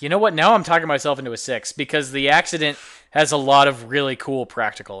 You know what? Now I'm talking myself into a 6 because the accident has a lot of really cool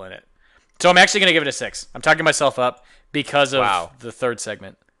practical in it. So I'm actually going to give it a 6. I'm talking myself up because of the third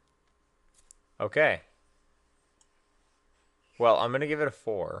segment. Okay. Well, I'm going to give it a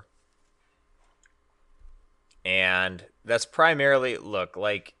 4. And that's primarily,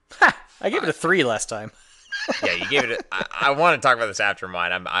 I gave it a 3 last time. Yeah, you gave it I want to talk about this after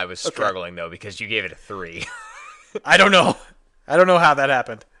mine. I was struggling, though, because you gave it a 3. I don't know how that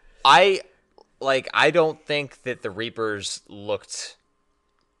happened. I don't think that the Reapers looked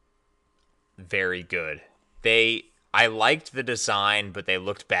very good. I liked the design, but they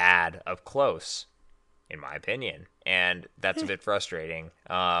looked bad up close, in my opinion. And that's a bit frustrating.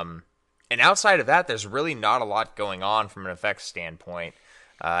 And outside of that, there's really not a lot going on from an effects standpoint.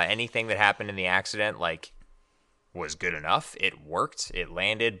 Anything that happened in the accident, was good enough. It worked. It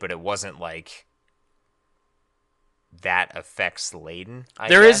landed, but it wasn't like that effects laden.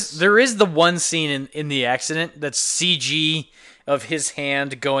 There is the one scene in the accident that's CG of his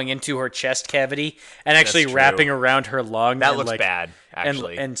hand going into her chest cavity and actually wrapping around her lung. That looks bad,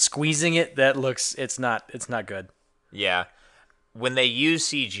 actually. And squeezing it, it's not good. Yeah. When they use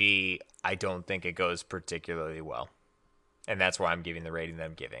CG, I don't think it goes particularly well. And that's why I'm giving the rating that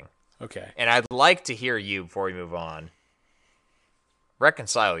I'm giving. Okay. And I'd like to hear you, before we move on,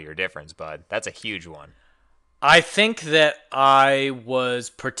 reconcile your difference, bud. That's a huge one. I think that I was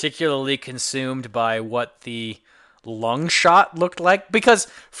particularly consumed by what the lung shot looked like because,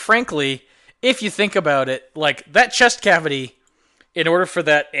 frankly, if you think about it, like that chest cavity, in order for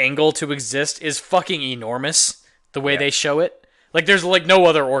that angle to exist, is fucking enormous. The way they show it, like there's like no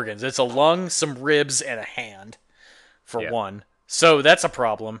other organs. It's a lung, some ribs, and a hand, for one. So that's a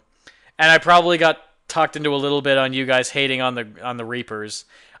problem. And I probably got talked into a little bit on you guys hating on the Reapers.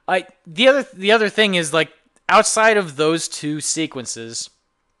 The other thing is like outside of those two sequences,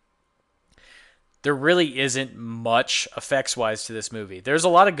 there really isn't much effects-wise to this movie. There's a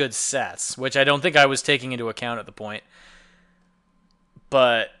lot of good sets, which I don't think I was taking into account at the point.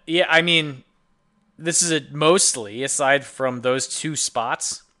 But yeah, I mean, this is mostly, aside from those two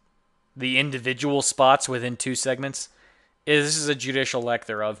spots, the individual spots within two segments, this is a judicial lack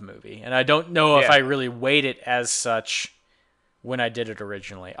thereof movie. And I don't know if I really weighed it as such when I did it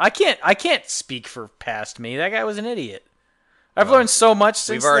originally. I can't speak for past me. That guy was an idiot. I've learned so much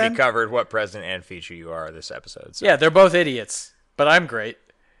since we've already then. covered what present and future you are this episode. So. Yeah, they're both idiots, but I'm great.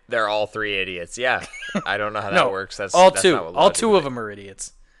 They're all three idiots. Yeah, I don't know how that works. That's all that's two. Not what all two of do. them are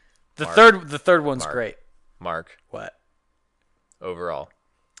idiots. The third one's great. Mark. What? Overall.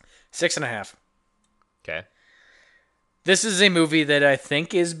 6.5. Okay. This is a movie that I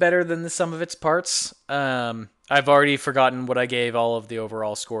think is better than the sum of its parts. I've already forgotten what I gave all of the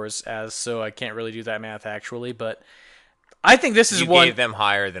overall scores as, so I can't really do that math actually, but I think this is one... You gave them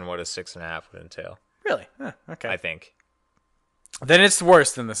higher than what a 6.5 would entail. Really? Okay. I think. Then it's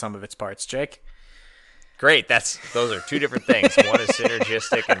worse than the sum of its parts, Jake. Great. Those are two different things. One is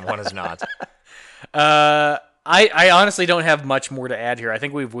synergistic and one is not. I honestly don't have much more to add here. I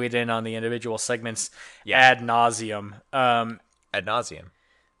think we've weighed in on the individual segments ad nauseum. Ad nauseum.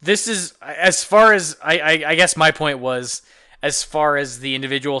 This is, as far as, I guess my point was, as far as the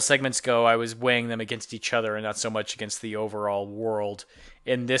individual segments go, I was weighing them against each other and not so much against the overall world.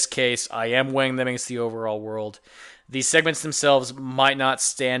 In this case, I am weighing them against the overall world. These segments themselves might not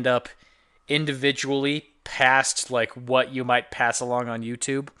stand up individually past like what you might pass along on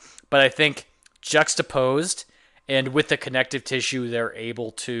YouTube, but I think juxtaposed and with the connective tissue they're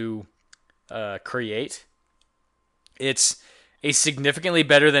able to create, it's a significantly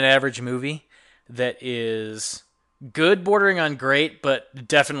better than average movie that is good, bordering on great, but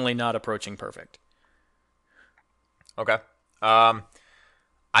definitely not approaching perfect. Okay.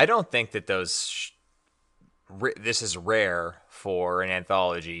 I don't think that this is rare for an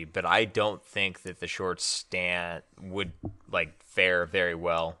anthology, but I don't think that the shorts would like fare very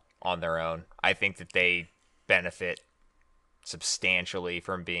well on their own. I think that they benefit substantially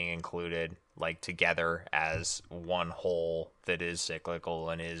from being included like together as one whole that is cyclical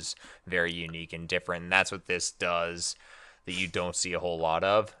and is very unique and different. And that's what this does that you don't see a whole lot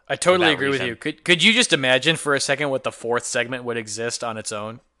of. I totally agree with you. Could you just imagine for a second what the fourth segment would exist on its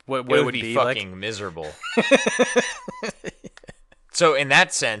own? What it would be fucking like? Miserable. So in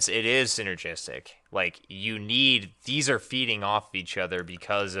that sense, it is synergistic. Like these are feeding off each other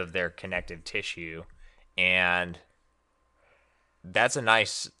because of their connective tissue. And that's a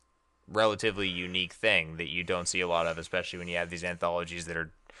nice, relatively unique thing that you don't see a lot of, especially when you have these anthologies that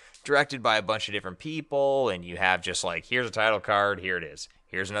are directed by a bunch of different people and you have just like, here's a title card, here it is.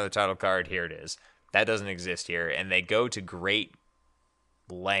 Here's another title card, here it is. That doesn't exist here. And they go to great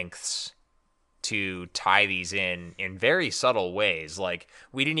lengths to tie these in very subtle ways. Like,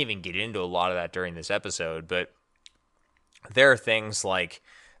 we didn't even get into a lot of that during this episode, but there are things like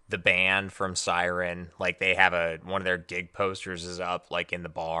the band from Siren, like they have one of their gig posters is up like in the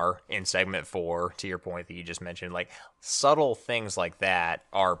bar in segment 4, to your point that you just mentioned. Like, subtle things like that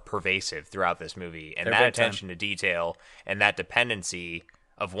are pervasive throughout this movie, and that attention to detail and that dependency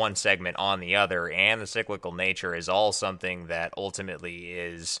of one segment on the other and the cyclical nature is all something that ultimately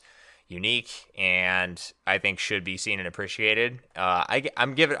is unique and I think should be seen and appreciated. I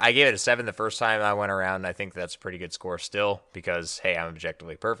gave it a 7 the first time I went around, and I think that's a pretty good score still because, hey, I'm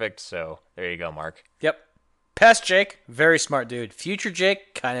objectively perfect. So there you go, Mark. Yep. Past Jake, very smart dude. Future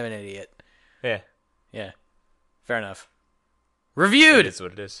Jake, kind of an idiot. Yeah. Fair enough. Reviewed. It is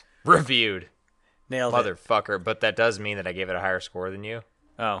what it is. Reviewed. Nailed it. Motherfucker. But that does mean that I gave it a higher score than you.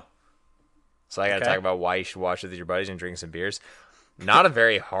 Oh. So I got to talk about why you should watch it with your buddies and drink some beers. Not a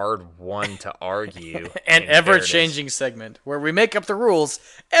very hard one to argue. An ever-changing segment where we make up the rules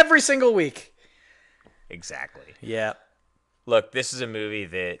every single week. Exactly. Yeah. Look, this is a movie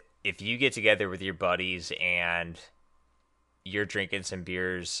that if you get together with your buddies and you're drinking some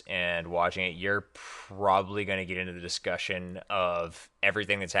beers and watching it, you're probably going to get into the discussion of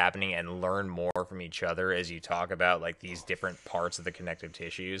everything that's happening and learn more from each other as you talk about like these different parts of the connective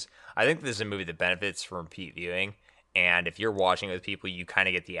tissues. I think this is a movie that benefits from repeat viewing. And if you're watching it with people, you kind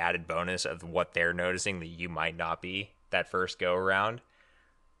of get the added bonus of what they're noticing that you might not be that first go around.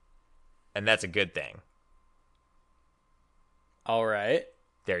 And that's a good thing. All right.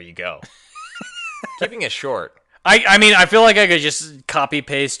 There you go. Keeping it short. I mean, I feel like I could just copy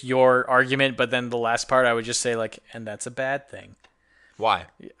paste your argument, but then the last part I would just say like, and that's a bad thing. Why?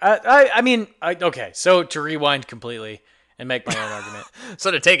 I mean, okay. So to rewind completely and make my own argument. So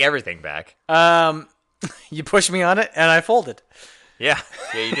to take everything back. You pushed me on it and I folded. Yeah,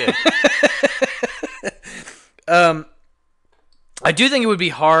 you did. I do think it would be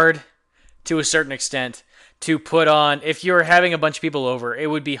hard to a certain extent to put on, if you're having a bunch of people over, it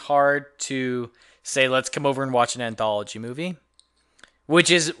would be hard to say, let's come over and watch an anthology movie,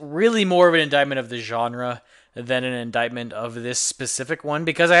 which is really more of an indictment of the genre than an indictment of this specific one,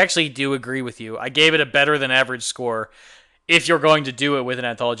 because I actually do agree with you. I gave it a better than average score. If you're going to do it with an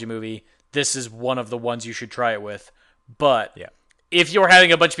anthology movie, this is one of the ones you should try it with. But if you're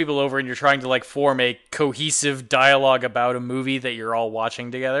having a bunch of people over and you're trying to like form a cohesive dialogue about a movie that you're all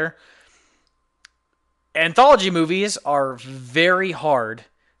watching together, anthology movies are very hard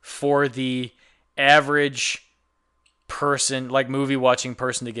for the average person, like movie watching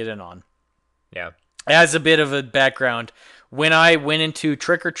person, to get in on. Yeah. As a bit of a background, when I went into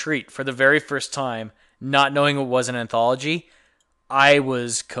Trick or Treat for the very first time, not knowing it was an anthology, I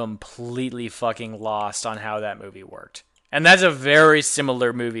was completely fucking lost on how that movie worked. And that's a very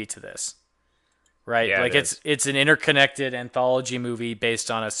similar movie to this. Right? Yeah, like it's an interconnected anthology movie based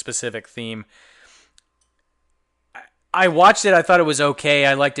on a specific theme. I watched it, I thought it was okay.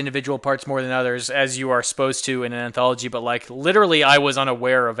 I liked individual parts more than others, as you are supposed to in an anthology, but like literally I was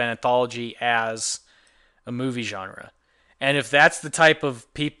unaware of an anthology as a movie genre. And if that's the type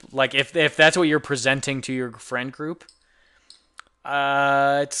of people, like if that's what you're presenting to your friend group,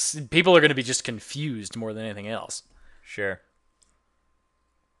 people are going to be just confused more than anything else. Sure.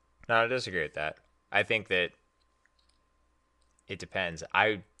 No, I disagree with that. I think that it depends.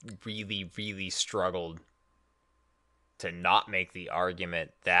 I really, really struggled to not make the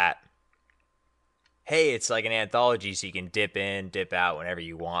argument that, hey, it's like an anthology, so you can dip in, dip out whenever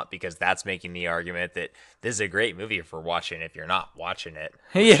you want, because that's making the argument that this is a great movie for watching if you're not watching it.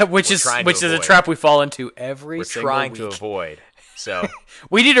 Which is a trap we fall into every single week. We're trying to avoid. So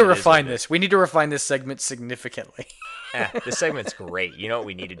we need to refine this. We need to refine this segment significantly. This segment's great. You know what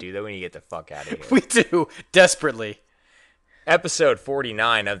we need to do, though? We need to get the fuck out of here. We do, desperately. Episode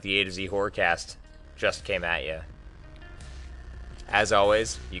 49 of the A to Z Horrorcast just came at you. As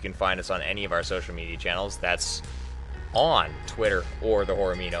always, you can find us on any of our social media channels. That's on Twitter or the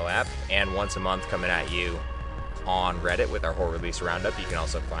Horrormino app. And once a month coming at you on Reddit with our Horror Release Roundup. You can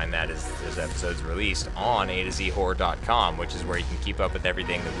also find that as episodes released on A2ZHorror.com, which is where you can keep up with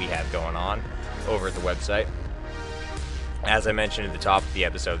everything that we have going on over at the website. As I mentioned at the top of the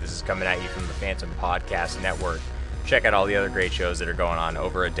episode, this is coming at you from the Phantom Podcast Network. Check out all the other great shows that are going on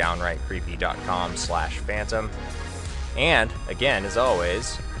over at downrightcreepy.com/phantom. And, again, as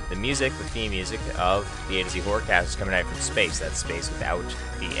always, the theme music of the A to Z Horrorcast is coming out from space. That's space without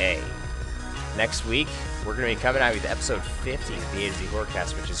the A. Next week, we're going to be coming out with episode 50 of the A to Z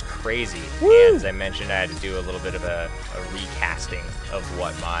Horrorcast, which is crazy. Woo! And as I mentioned, I had to do a little bit of a recasting of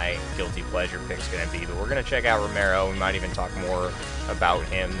what my guilty pleasure pick's going to be. But we're going to check out Romero. We might even talk more about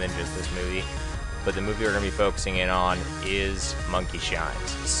him than just this movie. But the movie we're going to be focusing in on is Monkey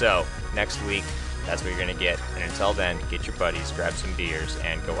Shines. So, next week, that's what you're going to get. And until then, get your buddies, grab some beers,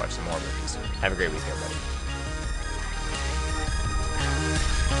 and go watch some more movies. Have a great week, everybody.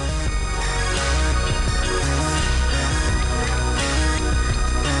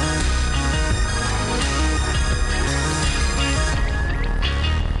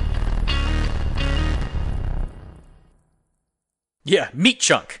 Yeah, meat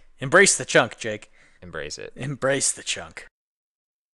chunk. Embrace the chunk, Jake. Embrace it. Embrace the chunk.